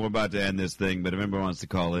call in, we're about to end this thing, but if anybody wants to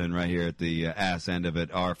call in right here at the ass end of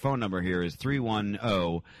it, our phone number here is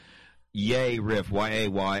 310-YAY-RIFF,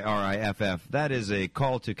 Y-A-Y-R-I-F-F. That is a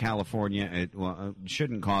call to California. It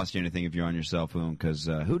shouldn't cost you anything if you're on your cell phone, because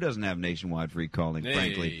who doesn't have nationwide free calling,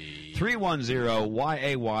 frankly?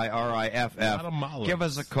 310-YAY-RIFF. Give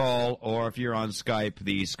us a call, or if you're on Skype,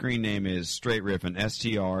 the screen name is Straight Riffin,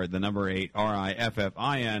 STR, the number 8,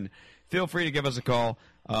 R-I-F-F-I-N. Feel free to give us a call.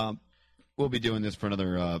 We'll be doing this for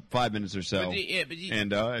another 5 minutes or so.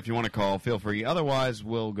 And if you want to call, feel free. Otherwise,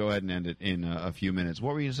 we'll go ahead and end it in a few minutes.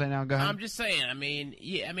 What were you saying now? Go ahead. I'm just saying, I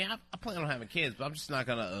plan on having kids, but I'm just not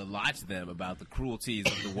going to lie to them about the cruelties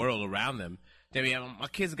of the world around them. I mean, my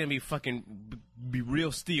kids are going to be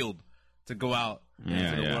real steeled to go out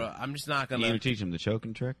into the world. I'm just not going to... You teach them the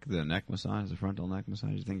choking trick, the neck massage, the frontal neck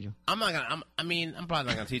massage, you think you'll... I'm probably not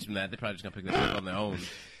going to teach them that. They're probably just going to pick that up on their own.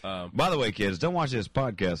 By the way, kids, don't watch this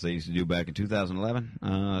podcast they used to do back in 2011.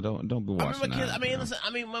 Don't be watching that.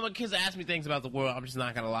 When my kids ask me things about the world, I'm just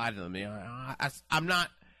not going to lie to them. I'm not...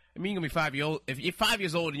 you're going to be 5 years old. If you're 5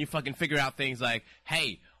 years old and you fucking figure out things like,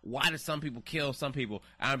 hey, why do some people kill some people?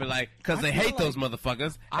 I'll be like, because they hate those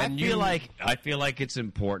motherfuckers. I feel like it's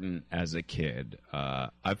important as a kid. I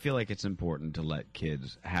feel like it's important to let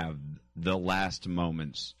kids have the last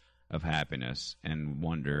moments of happiness and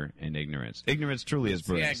wonder and ignorance. Ignorance truly is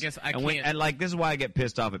bliss. Yeah, I guess I can't. And this is why I get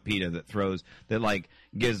pissed off at PETA that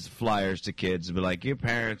gives flyers to kids and be like, your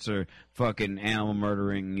parents are fucking animal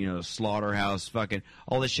murdering, slaughterhouse, fucking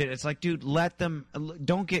all this shit. It's like, dude,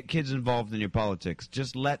 don't get kids involved in your politics.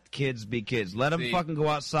 Just let kids be kids. Let them fucking go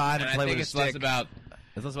outside and play with a stick. It's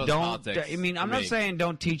less about politics. I'm not saying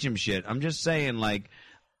don't teach them shit. I'm just saying,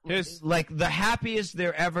 the happiest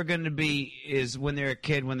they're ever going to be is when they're a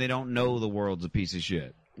kid, when they don't know the world's a piece of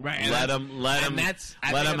shit. Right. Let them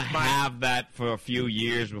have that for a few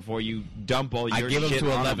years before you dump all your shit. I give them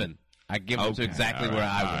to 11. I give them to exactly where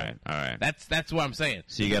I went. All right. That's what I'm saying.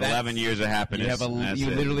 So you got 11 years of happiness. You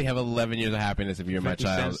literally have 11 years of happiness if you're my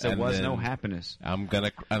child. There was no happiness. I'm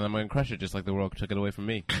gonna crush it just like the world took it away from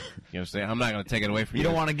me. You know what I'm saying? I'm not gonna take it away from you. You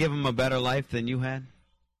don't want to give them a better life than you had?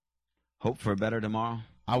 Hope for a better tomorrow?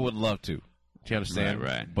 I would love to. Do you understand?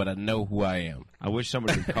 Right. But I know who I am. I wish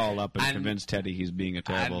somebody would call up and convince Teddy he's being a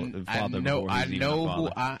terrible father.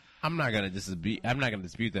 I'm not gonna dispute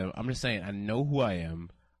that. I'm just saying I know who I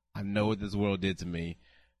am. I know what this world did to me,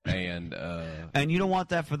 and you don't want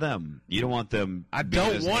that for them. You don't want them. I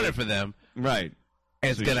don't want it for them. Right.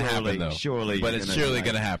 It's gonna happen though. But it's surely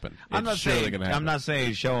gonna happen. I'm not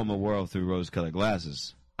saying show them a world through rose-colored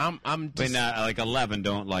glasses. I'm just, not 11.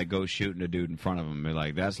 Don't go shooting a dude in front of them. Be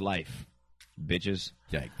like, that's life, bitches.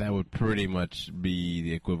 Yeah, that would pretty much be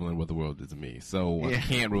the equivalent of what the world did to me. So I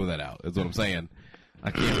can't rule that out. Is what I'm saying. I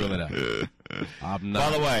can't rule it out. I'm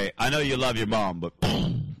not. By the way, I know you love your mom, but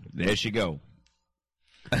there she go.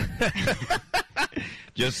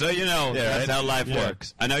 Just so you know, that's how life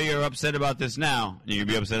works. I know you're upset about this now. You can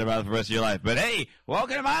be upset about it for the rest of your life. But hey,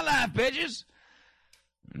 welcome to my life, bitches.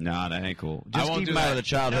 No, that ain't cool. Just keep them out of the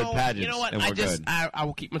childhood pageants. You know what? And we're good. I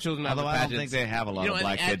will keep my children out of the pageants. I don't think they have a lot of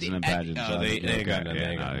black kids in the pageants. They got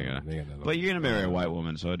none. But you're going to marry a white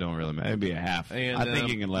woman, so it don't really matter. It'd be a half. And, I think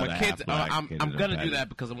you can let a half black kid I'm going to do that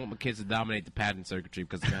because I want my kids to dominate the pageant circuitry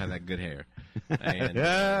because they're going to have that good hair.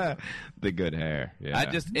 And, the good hair.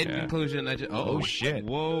 Yeah. In conclusion, oh, shit.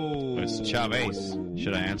 Whoa. It's Chavez.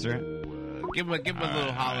 Should I answer it? Give him a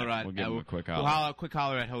little holler at. We'll give him a quick holler. Quick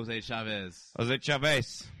holler at Jose Chavez. Jose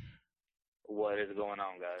Chavez. What is going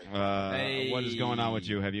on, guys? What is going on with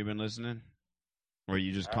you? Have you been listening, or are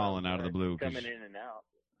you just calling out of the blue? Coming in and out.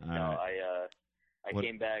 No, I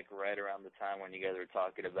came back right around the time when you guys were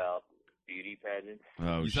talking about beauty pageants.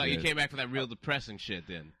 Oh, you came back for that real depressing shit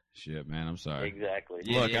then. Shit, man, I'm sorry. Exactly.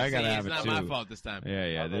 Look, I gotta have it too. It's not my fault this time.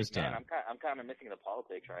 Yeah, this time. Man, I'm kind of missing the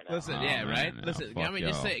politics right now. Listen, right? Listen, I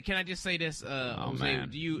mean, can I just say this? Jose,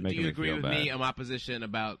 do you agree with me on my position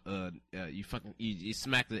about you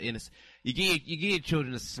smack the innocent? You give your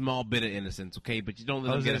children a small bit of innocence, okay? But you don't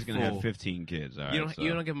let them get a full. Gonna have 15 kids. All right, you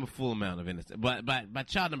don't give them a full amount of innocence. But by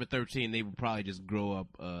child number 13, they will probably just grow up.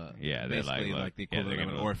 Basically like the equivalent of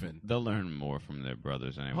an orphan. They'll learn more from their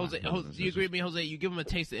brothers anyway. Jose, do you agree with me, Jose? You give them a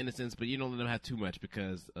taste of innocence, but you don't let them have too much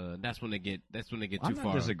because that's when they get too far. I'm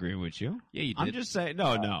not disagreeing with you. Yeah, you did. I'm just saying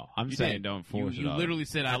no. I'm saying don't force it. You literally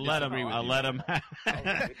said I let them. I let them.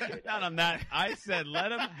 No, I'm not. I said let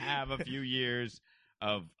them have a few years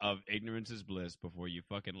of ignorance is bliss before you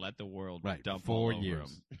fucking let the world dump 4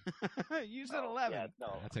 years. You said 11. Yeah,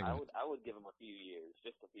 no, I would give them a few years,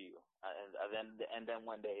 just a few, and then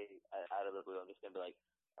one day out of the blue, I'm just gonna be like,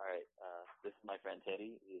 all right, this is my friend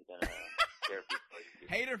Teddy. He's gonna share a few stories.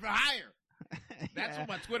 Hater for hire. That's what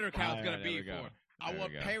my Twitter account's gonna be for. I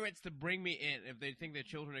want parents to bring me in if they think their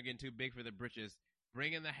children are getting too big for their britches.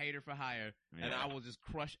 Bring in the hater for hire, and I will just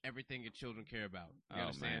crush everything your children care about. You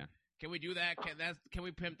understand? Man. Can we do that? Can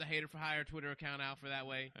we pimp the hater for hire Twitter account out for that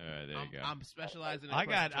way? There you go. I'm specializing in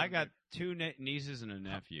I got two nieces and a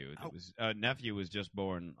nephew. Nephew was just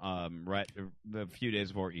born right a few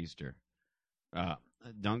days before Easter.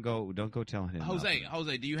 Don't go telling him.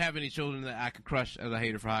 Jose, do you have any children that I could crush as a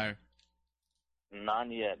hater for hire?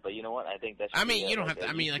 None yet, but you know what? I think that's. You don't have to.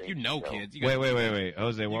 I mean, like kids. Wait,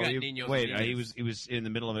 Jose. What were you? Wait, he was in the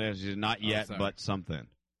middle of an answer. He said, not yet, but something.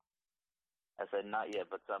 I said not yet,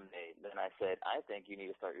 but someday. Then I said, I think you need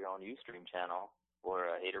to start your own Ustream channel for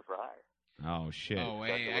a hater for hire. Oh shit! Oh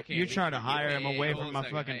wait, I can't. You're trying to hire him away from my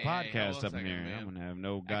fucking podcast up in here. Man. I'm gonna have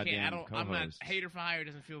no goddamn co-host. I'm not. Hater for hire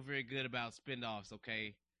doesn't feel very good about spin-offs.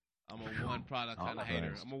 Okay. I'm a one product kind of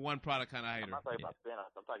hater. I'm not talking about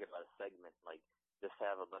spin-offs. I'm talking about a segment like. Just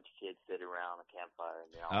have a bunch of kids sit around a campfire.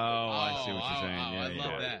 And I see what you're saying. I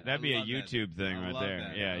love that. That'd be a YouTube thing right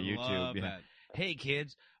there. Yeah, YouTube. Yeah. Hey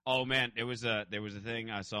kids. Oh man, there was a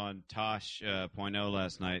thing I saw on Tosh.0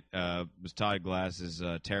 last night. It was Todd Glass's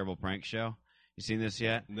terrible prank show. You seen this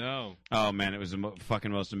yet? No. Oh man, it was the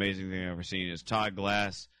fucking most amazing thing I've ever seen. It's Todd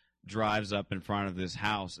Glass drives up in front of this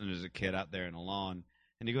house and there's a kid out there in a lawn.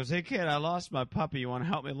 And he goes, hey, kid, I lost my puppy. You want to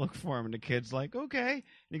help me look for him? And the kid's like, okay. And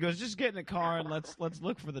he goes, just get in the car and let's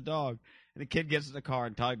look for the dog. And the kid gets in the car,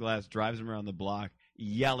 and Todd Glass drives him around the block,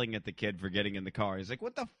 yelling at the kid for getting in the car. He's like,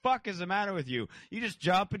 what the fuck is the matter with you? You just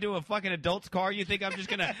jump into a fucking adult's car? You think I'm just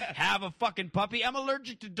going to have a fucking puppy? I'm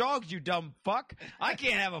allergic to dogs, you dumb fuck. I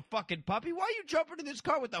can't have a fucking puppy. Why are you jumping into this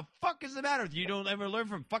car? What the fuck is the matter with you? You don't ever learn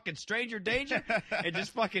from fucking stranger danger? And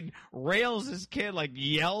just fucking rails this kid, like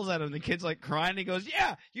yells at him. The kid's like crying. He goes,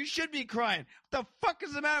 yeah, you should be crying. What the fuck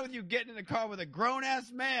is the matter with you getting in the car with a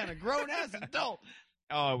grown-ass man, a grown-ass adult?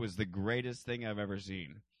 Oh, it was the greatest thing I've ever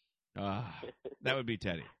seen. That would be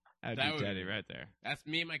Teddy. That would be Teddy right there. That's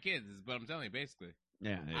me and my kids, is what I'm telling you, basically.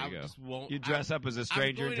 Yeah, there you go. You dress up as a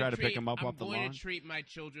stranger and try to pick them up off the lawn? I'm going to treat my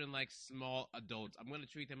children like small adults. I'm going to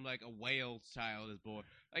treat them like a whale child is born.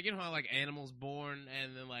 Like, you know how, like, animals born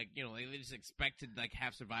and then, like, you know, they just expect to, like,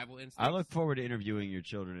 have survival instincts? I look forward to interviewing your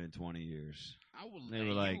children in 20 years. They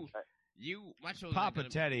were like, my children Papa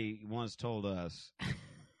Teddy once told us...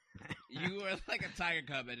 You are like a tiger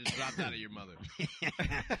cub that just dropped out of your mother.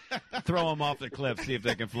 Throw them off the cliff, see if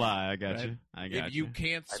they can fly. I got you. If you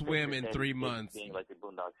can't swim in 3 months. Being like the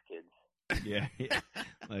Boondocks kids. Yeah,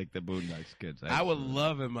 like the Boondocks kids. I would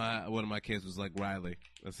love if one of my kids was like Riley,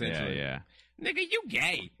 essentially. Yeah. Nigga, you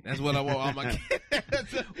gay. That's what I want all my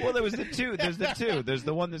kids. Well, there was the two. There's the two. There's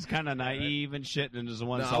the one that's kind of naive and shit, and there's the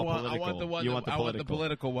one that's all political. I want the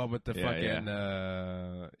political one with the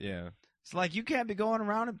fucking, yeah. It's like you can't be going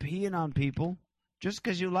around and peeing on people. Just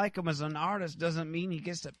because you like him as an artist doesn't mean he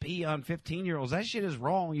gets to pee on 15-year-olds. That shit is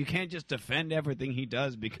wrong. You can't just defend everything he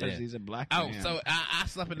does because he's a black man. Oh, so I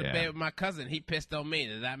slept in the bed with my cousin. He pissed on me.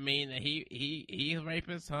 Does that mean that he's a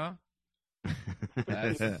rapist, huh?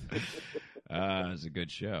 It's a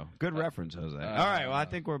good show. Good reference, Jose. All right, well, I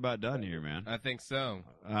think we're about done here, man. I think so.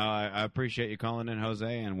 I appreciate you calling in,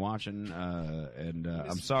 Jose, and watching.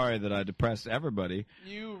 I'm sorry that I depressed everybody.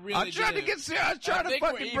 You really I'm trying to get serious. I'm trying to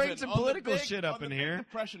fucking bring some political shit up in here.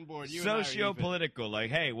 Depression board. Socio-political. Like,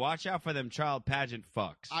 hey, watch out for them child pageant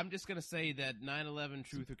fucks. I'm just going to say that 9/11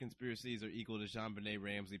 truth or conspiracies are equal to JonBenet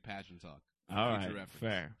Ramsey pageant talk. All right,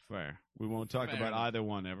 fair. We won't talk about either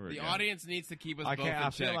one ever again. The audience needs to keep us both in check. I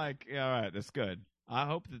feel like, all right, that's good. I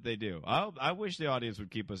hope that they do. I wish the audience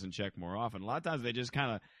would keep us in check more often. A lot of times they just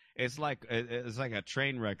kind of, it's like a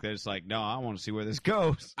train wreck. They're just like, no, I want to see where this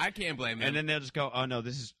goes. I can't blame them. And then they'll just go, oh no,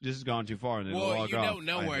 this is gone too far. And then well, you don't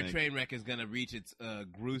know where a train wreck is going to reach its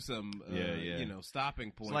gruesome,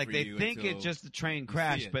 stopping point. It's like they think it's just the train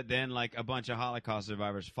crash, but then like a bunch of Holocaust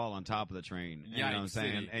survivors fall on top of the train. You know what I'm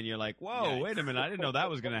saying? And you're like, whoa, wait a minute, I didn't know that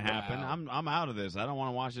was going to happen. Wow. I'm out of this. I don't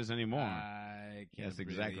want to watch this anymore. That's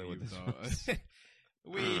exactly what this was.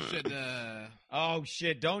 We should, Oh,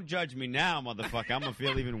 shit, don't judge me now, motherfucker. I'm going to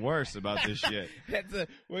feel even worse about this shit. I'm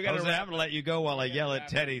going to let you go while I yell at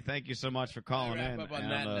Teddy. Thank you so much for calling in. Up on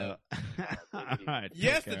that note. All right,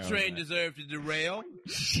 yes, the train deserved to derail.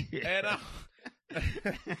 And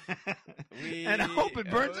and I hope it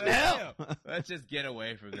burns in hell. Let's just get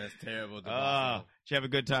away from this terrible debacle. Did you have a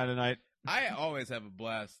good time tonight? I always have a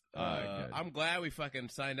blast. I'm glad we fucking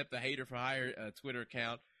signed up the Hater for Hire Twitter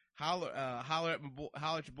account. Holler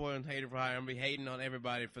at your boy on Hater for Hire. I'm going to be hating on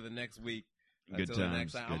everybody for the next week. Good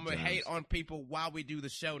times. I'm going to hate on people while we do the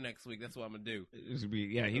show next week. That's what I'm going to do.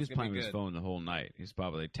 He was playing with his phone the whole night. He's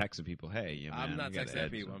probably texting people, hey, man, I'm not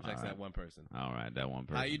texting people. I'm texting that one person. All right, that one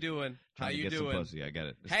person. How you doing? How you doing? Pussy. I get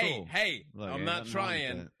it. It's hey, cool. hey, look, I'm not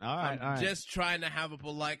trying. All right, I'm just trying to have a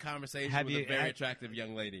polite conversation with a very attractive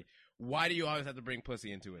young lady. Why do you always have to bring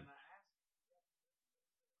pussy into it?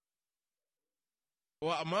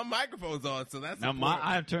 Well, my microphone's on, so that's now.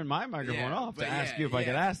 I've turned my microphone off to ask you if I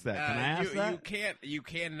could ask that. Can I ask that? You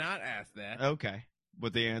cannot ask that. Okay,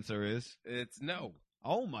 but the answer is it's no.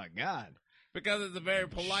 Oh my God! Because it's a very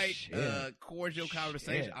polite, cordial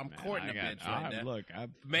conversation. I'm courting a bitch right now. Look,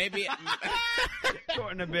 maybe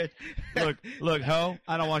courting a bitch. Look, ho.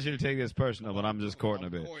 I don't want you to take this personal, but I'm just courting a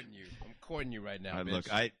bitch. I'm courting you right now, bitch.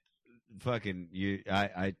 Look, I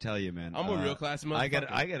tell you, man. I'm a real classy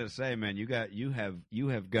motherfucker. I gotta say, man, you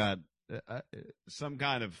have got some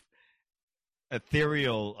kind of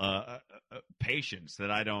ethereal patience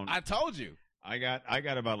that I don't. I told you. I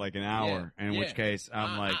got about like an hour, in which case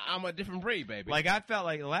I'm a different breed, baby. Like I felt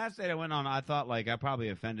like the last day I went on, I thought like I probably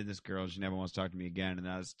offended this girl. She never wants to talk to me again. And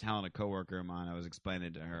I was telling a coworker of mine, I was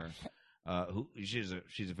explaining to her. She's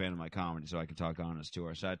a fan of my comedy, so I can talk honest to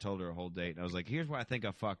her. So I told her a whole date, and I was like, "Here's where I think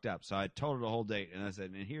I fucked up." So I told her the whole date, and I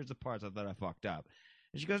said, "And here's the parts I thought I fucked up."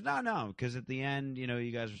 And she goes, "No, because at the end,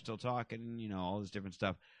 you guys were still talking, all this different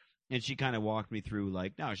stuff." And she kind of walked me through,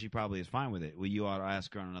 like, "No, she probably is fine with it. Well, you ought to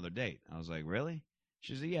ask her on another date." I was like, "Really?"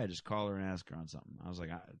 She said, "Yeah, just call her and ask her on something." I was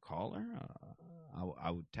like, "Call her?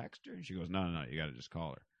 I would text her." And she goes, "No, you got to just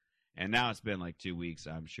call her." And now it's been like 2 weeks.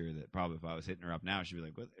 I'm sure that probably if I was hitting her up now, she'd be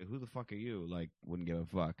like, "Who the fuck are you?" Like, wouldn't give a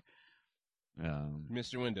fuck.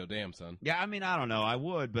 Mr. Window, damn son. Yeah, I mean, I don't know. I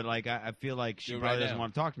would, but like, I feel like she probably doesn't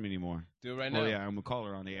want to talk to me anymore. Do it right now. Oh yeah, I'm gonna call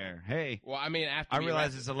her on the air. Hey. Well, I mean, after I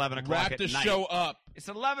realize it's 11 o'clock at night. Wrap the show up. It's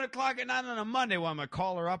 11 o'clock at night on a Monday. Well, I'm gonna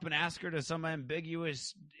call her up and ask her to some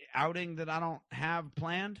ambiguous outing that I don't have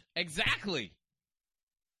planned. Exactly.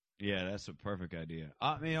 Yeah, that's a perfect idea.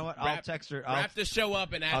 You know what? I'll text her. Wrap the show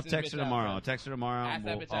up and ask her. I'll text her tomorrow.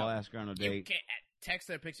 I'll ask her on a date. You can't text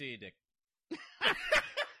her a picture of your dick.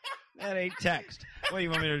 That ain't text. What,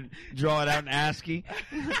 you want me to draw it out in ASCII?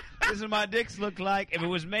 This is what my dicks look like if it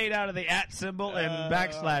was made out of the @ symbol and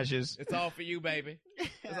backslashes. It's all for you, baby.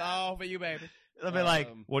 It's all for you, baby. They'll be like,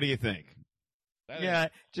 what do you think? Yeah,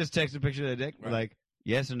 just text a picture of the dick. Right. Like,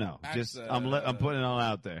 yes or no. I'm putting it all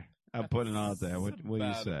out there. I'm putting it all out there. What do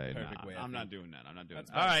you say? I'm not doing that.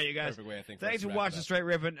 All right, you guys. Thanks for watching Straight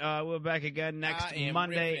Riffin'. We're back again next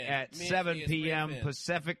Monday at 7 p.m.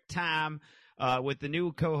 Pacific time. With the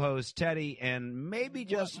new co-host Teddy and maybe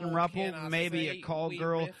Justin Ruppel, maybe a call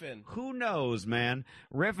girl. Who knows, man?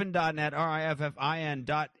 Riffin.net,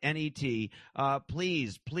 RIFFIN.net.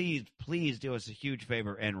 Please do us a huge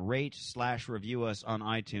favor and rate/review us on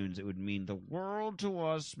iTunes. It would mean the world to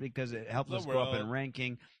us because it helps us go up in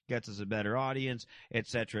ranking. gets us a better audience,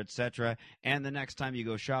 etc., etc. And the next time you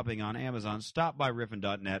go shopping on Amazon, stop by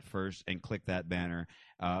riffin.net first and click that banner.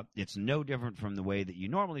 It's no different from the way that you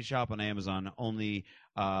normally shop on Amazon, only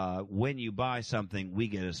when you buy something, we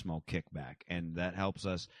get a small kickback, and that helps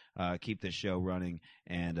us keep this show running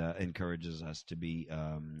and encourages us to be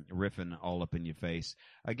riffing all up in your face.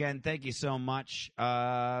 Again, thank you so much.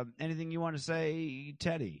 Anything you want to say,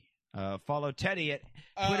 Teddy? Follow Teddy at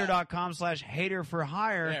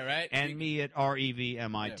twitter.com/haterforhire. Yeah, right. And me at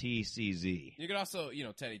REVMITCZ. You can also,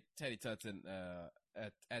 Teddy Tutson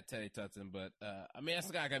at Teddy Tutson, but I mean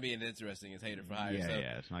that's not gonna be as interesting as Hater for Hire. Yeah, so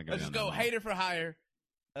it's not gonna. Let's just go Hater for Hire,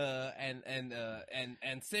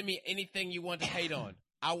 and send me anything you want to hate on.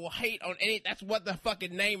 I will hate on any. That's what the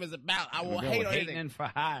fucking name is about. I will hate on anything. For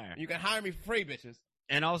hire. You can hire me for free, bitches.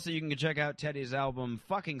 And also, you can check out Teddy's album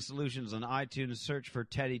 "Fucking Solutions" on iTunes. Search for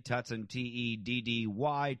Teddy Tutson,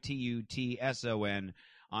 TEDDYTUTSON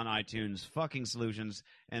on iTunes. Fucking Solutions,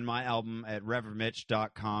 and my album at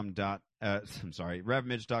RevMitch.com.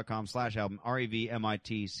 RevMitch.com/album.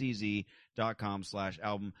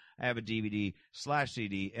 REVMITCZ.com/album. I have a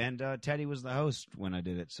DVD/CD, and Teddy was the host when I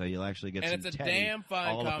did it, so you'll actually get. And some it's a Teddy damn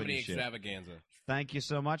fine comedy shit. extravaganza. Thank you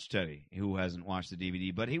so much, Teddy, who hasn't watched the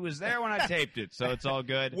DVD, but he was there when I taped it, so it's all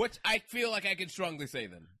good. Which I feel like I can strongly say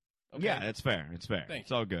then. Okay? Yeah, it's fair. It's fair.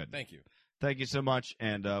 It's all good. Thank you. Thank you so much,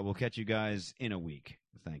 and we'll catch you guys in a week.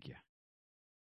 Thank you.